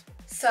 Jeez.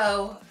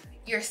 So,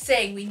 you're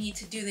saying we need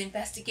to do the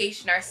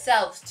investigation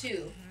ourselves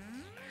too?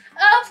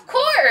 Of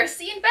course!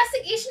 The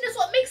investigation is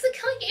what makes the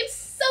killing game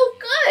so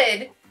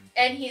good!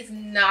 And he's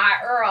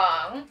not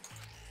wrong.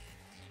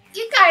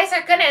 You guys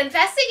are gonna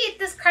investigate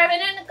this crime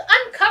and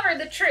uncover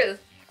the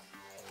truth.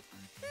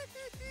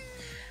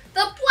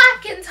 The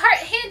Blackened's heart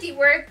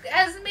handiwork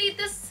has made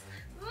this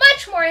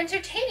much more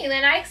entertaining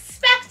than I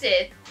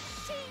expected.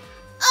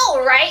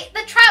 Alright,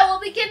 the trial will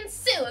begin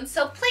soon,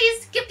 so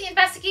please give the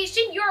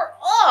investigation your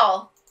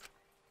all.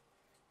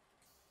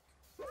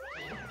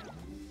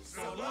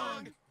 So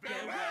long,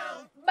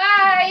 farewell.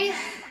 Bye,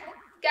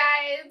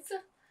 guys.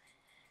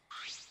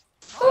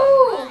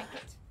 Whew.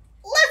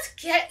 Let's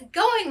get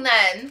going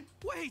then.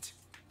 Wait!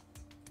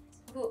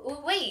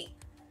 Wait,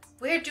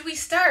 where do we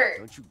start?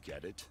 Don't you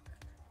get it?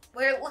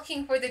 We're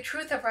looking for the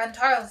truth of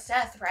Rantaro's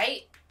death,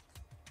 right?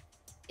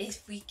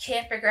 If we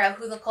can't figure out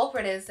who the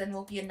culprit is, then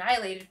we'll be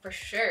annihilated for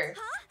sure.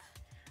 Huh?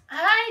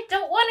 I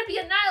don't want to be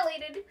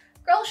annihilated.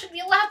 Girls should be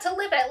allowed to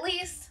live at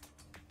least.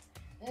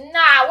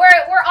 Nah,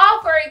 we're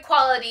all for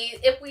equality.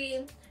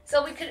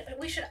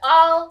 We should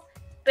all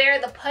bear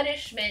the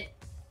punishment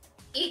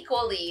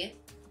equally,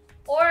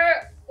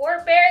 or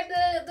bear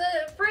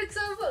the fruits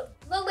of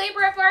the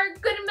labor of our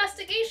good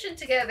investigation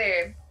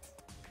together.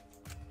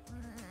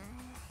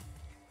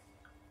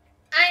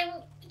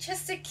 I'm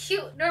just a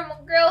cute,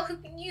 normal girl who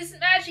can use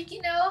magic,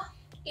 you know?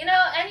 You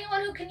know,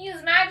 anyone who can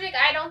use magic,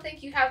 I don't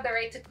think you have the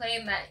right to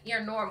claim that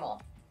you're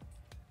normal.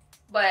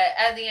 But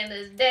at the end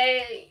of the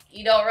day,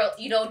 you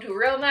don't do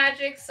real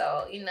magic,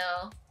 so, you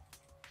know.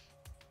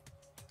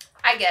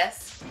 I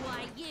guess.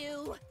 Why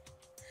you?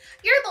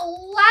 You're the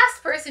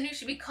last person who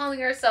should be calling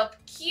herself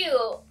cute.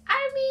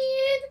 I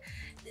mean,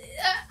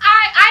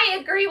 I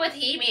agree with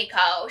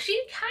Himiko.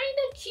 She's kind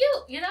of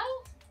cute, you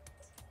know?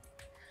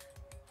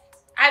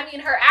 I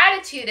mean, her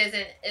attitude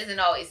isn't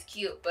always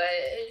cute, but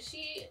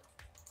she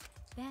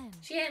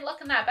ain't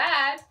looking that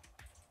bad.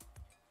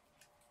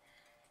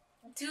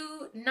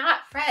 Do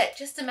not fret.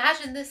 Just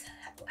imagine this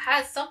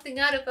has something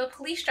out of a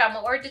police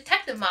drama or a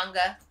detective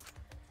manga.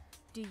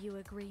 Do you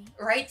agree?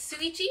 Right,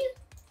 Suichi?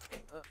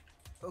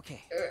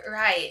 Okay.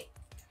 Right.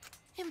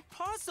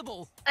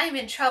 Impossible. I'm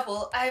in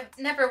trouble. I've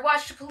never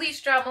watched a police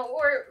drama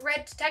or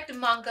read detective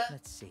manga.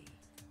 Let's see.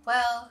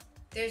 Well,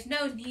 there's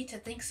no need to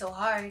think so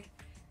hard.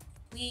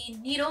 We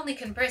need only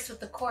converse with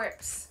the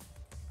corpse.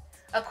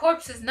 A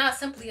corpse is not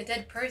simply a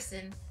dead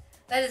person.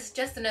 That is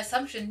just an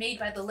assumption made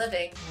by the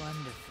living.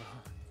 Wonderful.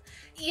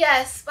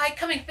 Yes, by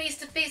coming face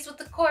to face with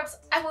the corpse,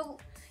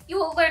 you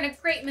will learn a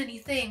great many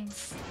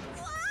things.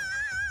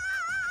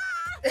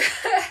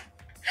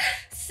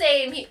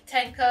 Same,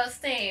 Tenko,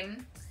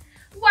 same.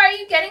 Why are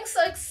you getting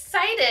so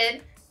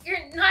excited?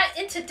 You're not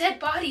into dead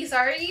bodies,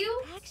 are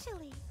you?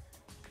 Actually.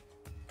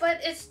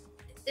 But is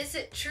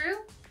it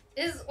true?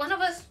 Is one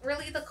of us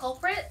really the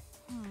culprit?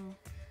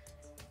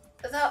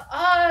 The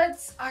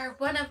odds are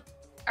 1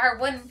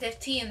 in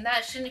 15.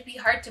 That shouldn't be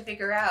hard to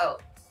figure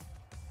out.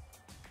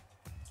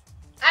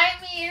 I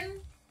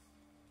mean,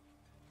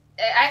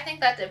 I think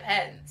that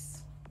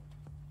depends.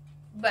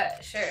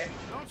 But sure.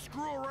 Don't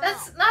screw around.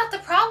 That's not the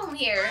problem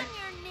here. On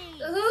your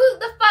knees.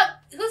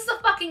 Who's the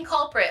fucking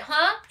culprit,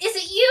 huh? Is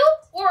it you?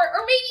 Or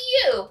maybe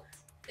you?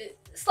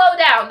 Slow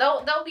down.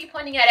 Don't be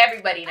pointing at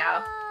everybody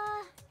now.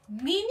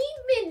 Meeny,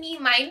 miny,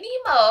 miny,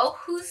 mo.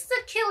 Who's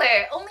the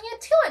killer? Only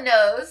Atua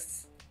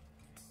knows.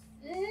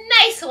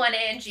 Nice one,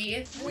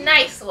 Angie.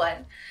 Nice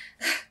one.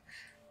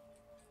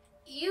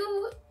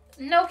 You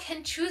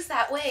can choose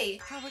that way.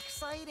 How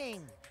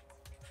exciting.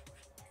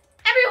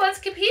 Everyone's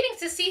competing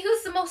to see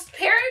who's the most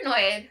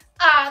paranoid.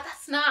 Ah,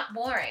 that's not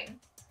boring.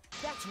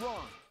 That's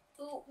wrong.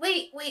 Ooh,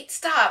 wait,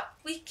 stop.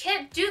 We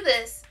can't do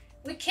this.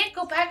 We can't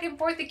go back and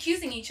forth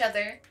accusing each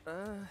other.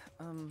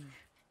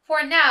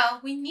 For now,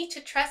 we need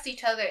to trust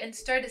each other and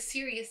start a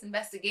serious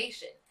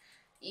investigation.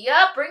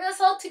 Yup, bring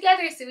us all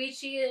together,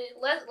 Suichi.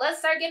 Let's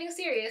start getting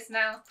serious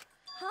now.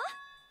 Huh?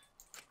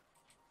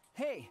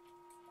 Hey,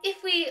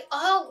 If we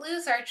all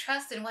lose our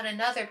trust in one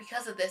another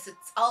because of this,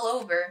 it's all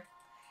over.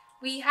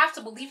 We have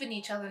to believe in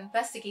each other and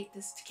investigate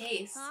this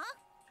case. Huh?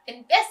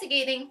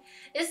 Investigating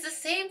is the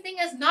same thing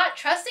as not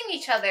trusting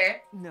each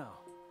other. No.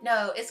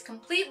 No, it's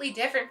completely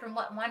different from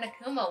what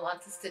Monokuma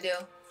wants us to do.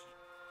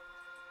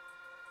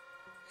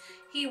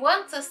 He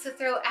wants us to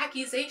throw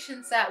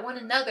accusations at one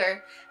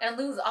another and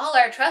lose all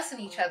our trust in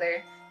each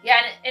other.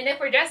 Yeah, and if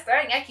we're just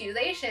throwing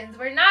accusations,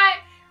 we're not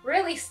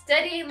really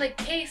studying the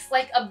case,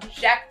 like,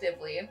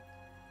 objectively.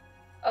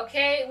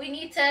 Okay, we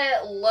need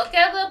to look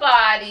at the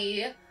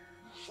body,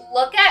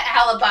 look at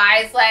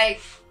alibis, like,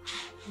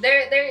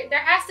 there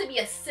has to be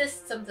a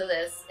system to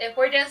this. If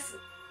we're just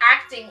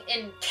acting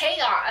in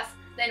chaos,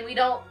 then we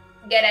don't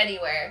get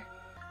anywhere.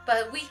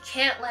 But we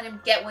can't let him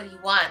get what he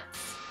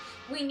wants.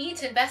 We need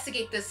to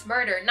investigate this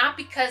murder, not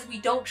because we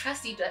don't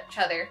trust each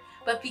other,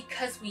 but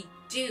because we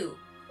do.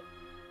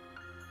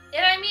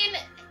 And I mean,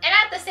 and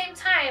at the same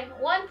time,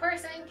 one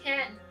person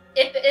can't,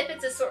 if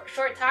it's a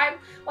short time,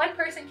 one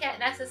person can't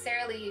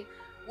necessarily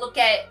look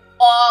at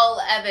all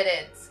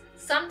evidence.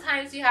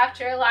 Sometimes you have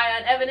to rely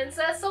on evidence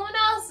that someone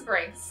else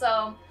brings.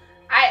 So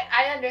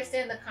I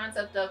understand the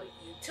concept of,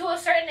 to a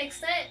certain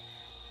extent,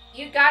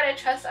 you gotta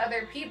trust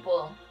other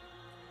people.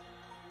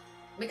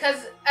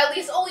 Because at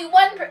least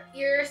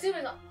you're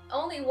assuming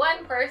only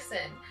one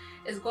person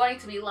is going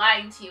to be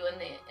lying to you in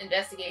the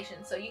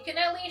investigation. So you can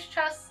at least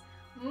trust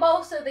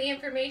most of the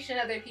information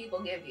other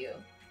people give you.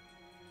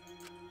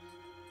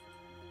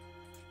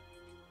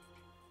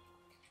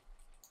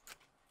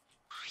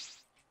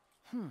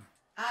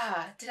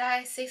 Did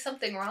I say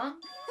something wrong?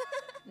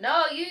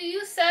 No,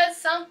 you said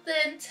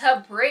something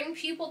to bring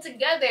people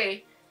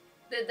together.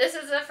 This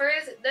is the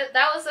first,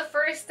 that was the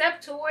first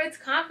step towards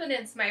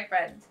confidence, my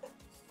friend.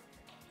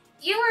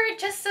 You were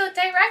just so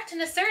direct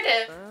and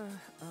assertive.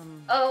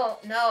 Oh,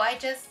 no, I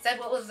just said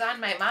what was on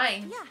my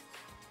mind. Yeah.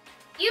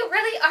 You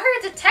really are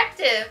a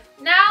detective.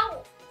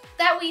 Now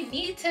that we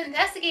need to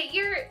investigate,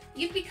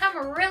 you've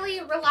become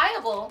really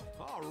reliable.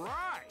 All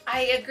right.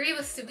 I agree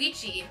with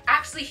Suichi.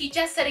 Actually, he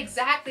just said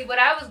exactly what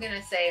I was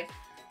gonna say,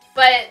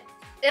 but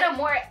in a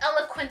more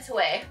eloquent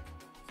way.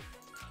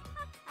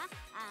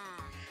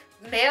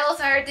 Males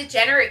are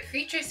degenerate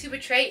creatures who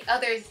betray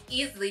others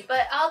easily,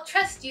 but I'll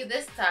trust you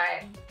this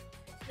time.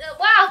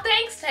 Wow,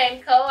 thanks,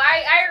 Tenko.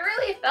 I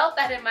really felt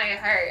that in my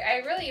heart. I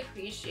really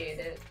appreciate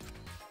it.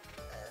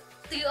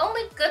 The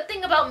only good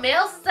thing about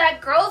males is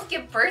that girls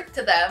give birth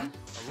to them.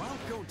 Allow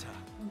Gonta.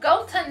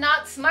 Gonta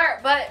not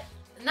smart, but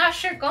not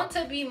sure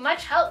Gonta be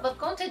much help, but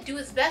Gonta do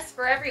his best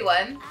for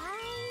everyone.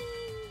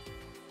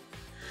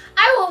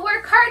 I will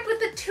work hard with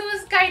the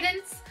two's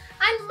guidance.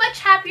 I'm much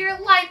happier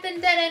alive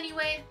than dead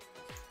anyway.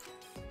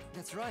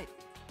 That's right.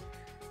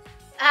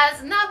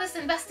 As novice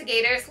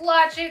investigators,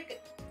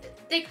 logic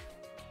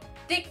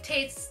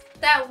dictates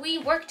that we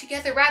work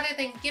together rather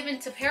than give in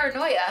to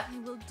paranoia. I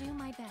will do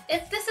my best.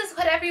 If this is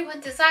what everyone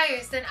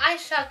desires, then I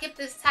shall give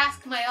this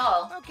task my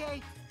all.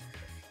 Okay.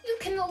 You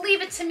can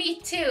leave it to me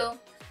too.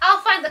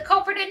 I'll find the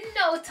culprit in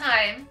no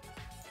time.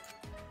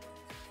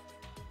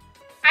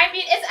 I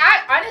mean,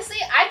 honestly,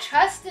 I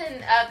trust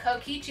in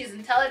Kokichi's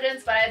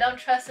intelligence, but I don't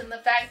trust in the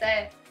fact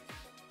that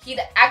he'd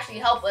actually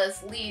help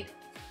us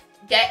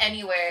get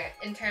anywhere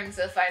in terms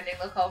of finding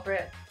the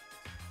culprit.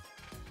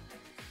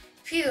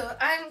 Phew,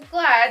 I'm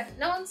glad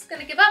no one's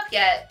gonna give up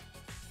yet.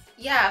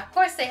 Yeah, of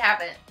course they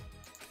haven't.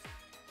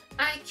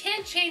 I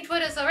can't change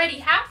what has already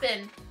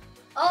happened.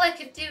 All I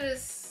can do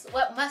is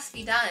what must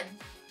be done.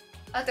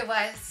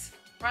 Otherwise,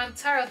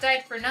 Rantaro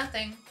died for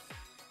nothing.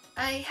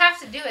 I have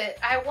to do it.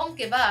 I won't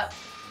give up.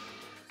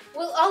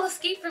 We'll all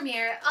escape from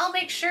here. I'll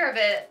make sure of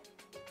it.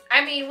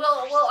 I mean, we'll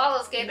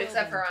all escape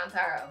except for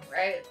Rantaro,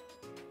 right?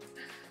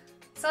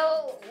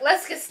 So,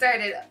 let's get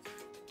started.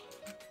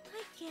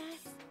 I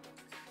guess.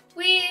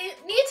 We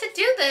need to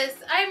do this.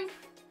 I'm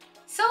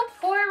so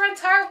poor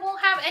Rantaro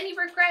won't have any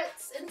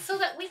regrets, and so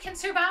that we can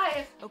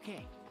survive.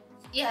 Okay.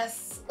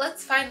 Yes,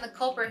 let's find the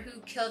culprit who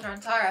killed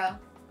Rantaro.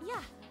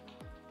 Yeah.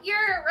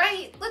 You're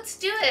right. Let's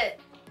do it.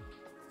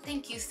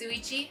 Thank you,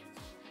 Suichi.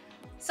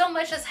 So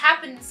much has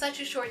happened in such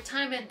a short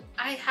time, and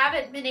I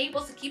haven't been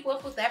able to keep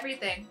up with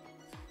everything.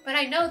 But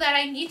I know that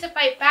I need to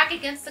fight back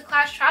against the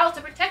class trial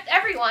to protect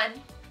everyone.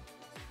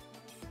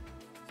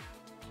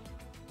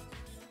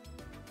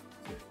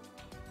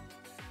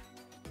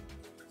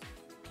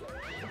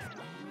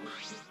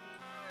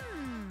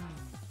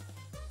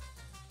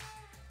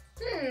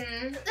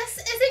 This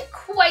isn't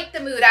quite the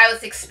mood I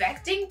was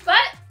expecting,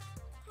 but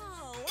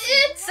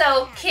it's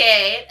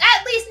okay.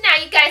 At least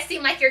now you guys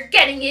seem like you're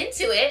getting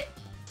into it.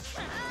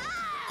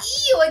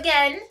 You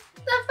again?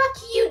 The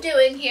fuck you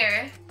doing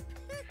here?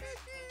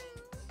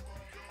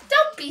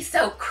 Don't be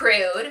so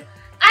crude.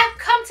 I've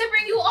come to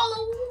bring you all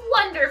a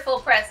wonderful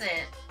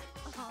present.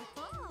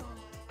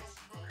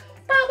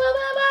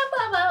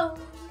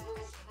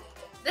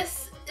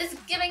 This is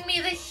giving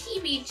me the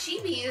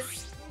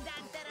heebie-jeebies.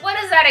 What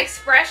is that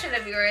expression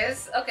of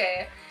yours?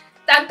 Okay.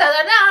 Dun, dun,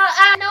 dun, dun,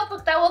 a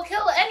notebook that will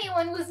kill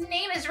anyone whose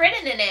name is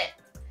written in it.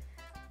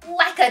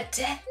 Like a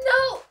death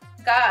note?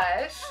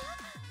 Gosh.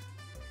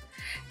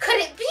 Could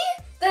it be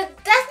the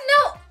death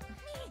note?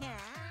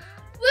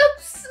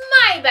 Whoops,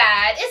 my bad.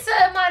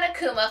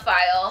 Monokuma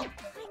file.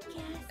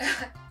 I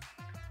guess.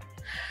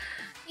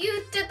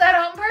 You did that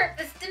on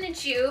purpose,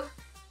 didn't you?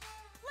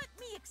 Let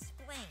me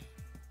explain.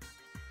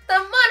 The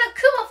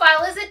Monokuma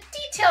file is a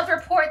detailed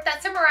report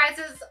that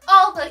summarizes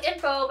all the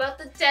info about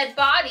the dead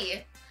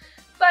body.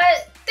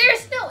 But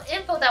there's no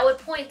info that would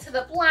point to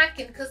the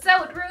Blackened because that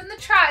would ruin the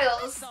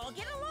trials. Let's all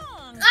get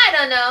along. I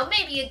don't know,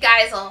 maybe you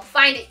guys will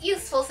find it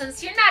useful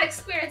since you're not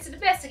experienced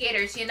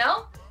investigators, you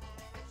know?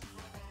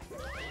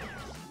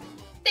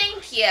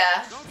 Thank ya.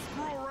 Don't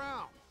screw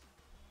around.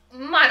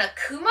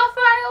 Monokuma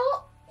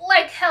file?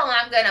 Like hell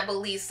I'm gonna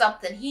believe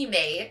something he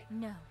made.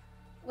 No.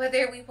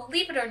 Whether we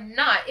believe it or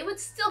not, it would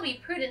still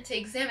be prudent to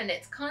examine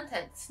its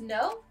contents,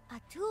 no?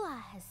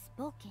 Atua has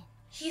spoken.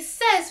 He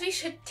says we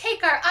should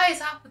take our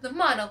eyes off of the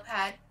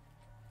monopad.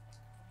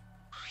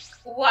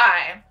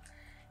 Why?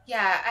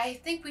 Yeah, I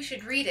think we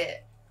should read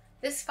it.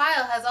 This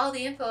file has all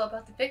the info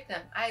about the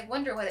victim. I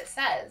wonder what it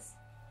says.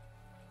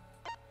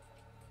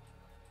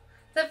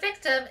 The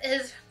victim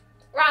is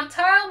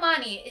Rantaro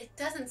Mani. It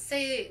doesn't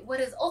say what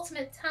his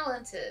ultimate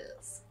talent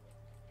is.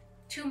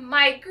 To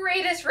my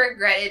greatest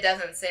regret, it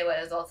doesn't say what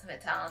his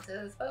ultimate talent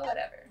is, but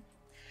whatever.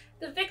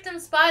 The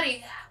victim's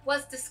body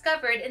was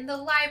discovered in the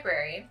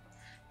library.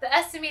 The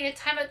estimated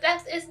time of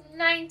death is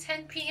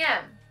 9:10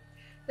 p.m.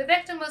 The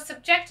victim was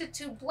subjected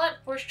to blunt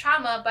force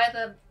trauma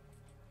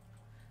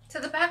to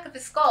the back of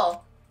his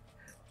skull,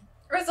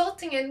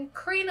 resulting in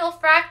cranial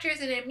fractures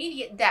and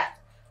immediate death.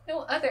 No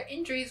other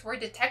injuries were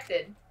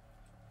detected.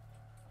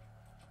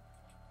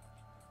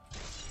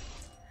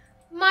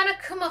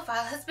 Monokuma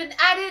file has been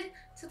added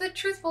to the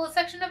truthful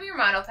section of your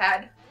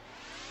monopad.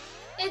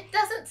 It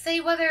doesn't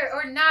say whether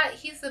or not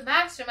he's the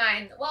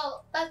mastermind.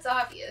 Well, that's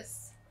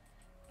obvious.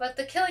 But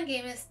the killing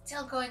game is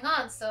still going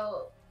on,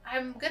 so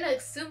I'm gonna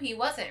assume he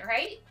wasn't,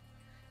 right?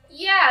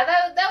 Yeah,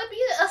 that would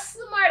be a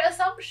smart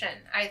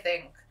assumption, I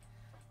think.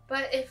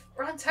 But if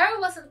Rantaro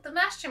wasn't the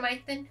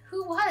mastermind, then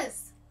who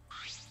was?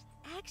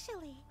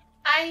 Actually,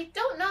 I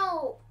don't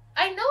know.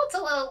 I know it's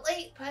a little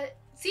late, but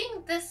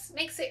seeing this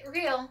makes it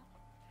real.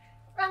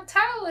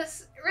 Rantaro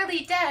is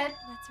really dead.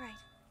 that's right.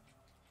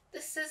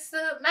 This is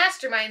the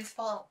mastermind's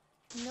fault.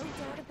 No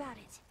doubt about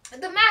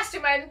it. The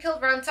mastermind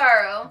killed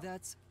Rantaro.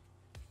 That's...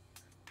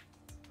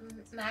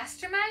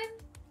 Mastermind?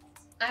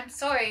 I'm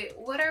sorry,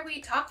 what are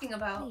we talking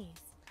about? Please.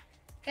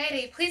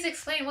 Kaede, please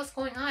explain what's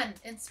going on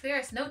and spare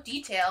us no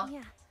detail.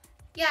 Yeah.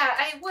 Yeah,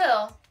 I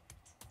will.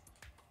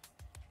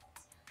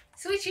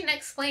 Suichin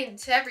explained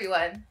to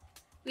everyone.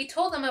 We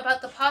told them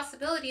about the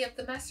possibility of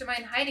the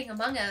mastermind hiding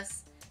among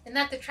us, and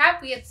that the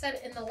trap we had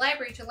set in the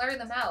library to lure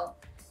them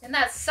out, and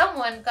that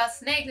someone got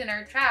snagged in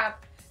our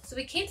trap, so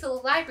we came to the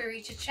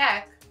library to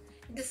check,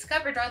 and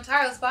discovered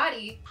Rantaro's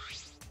body.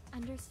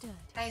 Understood.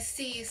 I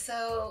see,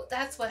 so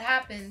that's what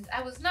happened.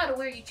 I was not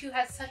aware you two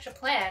had such a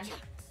plan.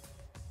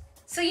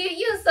 So you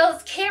used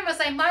those cameras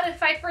I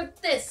modified for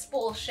this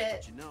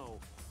bullshit. You know,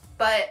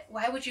 But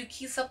why would you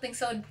keep something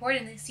so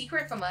important a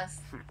secret from us?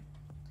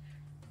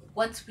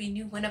 Once we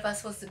knew one of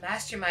us was the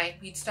mastermind,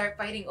 we'd start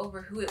fighting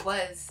over who it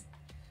was.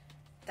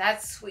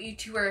 That's what you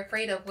two were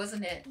afraid of,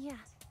 wasn't it? Yeah.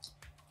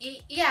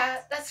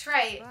 Yeah, that's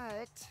right.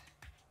 But...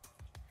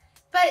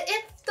 But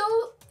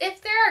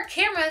if there are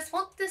cameras,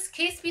 won't this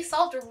case be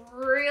solved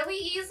really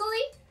easily?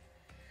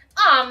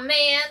 Aw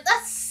man,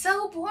 that's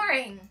so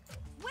boring.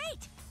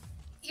 Wait!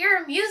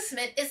 Your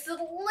amusement is the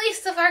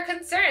least of our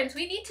concerns.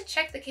 We need to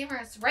check the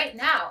cameras right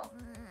now.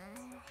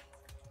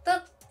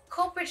 The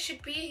culprit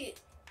should be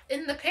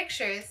in the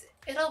pictures.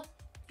 It'll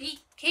be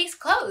case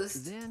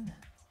closed. Then...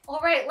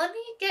 Alright, let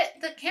me get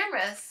the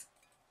cameras.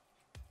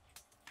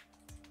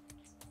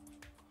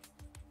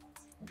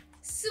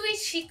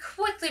 Suichi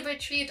quickly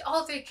retrieved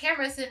all 3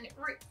 cameras and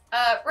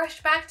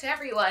rushed back to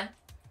everyone.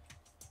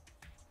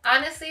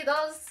 Honestly,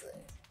 those...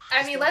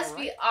 I mean, let's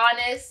be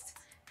honest.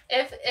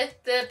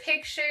 If the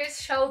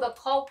pictures show the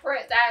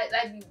culprit,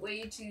 that'd be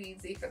way too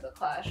easy for the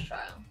class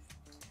trial.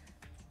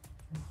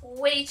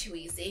 Way too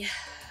easy.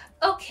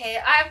 Okay,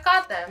 I've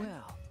got them.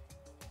 Well...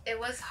 It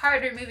was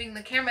hard removing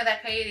the camera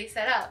that Kaede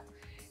set up.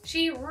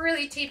 She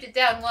really taped it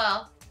down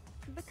well.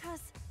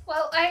 Because...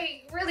 Well,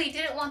 I really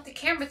didn't want the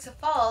camera to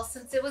fall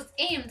since it was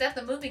aimed at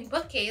the moving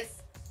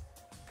bookcase.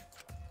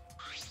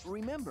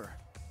 Remember...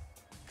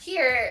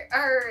 Here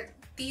are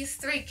these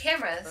 3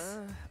 cameras.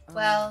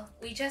 Well,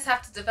 we just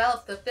have to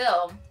develop the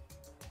film.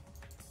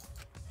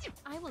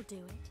 I will do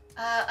it.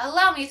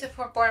 Allow me to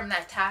perform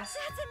that task.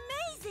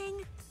 That's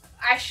amazing!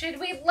 Should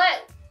we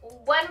let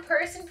one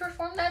person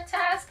perform that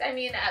task? I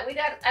mean, we'd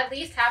at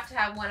least have to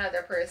have one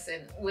other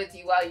person with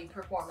you while you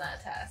perform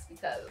that task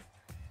because,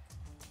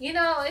 you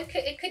know,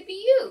 it could be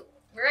you,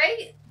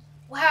 right?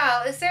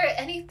 Wow, is there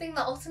anything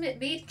the Ultimate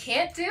Maid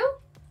can't do?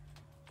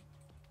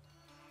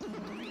 Leave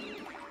it to me.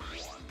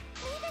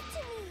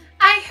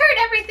 I heard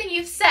everything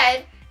you've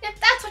said. If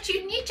that's what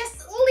you need, just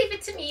leave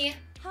it to me.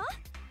 Huh?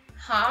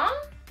 Huh?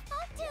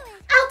 I'll do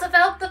it. I'll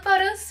develop the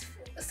photos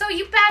so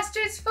you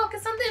bastards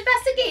focus on the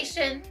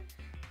investigation.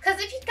 Because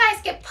if you guys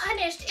get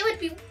punished, it would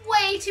be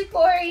way too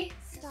gory.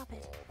 Stop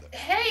it.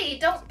 Hey,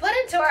 don't put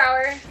into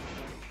our...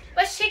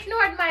 But she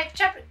ignored my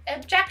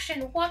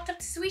objection, walked up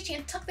to Suichi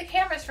and took the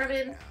cameras from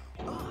him.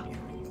 I'm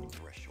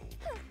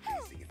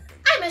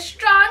a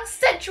strong,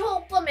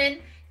 sensual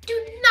woman. Do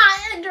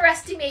not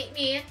underestimate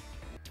me.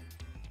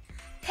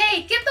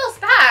 Hey, give those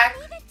back.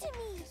 Give it to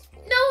me.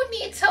 No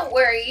need to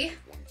worry.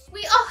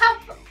 We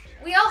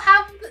all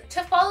have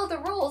to follow the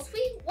rules.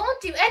 We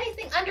won't do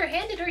anything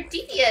underhanded or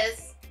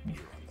devious.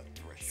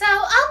 So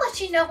I'll let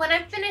you know when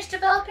I'm finished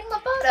developing the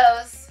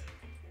photos.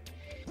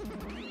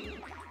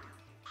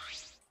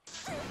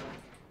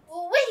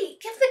 Wait,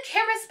 give the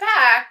cameras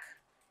back.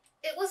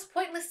 It was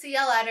pointless to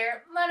yell at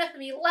her.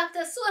 Monofumi left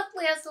as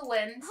swiftly as the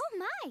wind. Oh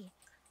my.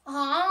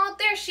 Aw,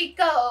 there she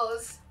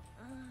goes.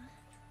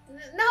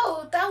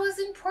 No, that was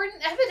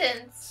important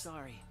evidence.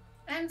 Sorry.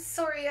 I'm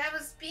sorry, I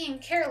was being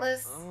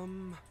careless.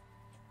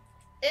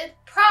 It's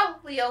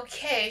probably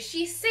okay.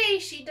 She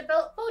says she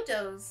developed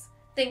photos.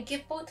 Then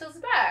give photos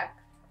back.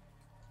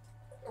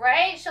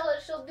 Right?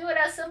 She'll do it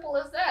as simple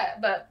as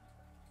that. But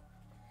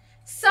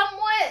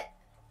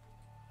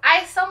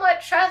I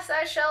somewhat trust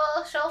that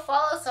she'll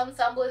follow some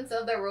semblance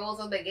of the rules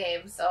of the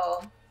game,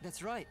 so.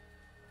 That's right.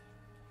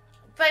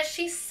 But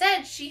she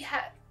said she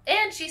had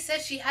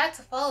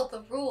to follow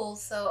the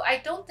rules, so I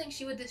don't think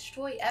she would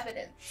destroy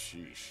evidence.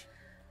 Sheesh.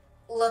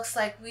 Looks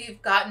like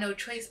we've got no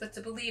choice but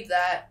to believe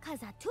that.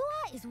 Cause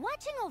Atua is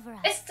watching over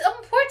us. It's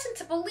important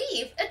to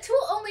believe.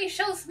 Atua only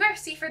shows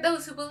mercy for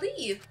those who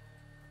believe.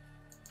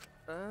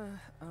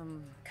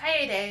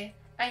 Kaede,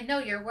 I know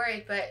you're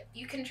worried, but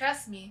you can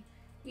trust me.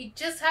 We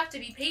just have to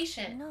be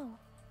patient. No.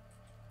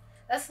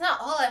 That's not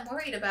all I'm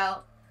worried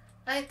about.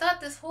 I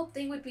thought this whole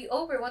thing would be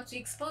over once we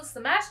exposed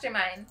the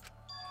mastermind.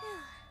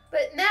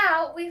 But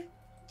now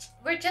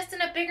we're just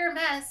in a bigger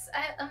mess.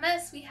 A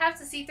mess we have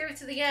to see through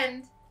to the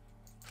end.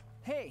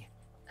 Hey.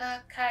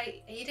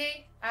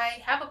 Kaede, I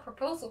have a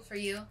proposal for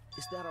you.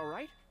 Is that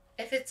alright?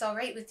 If it's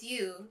alright with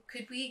you,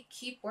 could we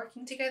keep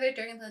working together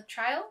during the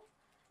trial?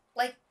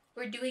 Like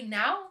we're doing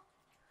now?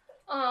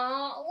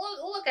 Aw,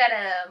 look at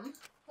him.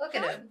 Look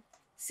at him.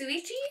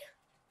 Suichi?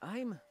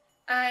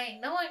 I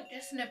know I'm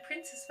just an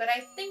apprentice, but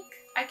I think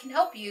I can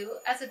help you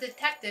as a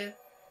detective.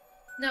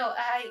 No,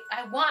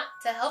 I want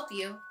to help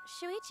you.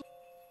 Shuichi.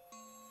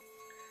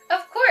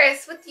 Of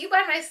course, with you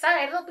by my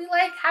side, it'll be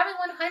like having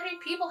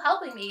 100 people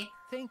helping me.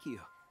 Thank you.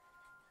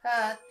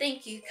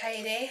 Thank you,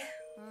 Kaede.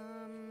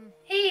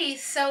 Hey,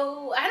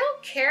 so I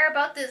don't care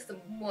about this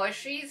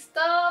mushy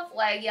stuff.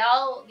 Like,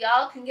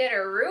 y'all can get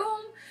a room.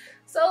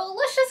 So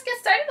let's just get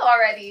started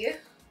already.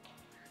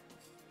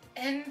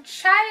 And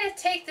try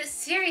to take this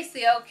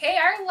seriously, okay?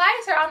 Our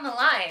lives are on the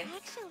line.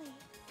 Actually,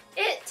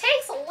 It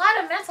takes a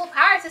lot of mental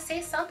power to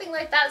say something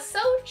like that so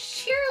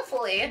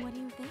cheerfully. What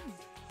do you think?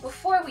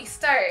 Before we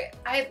start,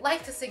 I'd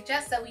like to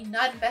suggest that we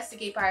not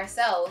investigate by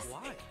ourselves.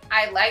 Why?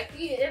 I like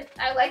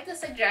the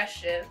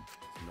suggestion.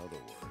 In other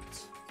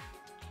words.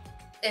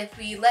 If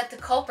we let the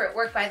culprit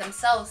work by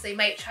themselves, they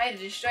might try to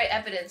destroy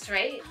evidence,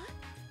 right?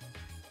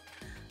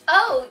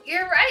 Oh,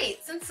 you're right.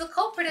 Since the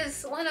culprit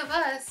is one of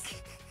us,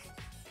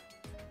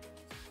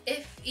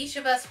 if each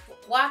of us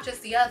watches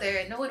the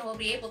other, no one will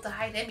be able to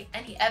hide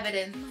any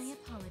evidence. My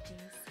apologies.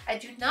 I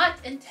do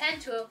not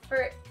intend to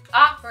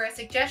offer a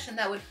suggestion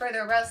that would further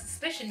arouse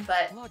suspicion,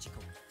 but...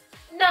 Logical.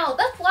 No,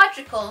 that's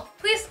logical.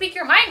 Please speak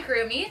your mind,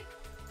 Kurumi.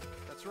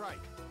 That's right.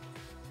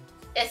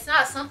 It's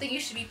not something you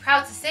should be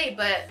proud to say,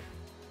 but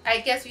I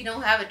guess we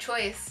don't have a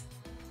choice.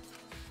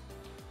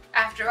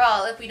 After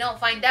all, if we don't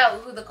find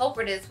out who the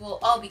culprit is, we'll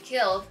all be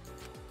killed.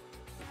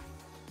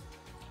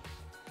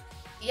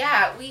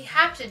 Yeah, we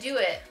have to do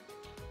it.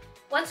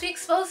 Once we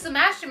expose the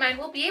mastermind,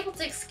 we'll be able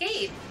to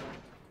escape.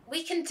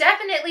 We can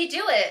definitely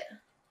do it.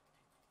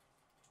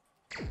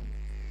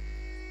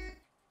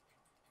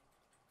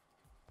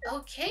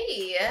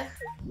 Okay.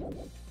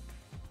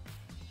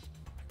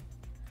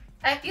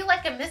 I feel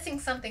like I'm missing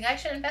something. I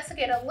should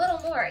investigate a little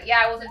more.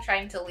 Yeah, I wasn't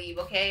trying to leave,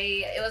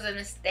 okay? It was a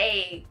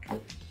mistake.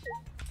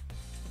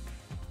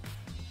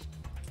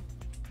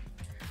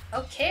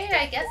 Okay,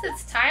 I guess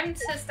it's time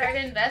to start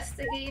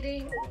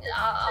investigating.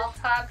 I'll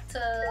talk to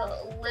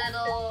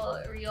little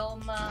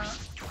Ryoma.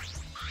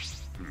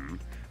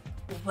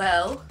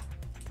 Well,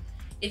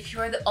 if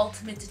you're the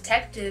ultimate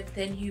detective,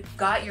 then you've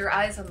got your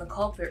eyes on the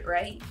culprit,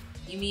 right?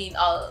 You mean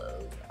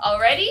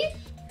already?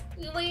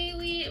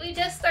 We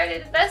just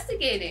started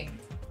investigating.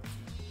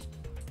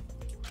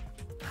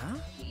 Huh?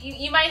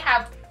 You might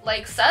have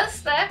like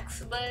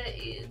suspects, but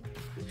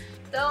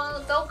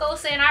don't go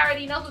saying I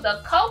already know who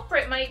the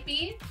culprit might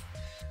be.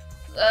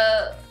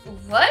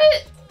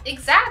 What?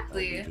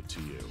 Exactly. I'll leave it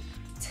to you.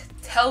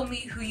 Tell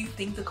me who you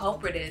think the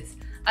culprit is.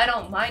 I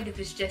don't mind if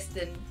it's just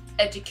an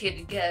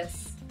educated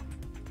guess.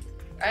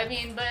 I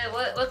mean, but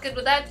what good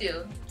would that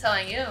do?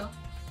 Telling you.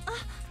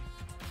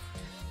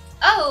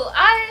 Oh,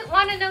 I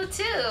want to know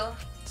too.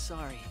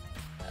 Sorry.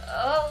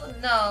 Oh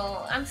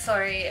no, I'm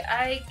sorry.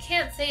 I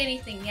can't say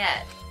anything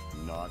yet.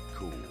 Not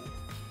cool.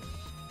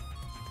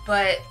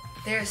 But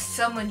there's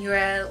someone you're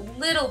a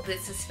little bit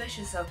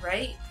suspicious of,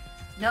 right?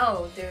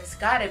 No, there's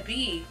gotta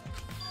be.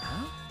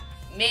 Huh?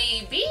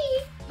 Maybe,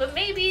 but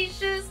maybe he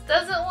just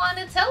doesn't want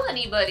to tell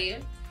anybody.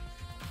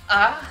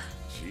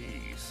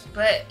 Jeez.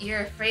 But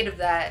you're afraid of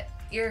that.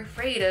 You're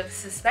afraid of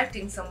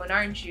suspecting someone,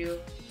 aren't you?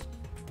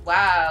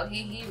 Wow,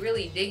 he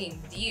really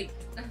digging deep.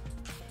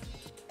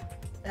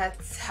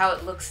 That's how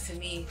it looks to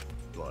me.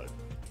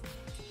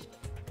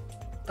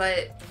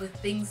 But with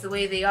things the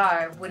way they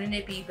are, wouldn't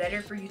it be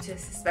better for you to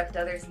suspect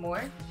others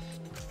more?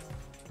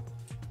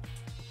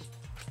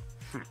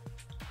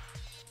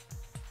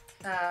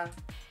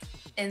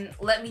 And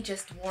let me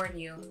just warn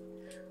you,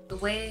 the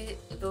way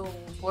the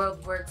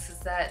world works is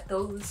that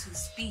those who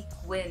speak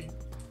win.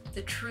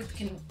 The truth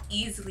can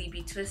easily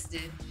be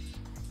twisted.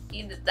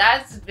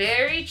 That's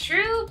very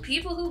true.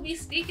 People who be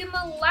speaking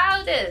the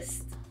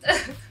loudest.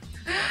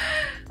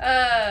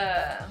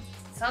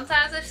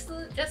 Sometimes it's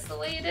just the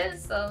way it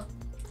is, so.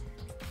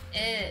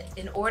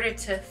 In order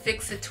to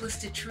fix a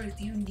twisted truth,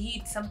 you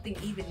need something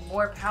even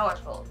more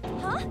powerful.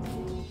 Huh?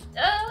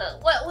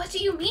 What do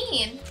you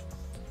mean?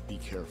 Be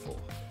careful.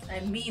 I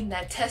mean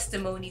that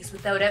testimonies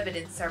without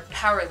evidence are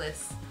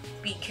powerless.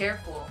 Be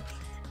careful.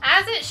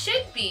 As it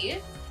should be.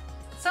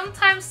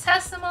 Sometimes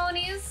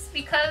testimonies,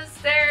 because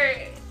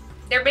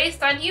they're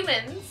based on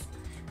humans,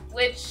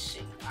 which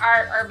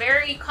are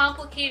very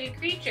complicated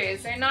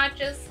creatures. They're not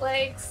just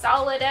like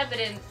solid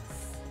evidence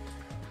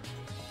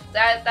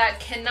that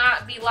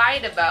cannot be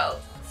lied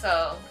about.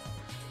 So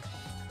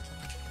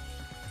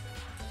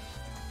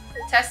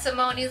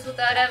testimonies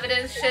without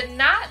evidence should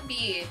not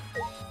be.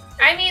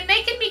 I mean,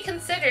 they can be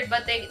considered,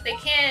 but they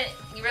can't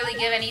really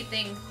give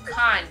anything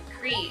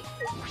concrete.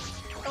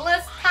 But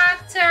let's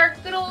talk to our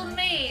good old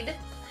maid.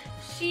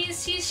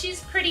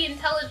 She's pretty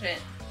intelligent.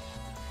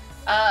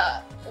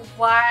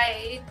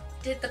 Why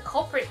did the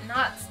culprit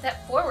not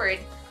step forward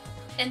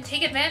and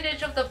take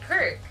advantage of the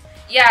perk?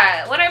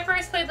 Yeah, when I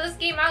first played this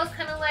game, I was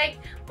kind of like,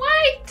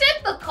 why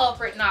did the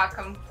culprit not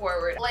come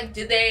forward? Like,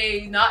 did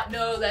they not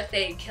know that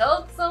they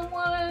killed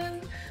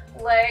someone?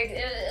 Like,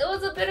 it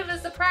was a bit of a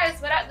surprise,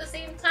 but at the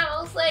same time,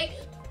 I was like,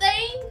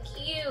 thank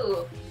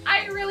you.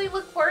 I really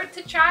look forward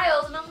to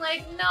trials, and I'm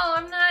like,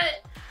 no,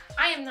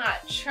 I am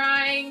not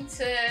trying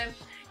to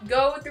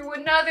go through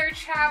another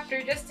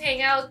chapter just to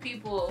hang out with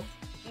people.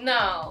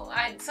 No,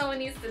 someone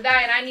needs to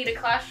die and I need a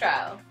class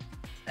trial.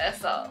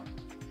 That's all.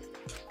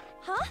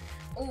 Huh?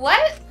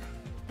 What?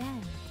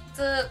 Ben.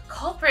 The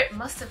culprit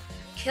must have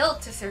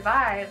killed to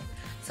survive,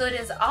 so it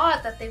is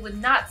odd that they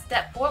would not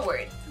step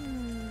forward.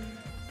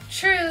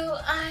 True,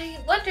 I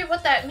wonder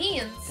what that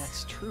means.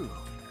 That's true.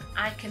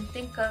 I can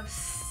think of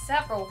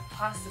several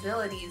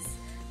possibilities,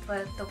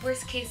 but the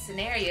worst case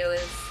scenario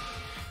is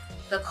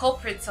the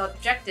culprit's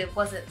objective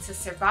wasn't to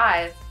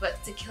survive,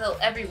 but to kill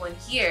everyone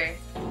here.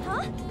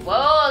 Huh?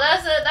 Whoa,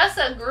 that's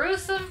a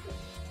gruesome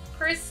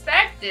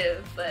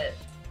perspective, but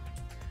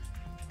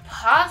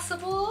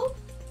possible?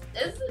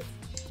 Is it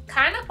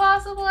kind of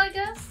possible, I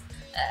guess?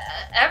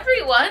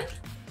 Everyone?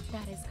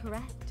 That is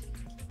correct.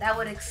 That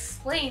would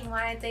explain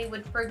why they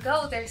would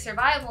forgo their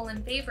survival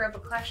in favor of a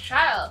class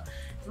trial.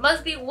 It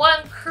must be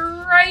one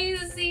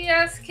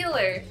crazy-ass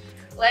killer.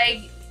 Like,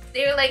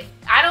 they were like,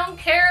 I don't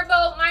care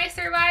about my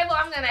survival,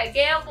 I'm gonna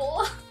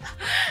gamble.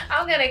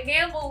 I'm gonna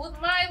gamble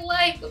with my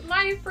life, with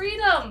my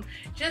freedom,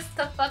 just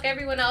to fuck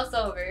everyone else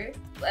over.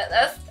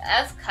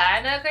 That's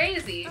kind of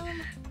crazy.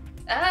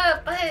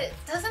 But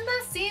doesn't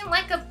that seem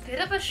like a bit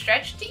of a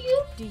stretch to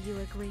you? Do you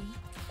agree?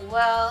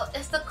 Well,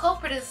 if the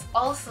culprit is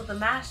also the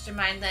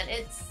mastermind, then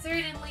it's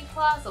certainly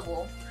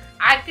plausible.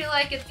 I feel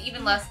like it's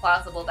even less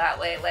plausible that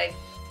way. Like,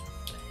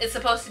 it's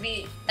supposed to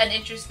be an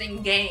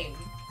interesting game.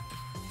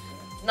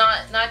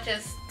 Not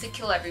just to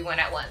kill everyone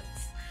at once.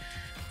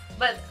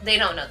 But they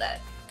don't know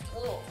that.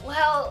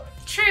 Well,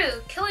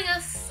 true. Killing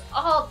us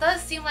all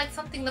does seem like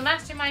something the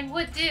mastermind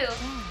would do.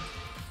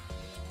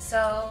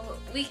 So,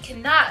 we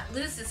cannot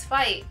lose this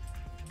fight.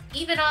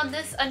 Even on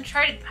this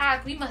uncharted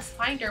path, we must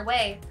find our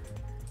way.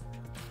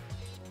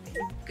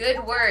 Good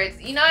words.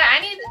 You know what?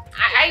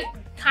 I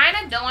kind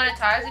of don't want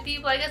to talk to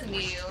people. I guess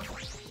me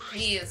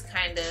is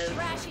kind of...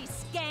 Trashy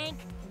skank.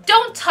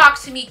 Don't talk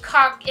to me,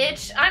 cock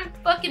itch. I'm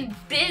fucking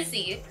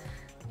busy.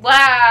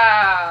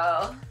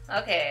 Wow.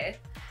 Okay.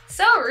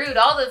 So rude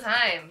all the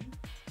time.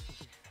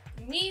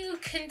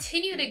 Miu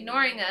continued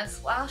ignoring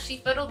us while she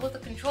fiddled with the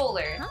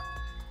controller. Huh?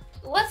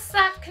 What's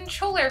that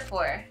controller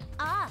for?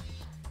 Ah.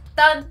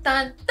 Dun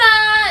dun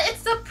dun!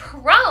 It's a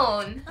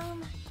prone!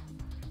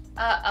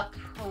 A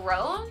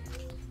prone?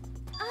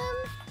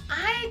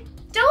 I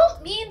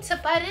don't mean to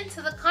butt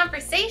into the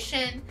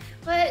conversation,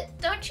 but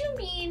don't you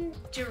mean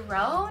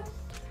drone?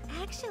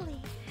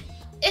 Actually,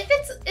 If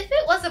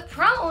it was a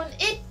prone,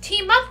 it'd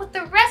team up with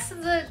the rest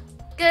of the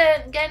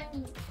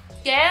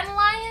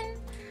Ganlion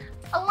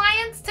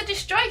Alliance to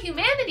destroy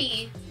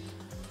humanity.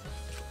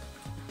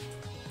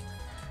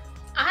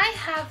 I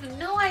have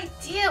no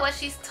idea what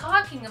she's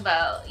talking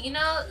about. You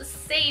know,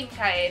 same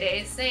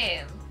Kaede,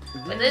 same.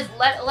 But this,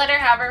 let her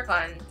have her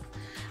fun.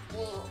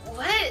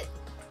 What?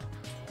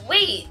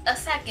 Wait a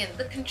second,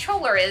 the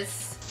controller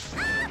is...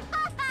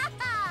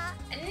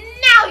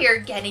 Now you're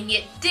getting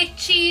it, dick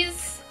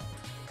cheese!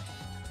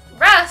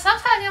 Bruh,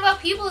 stop talking about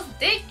people's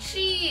dick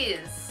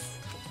cheese.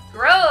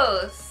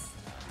 Gross.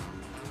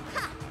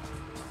 Ha!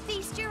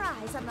 Feast your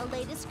eyes on the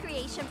latest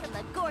creation from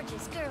the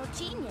gorgeous girl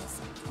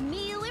genius,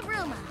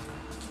 Miliruma.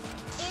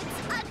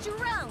 It's a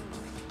drone.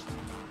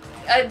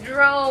 A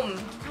drone.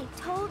 I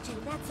told you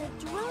that's a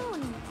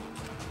drone.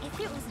 If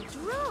it was a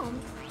drone,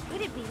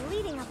 it'd be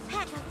leading a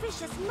pack of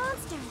vicious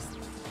monsters.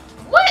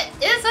 What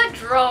is a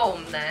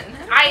drone then?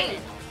 I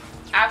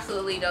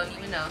absolutely don't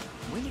even know.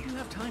 When did you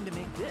have time to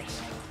make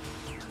this?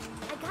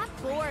 I got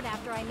bored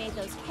after I made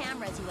those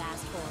cameras you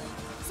asked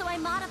for, so I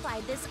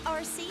modified this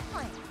RC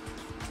plane.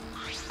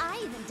 I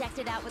even decked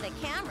it out with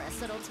a camera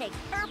so it'll take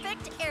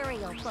perfect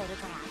aerial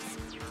photographs.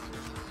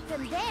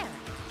 From there,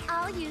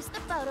 I'll use the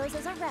photos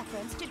as a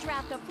reference to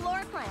draft a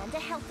floor plan to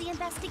help the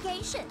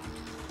investigation.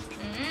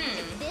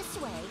 This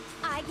way,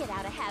 I get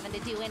out of having to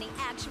do any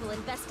actual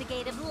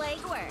investigative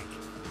legwork.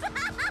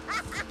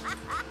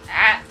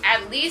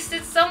 At least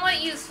it's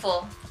somewhat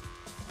useful.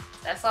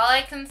 That's all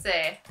I can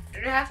say.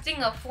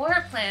 Drafting a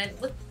floor plan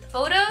with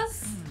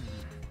photos?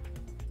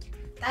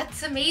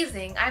 That's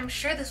amazing. I'm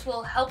sure this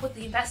will help with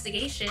the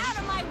investigation. Out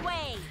of my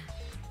way!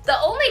 The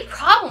only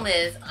problem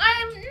is,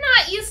 I'm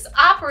not used to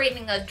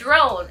operating a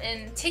drone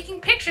and taking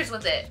pictures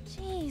with it.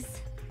 Jeez.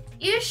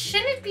 You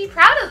shouldn't be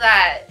proud of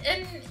that.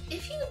 And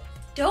if you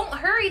don't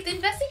hurry, the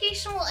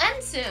investigation will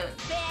end soon.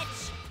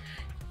 Bitch!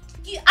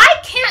 I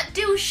can't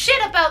do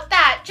shit about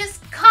that.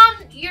 Just calm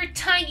your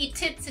tiny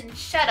tits and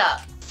shut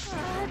up.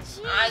 Oh,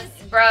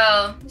 jeez.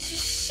 Bro,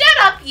 shut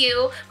up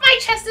you. My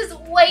chest is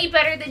way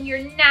better than your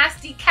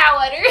nasty cow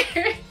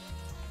udder.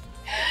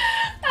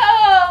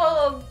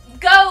 Oh,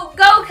 go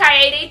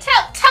Kaede.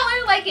 Tell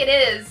her like it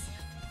is.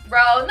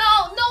 Bro,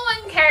 no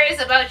one cares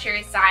about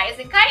your size.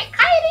 And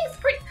Kaede's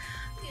pretty,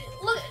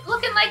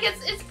 looking like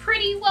it's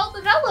pretty well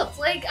developed.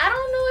 Like, I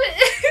don't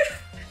know.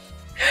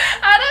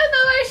 I don't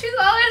know why she's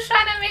always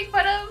trying to make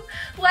fun of,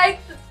 like,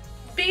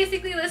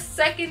 basically the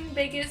second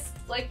biggest,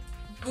 like,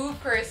 boob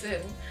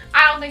person.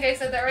 I don't think I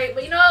said that right,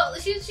 but you know,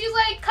 she's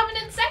like coming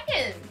in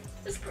second.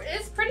 It's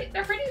pretty,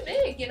 they're pretty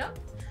big, you know?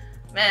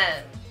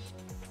 Man,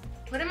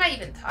 what am I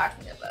even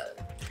talking about?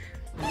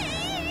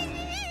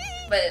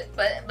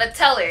 But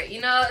tell her,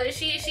 you know,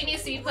 she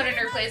needs to be put in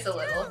her place a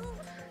little.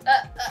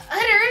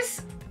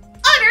 Udders?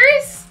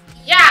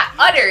 Yeah,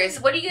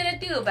 Udders, what are you gonna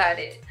do about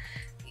it?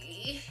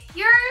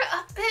 You're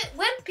a bit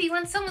wimpy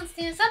when someone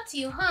stands up to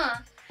you, huh?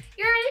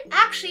 You're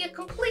actually a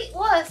complete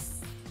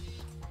wuss.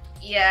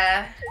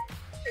 Yeah,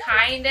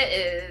 kinda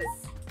is.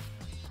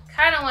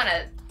 Kinda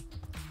wanna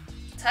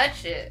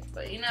touch it,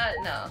 but you know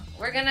what? No.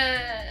 We're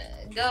gonna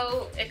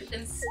go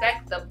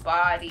inspect the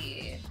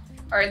body.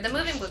 Or the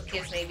moving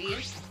bookcase, maybe.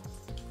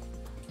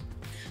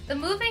 The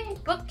moving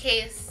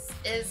bookcase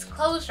is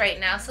closed right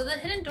now, so the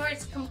hidden door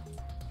is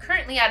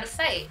currently out of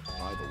sight.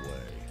 By the way,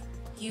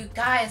 You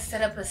guys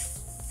set up a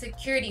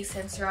security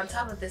sensor on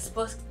top of this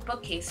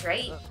bookcase,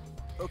 right?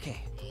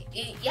 Okay.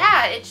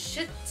 Yeah, it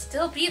should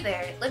still be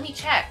there. Let me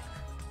check.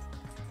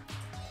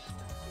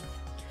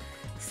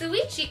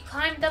 Suichi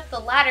climbed up the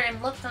ladder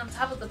and looked on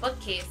top of the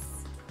bookcase.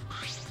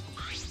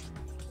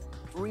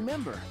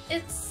 Remember.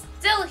 It's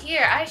still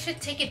here. I should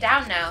take it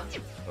down now.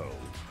 oh,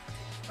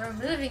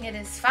 Removing it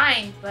is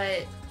fine,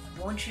 but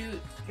won't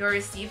your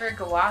receiver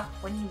go off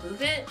when you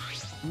move it?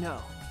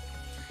 No.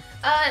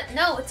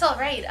 No, it's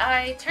alright.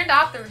 I turned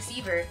off the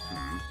receiver.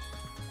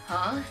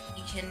 Huh?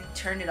 You can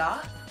turn it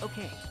off?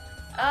 Okay.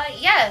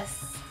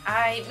 Yes.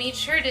 I made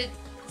sure to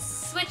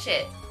switch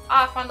it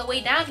off on the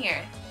way down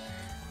here.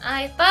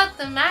 I thought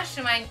the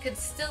mastermind could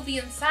still be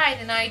inside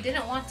and I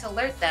didn't want to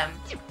alert them.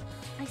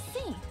 I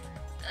see.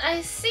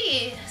 I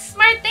see.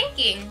 Smart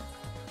thinking.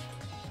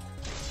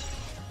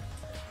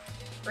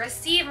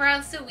 Receiver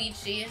on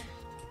Suichi.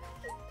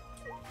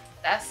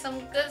 That's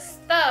some good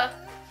stuff.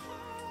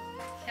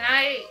 Can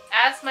I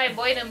ask my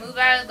boy to move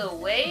out of the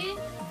way?